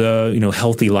towards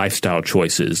healthy lifestyle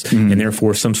choices, and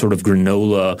therefore some sort of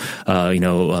granola,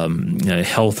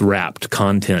 health wrapped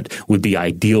content would be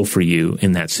ideal for you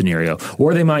in that scenario.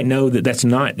 Or they might know that that's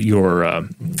not your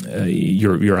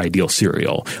ideal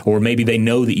cereal, or maybe they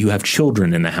know that you have children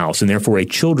in the house, and therefore a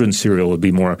children's cereal would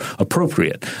be more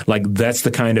appropriate. Like that's the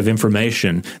kind of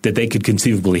information that they could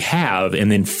conceivably have,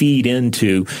 and then feed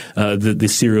into the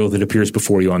cereal that appears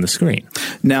before you on the screen.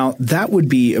 Now, that would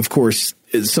be, of course,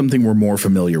 something we're more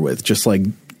familiar with, just like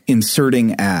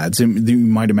inserting ads. You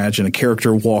might imagine a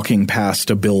character walking past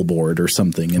a billboard or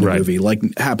something in a movie, like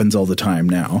happens all the time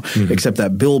now, except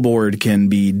that billboard can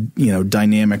be,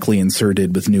 dynamically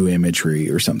inserted with new imagery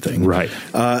or something. Right.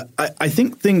 I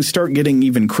think things start getting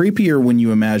even creepier when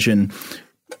you imagine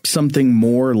something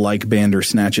more like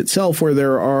Bandersnatch itself, where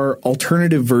there are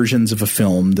alternative versions of a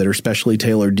film that are specially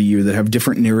tailored to you that have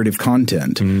different narrative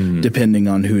content depending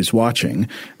on who's watching.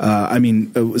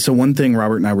 So one thing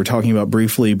Robert and I were talking about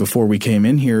briefly before we came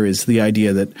in here is the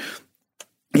idea that,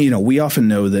 we often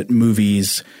know that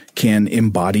movies can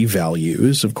embody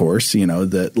values, of course,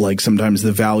 that like sometimes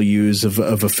the values of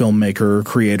a filmmaker or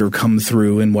creator come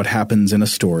through in what happens in a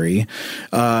story.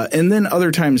 And then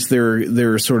other times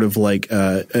they're sort of like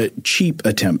cheap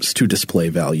attempts to display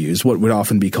values, what would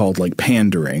often be called like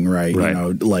pandering, right?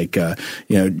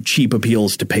 Cheap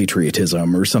appeals to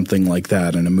patriotism or something like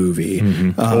that in a movie.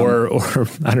 Or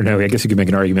I don't know, I guess you could make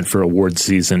an argument for awards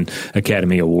season,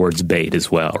 Academy Awards bait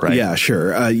as well, right? Yeah,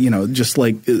 sure. Just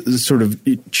like sort of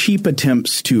cheap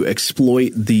attempts to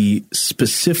exploit the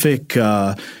specific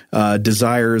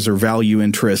desires or value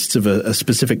interests of a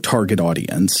specific target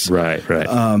audience. Right.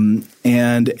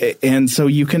 And so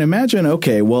you can imagine,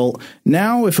 okay, well,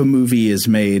 now if a movie is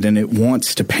made and it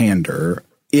wants to pander,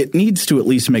 it needs to at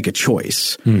least make a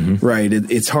choice, right?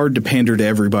 It's hard to pander to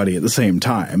everybody at the same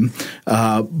time.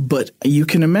 But you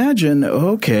can imagine,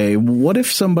 okay, what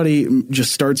if somebody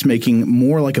just starts making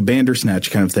more like a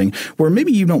Bandersnatch kind of thing, where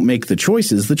maybe you don't make the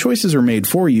choices. The choices are made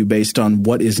for you based on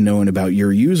what is known about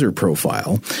your user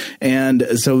profile.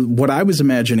 And so what I was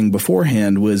imagining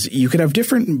beforehand was you could have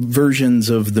different versions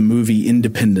of the movie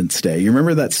Independence Day. You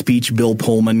remember that speech Bill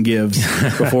Pullman gives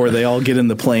before they all get in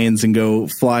the planes and go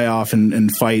fly off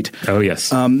and fight? Oh, yes.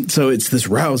 So it's this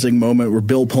rousing moment where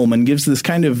Bill Pullman gives this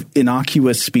kind of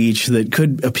innocuous speech that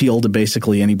could appeal to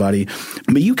basically anybody.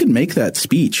 But you can make that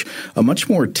speech a much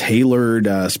more tailored,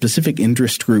 specific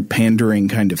interest group pandering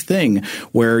kind of thing,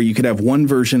 where you could have one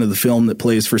version of the film that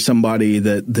plays for somebody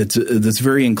that's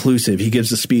very inclusive. He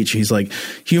gives a speech. He's like,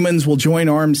 humans will join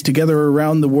arms together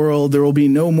around the world. There will be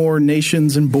no more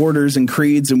nations and borders and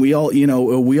creeds, and we all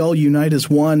unite as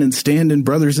one and stand as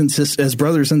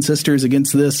brothers and sisters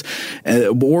against this.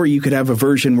 Or you could have a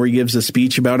version where he gives a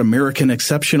speech about American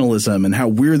exceptionalism and how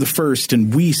we're the first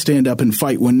and we stand up and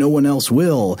fight when no one else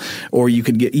will. Or you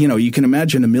could get, you can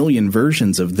imagine a million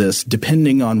versions of this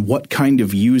depending on what kind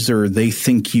of user they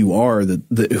think you are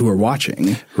who are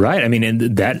watching. Right. I mean,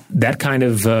 and that kind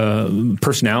of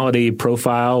personality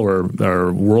profile or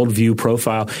worldview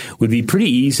profile would be pretty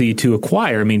easy to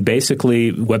acquire. I mean,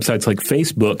 basically, websites like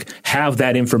Facebook have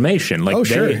that information. Like,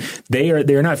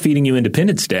 they're not feeding you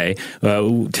Independence Day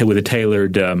with a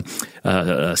tailored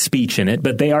speech in it,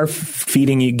 but they are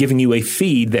giving you a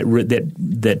feed that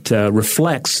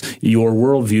reflects your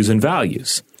worldviews and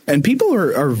values. And people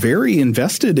are very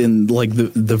invested in like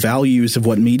the values of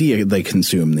what media they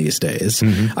consume these days.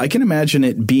 I can imagine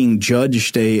it being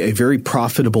judged a very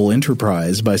profitable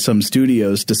enterprise by some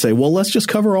studios to say, well, let's just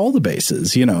cover all the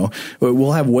bases.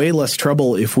 We'll have way less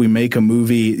trouble if we make a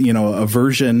movie, a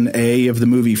version A of the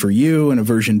movie for you and a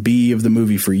version B of the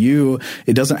movie for you.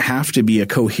 It doesn't have to be a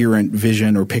coherent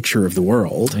vision or picture of the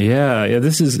world. Yeah.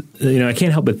 This is, I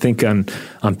can't help but think on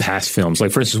past films.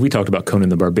 Like, for instance, we talked about Conan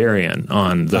the Barbarian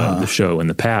on the show in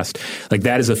the past. Like,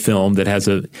 that is a film that has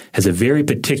a very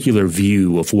particular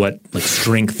view of what like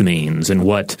strength means and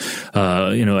what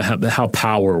how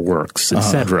power works,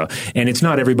 etc. And it's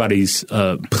not everybody's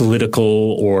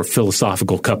political or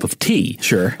philosophical cup of tea.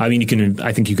 Sure. I mean,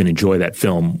 I think you can enjoy that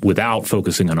film without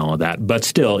focusing on all of that, but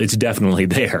still, it's definitely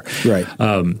there. Right.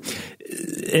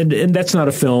 And that's not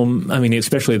a film, I mean,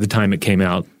 especially at the time it came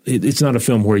out, it's not a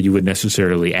film where you would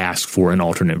necessarily ask for an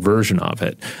alternate version of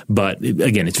it. But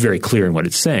again, it's very clear in what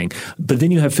it's saying. But then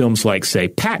you have films like, say,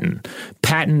 Patton.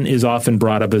 Patton is often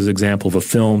brought up as an example of a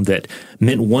film that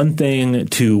meant one thing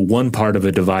to one part of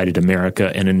a divided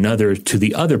America and another to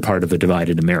the other part of a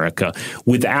divided America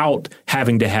without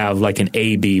having to have like an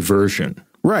A-B version.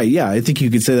 Right. Yeah. I think you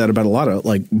could say that about a lot of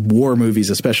like war movies,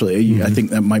 especially. I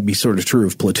think that might be sort of true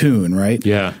of Platoon, right?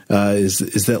 Yeah. Is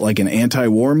that like an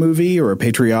anti-war movie or a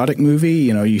patriotic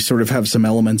movie? You sort of have some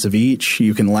elements of each.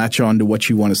 You can latch on to what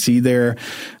you want to see there.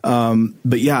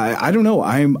 But yeah, I don't know.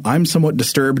 I'm somewhat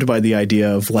disturbed by the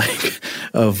idea of like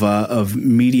of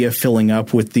media filling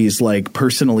up with these like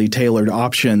personally tailored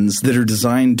options that are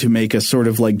designed to make a sort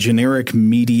of like generic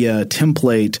media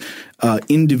template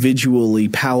individually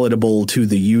palatable to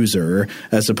the user,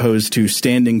 as opposed to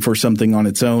standing for something on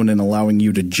its own and allowing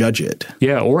you to judge it.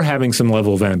 Yeah, or having some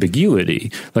level of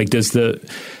ambiguity. Like, does the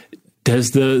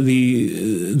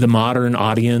modern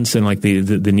audience and like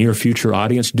the near future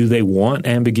audience, do they want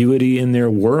ambiguity in their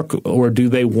work, or do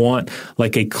they want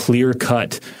like a clear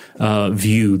cut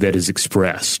view that is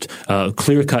expressed,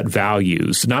 clear cut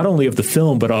values, not only of the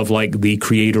film but of like the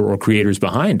creator or creators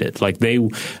behind it? Like, they,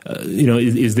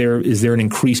 is there an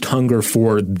increased hunger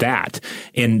for that?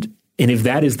 And if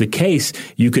that is the case,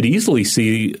 you could easily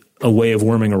see a way of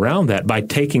worming around that by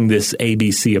taking this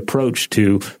ABC approach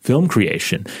to film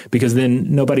creation, because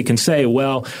then nobody can say,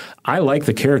 well, I like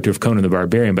the character of Conan the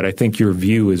Barbarian, but I think your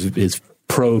view is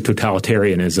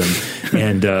pro-totalitarianism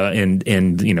and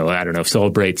I don't know,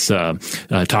 celebrates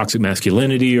toxic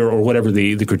masculinity or whatever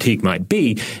the critique might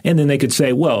be. And then they could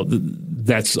say, well,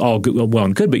 that's all good, well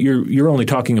and good, but you're only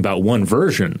talking about one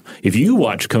version. If you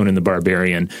watch Conan the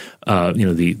Barbarian,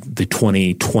 the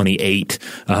 2028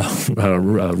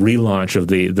 relaunch of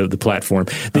the platform,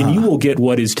 then you will get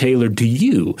what is tailored to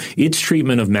you. Its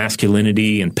treatment of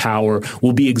masculinity and power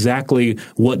will be exactly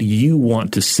what you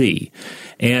want to see.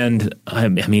 And I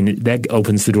mean, that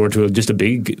opens the door to just a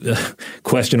big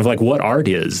question of like what art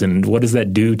is and what does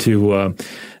that do to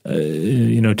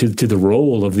the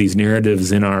role of these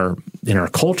narratives in our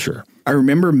culture. I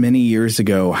remember many years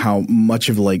ago how much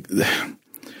of like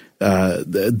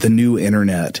the new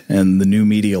internet and the new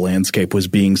media landscape was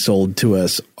being sold to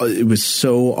us, it was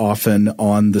so often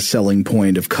on the selling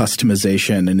point of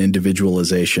customization and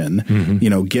individualization. You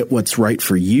know, get what's right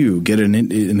for you, get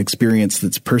an experience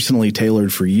that's personally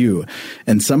tailored for you.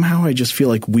 And somehow I just feel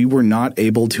like we were not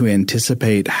able to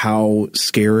anticipate how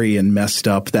scary and messed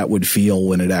up that would feel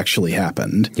when it actually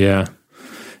happened. Yeah.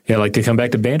 Yeah, like to come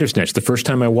back to Bandersnatch. The first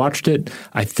time I watched it,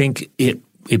 I think it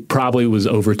probably was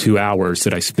over 2 hours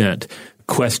that I spent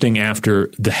questing after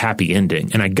the happy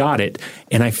ending. And I got it.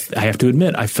 And I have to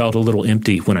admit, I felt a little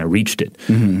empty when I reached it.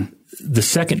 The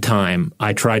second time,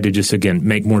 I tried to just, again,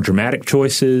 make more dramatic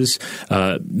choices,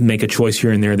 make a choice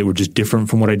here and there that were just different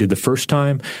from what I did the first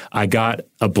time. I got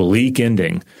a bleak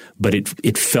ending, but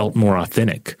it felt more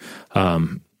authentic.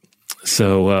 It's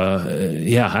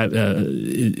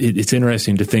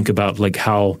interesting to think about like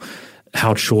how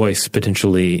choice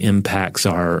potentially impacts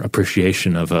our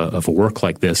appreciation of a work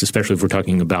like this, especially if we're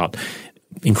talking about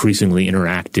increasingly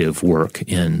interactive work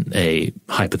in a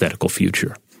hypothetical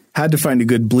future. Had to find a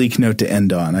good bleak note to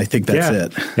end on. I think that's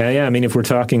it. Yeah. I mean, if we're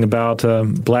talking about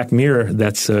Black Mirror,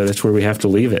 that's where we have to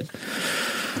leave it.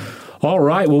 All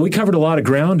right. Well, we covered a lot of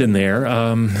ground in there.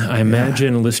 I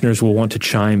imagine listeners will want to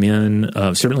chime in,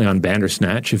 certainly on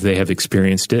Bandersnatch if they have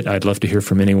experienced it. I'd love to hear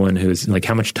from anyone who's like,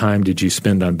 how much time did you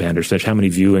spend on Bandersnatch? How many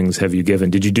viewings have you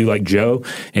given? Did you do like Joe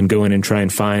and go in and try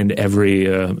and find every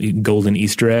golden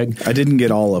Easter egg? I didn't get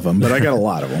all of them, but I got a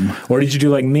lot of them. Or did you do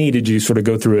like me? Did you sort of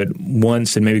go through it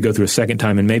once and maybe go through a second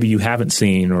time and maybe you haven't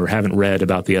seen or haven't read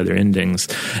about the other endings?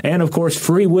 And of course,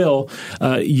 free will,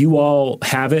 you all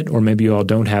have it, or maybe you all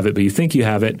don't have it, but you think you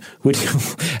have it, which,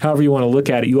 however you want to look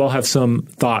at it, you all have some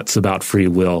thoughts about free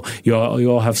will. You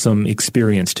all have some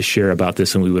experience to share about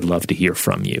this, and we would love to hear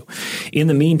from you. In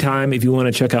the meantime, if you want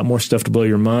to check out more Stuff to Blow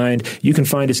Your Mind, you can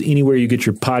find us anywhere you get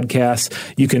your podcasts.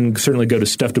 You can certainly go to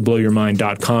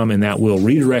stufftoblowyourmind.com, and that will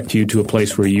redirect you to a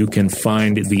place where you can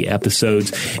find the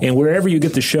episodes. And wherever you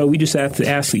get the show, we just have to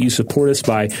ask that you support us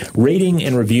by rating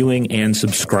and reviewing and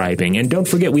subscribing. And don't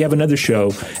forget, we have another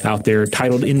show out there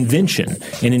titled Invention.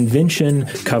 And Invention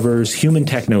covers human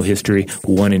techno history,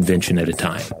 one invention at a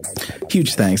time.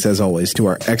 Huge thanks, as always, to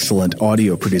our excellent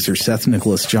audio producer, Seth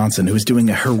Nicholas Johnson, who is doing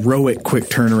a heroic quick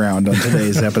turnaround on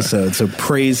today's episode. So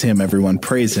praise him, everyone.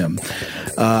 Praise him.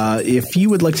 If you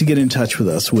would like to get in touch with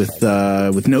us with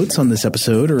notes on this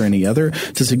episode or any other,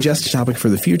 to suggest a topic for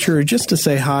the future, or just to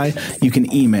say hi, you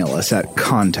can email us at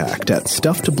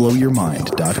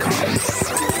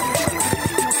contact@stufftoblowyourmind.com.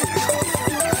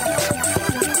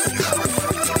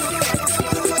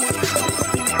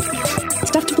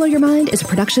 Stuff to Blow Your Mind is a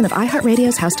production of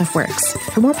iHeartRadio's How Stuff Works.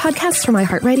 For more podcasts from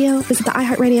iHeartRadio, visit the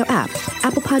iHeartRadio app,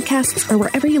 Apple Podcasts, or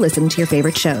wherever you listen to your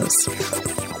favorite shows.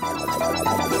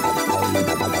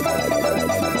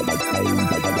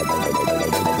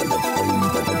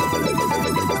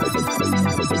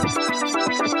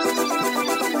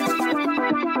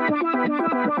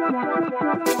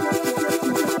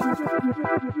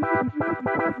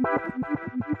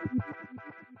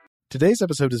 Today's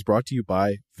episode is brought to you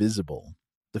by Visible.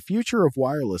 The future of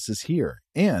wireless is here,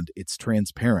 and it's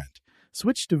transparent.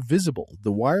 Switch to Visible,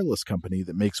 the wireless company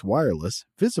that makes wireless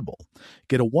visible.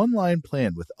 Get a one-line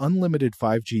plan with unlimited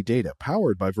 5G data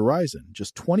powered by Verizon,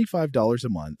 just $25 a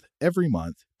month, every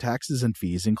month, taxes and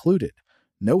fees included.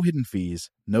 No hidden fees,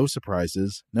 no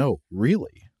surprises, no,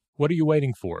 really. What are you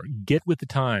waiting for? Get with the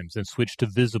times and switch to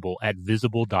Visible at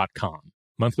Visible.com.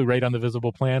 Monthly rate on the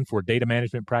Visible plan for data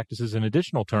management practices and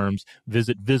additional terms,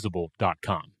 visit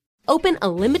Visible.com. Open a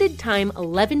limited-time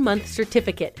 11-month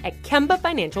certificate at Kemba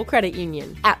Financial Credit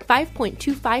Union. At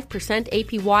 5.25%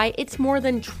 APY, it's more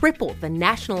than triple the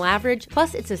national average,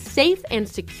 plus it's a safe and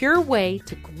secure way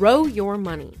to grow your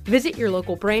money. Visit your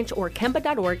local branch or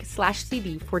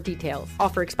kemba.org/CD for details.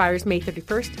 Offer expires May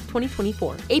 31st,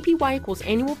 2024. APY equals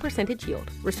annual percentage yield.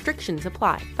 Restrictions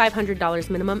apply. $500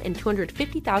 minimum and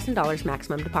 $250,000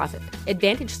 maximum deposit.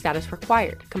 Advantage status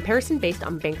required. Comparison based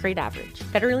on bank rate average.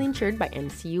 Federally insured by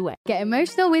NCUA. Get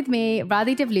emotional with me,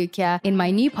 Radhi Devlukia, in my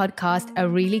new podcast, A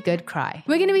Really Good Cry.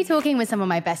 We're going to be talking with some of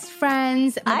my best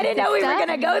friends. I didn't know we were going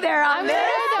to go there on this.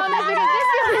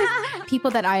 People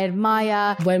that I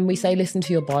admire. When we say listen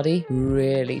to your body,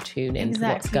 really tune into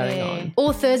what's going on.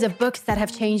 Authors of books that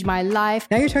have changed my life.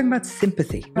 Now you're talking about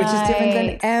sympathy, which is different than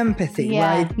empathy,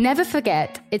 right? Never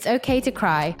forget, it's okay to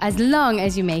cry as long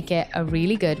as you make it a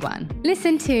really good one.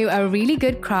 Listen to A Really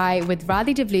Good Cry with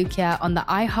Radhi Devlukia on the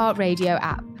iHeartRadio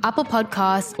app, Apple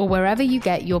Podcasts, or wherever you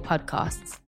get your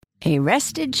podcasts. A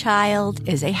rested child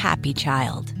is a happy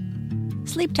child.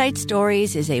 Sleep Tight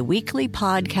Stories is a weekly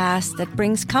podcast that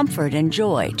brings comfort and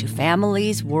joy to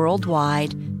families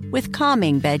worldwide with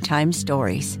calming bedtime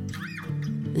stories.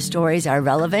 The stories are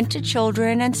relevant to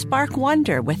children and spark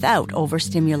wonder without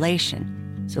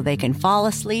overstimulation, so they can fall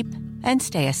asleep and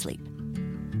stay asleep.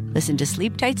 Listen to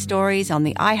Sleep Tight Stories on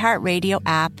the iHeartRadio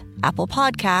app, Apple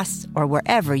Podcasts, or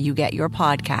wherever you get your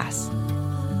podcasts.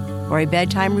 For a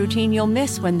bedtime routine you'll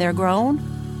miss when they're grown,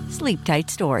 Sleep Tight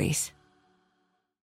Stories.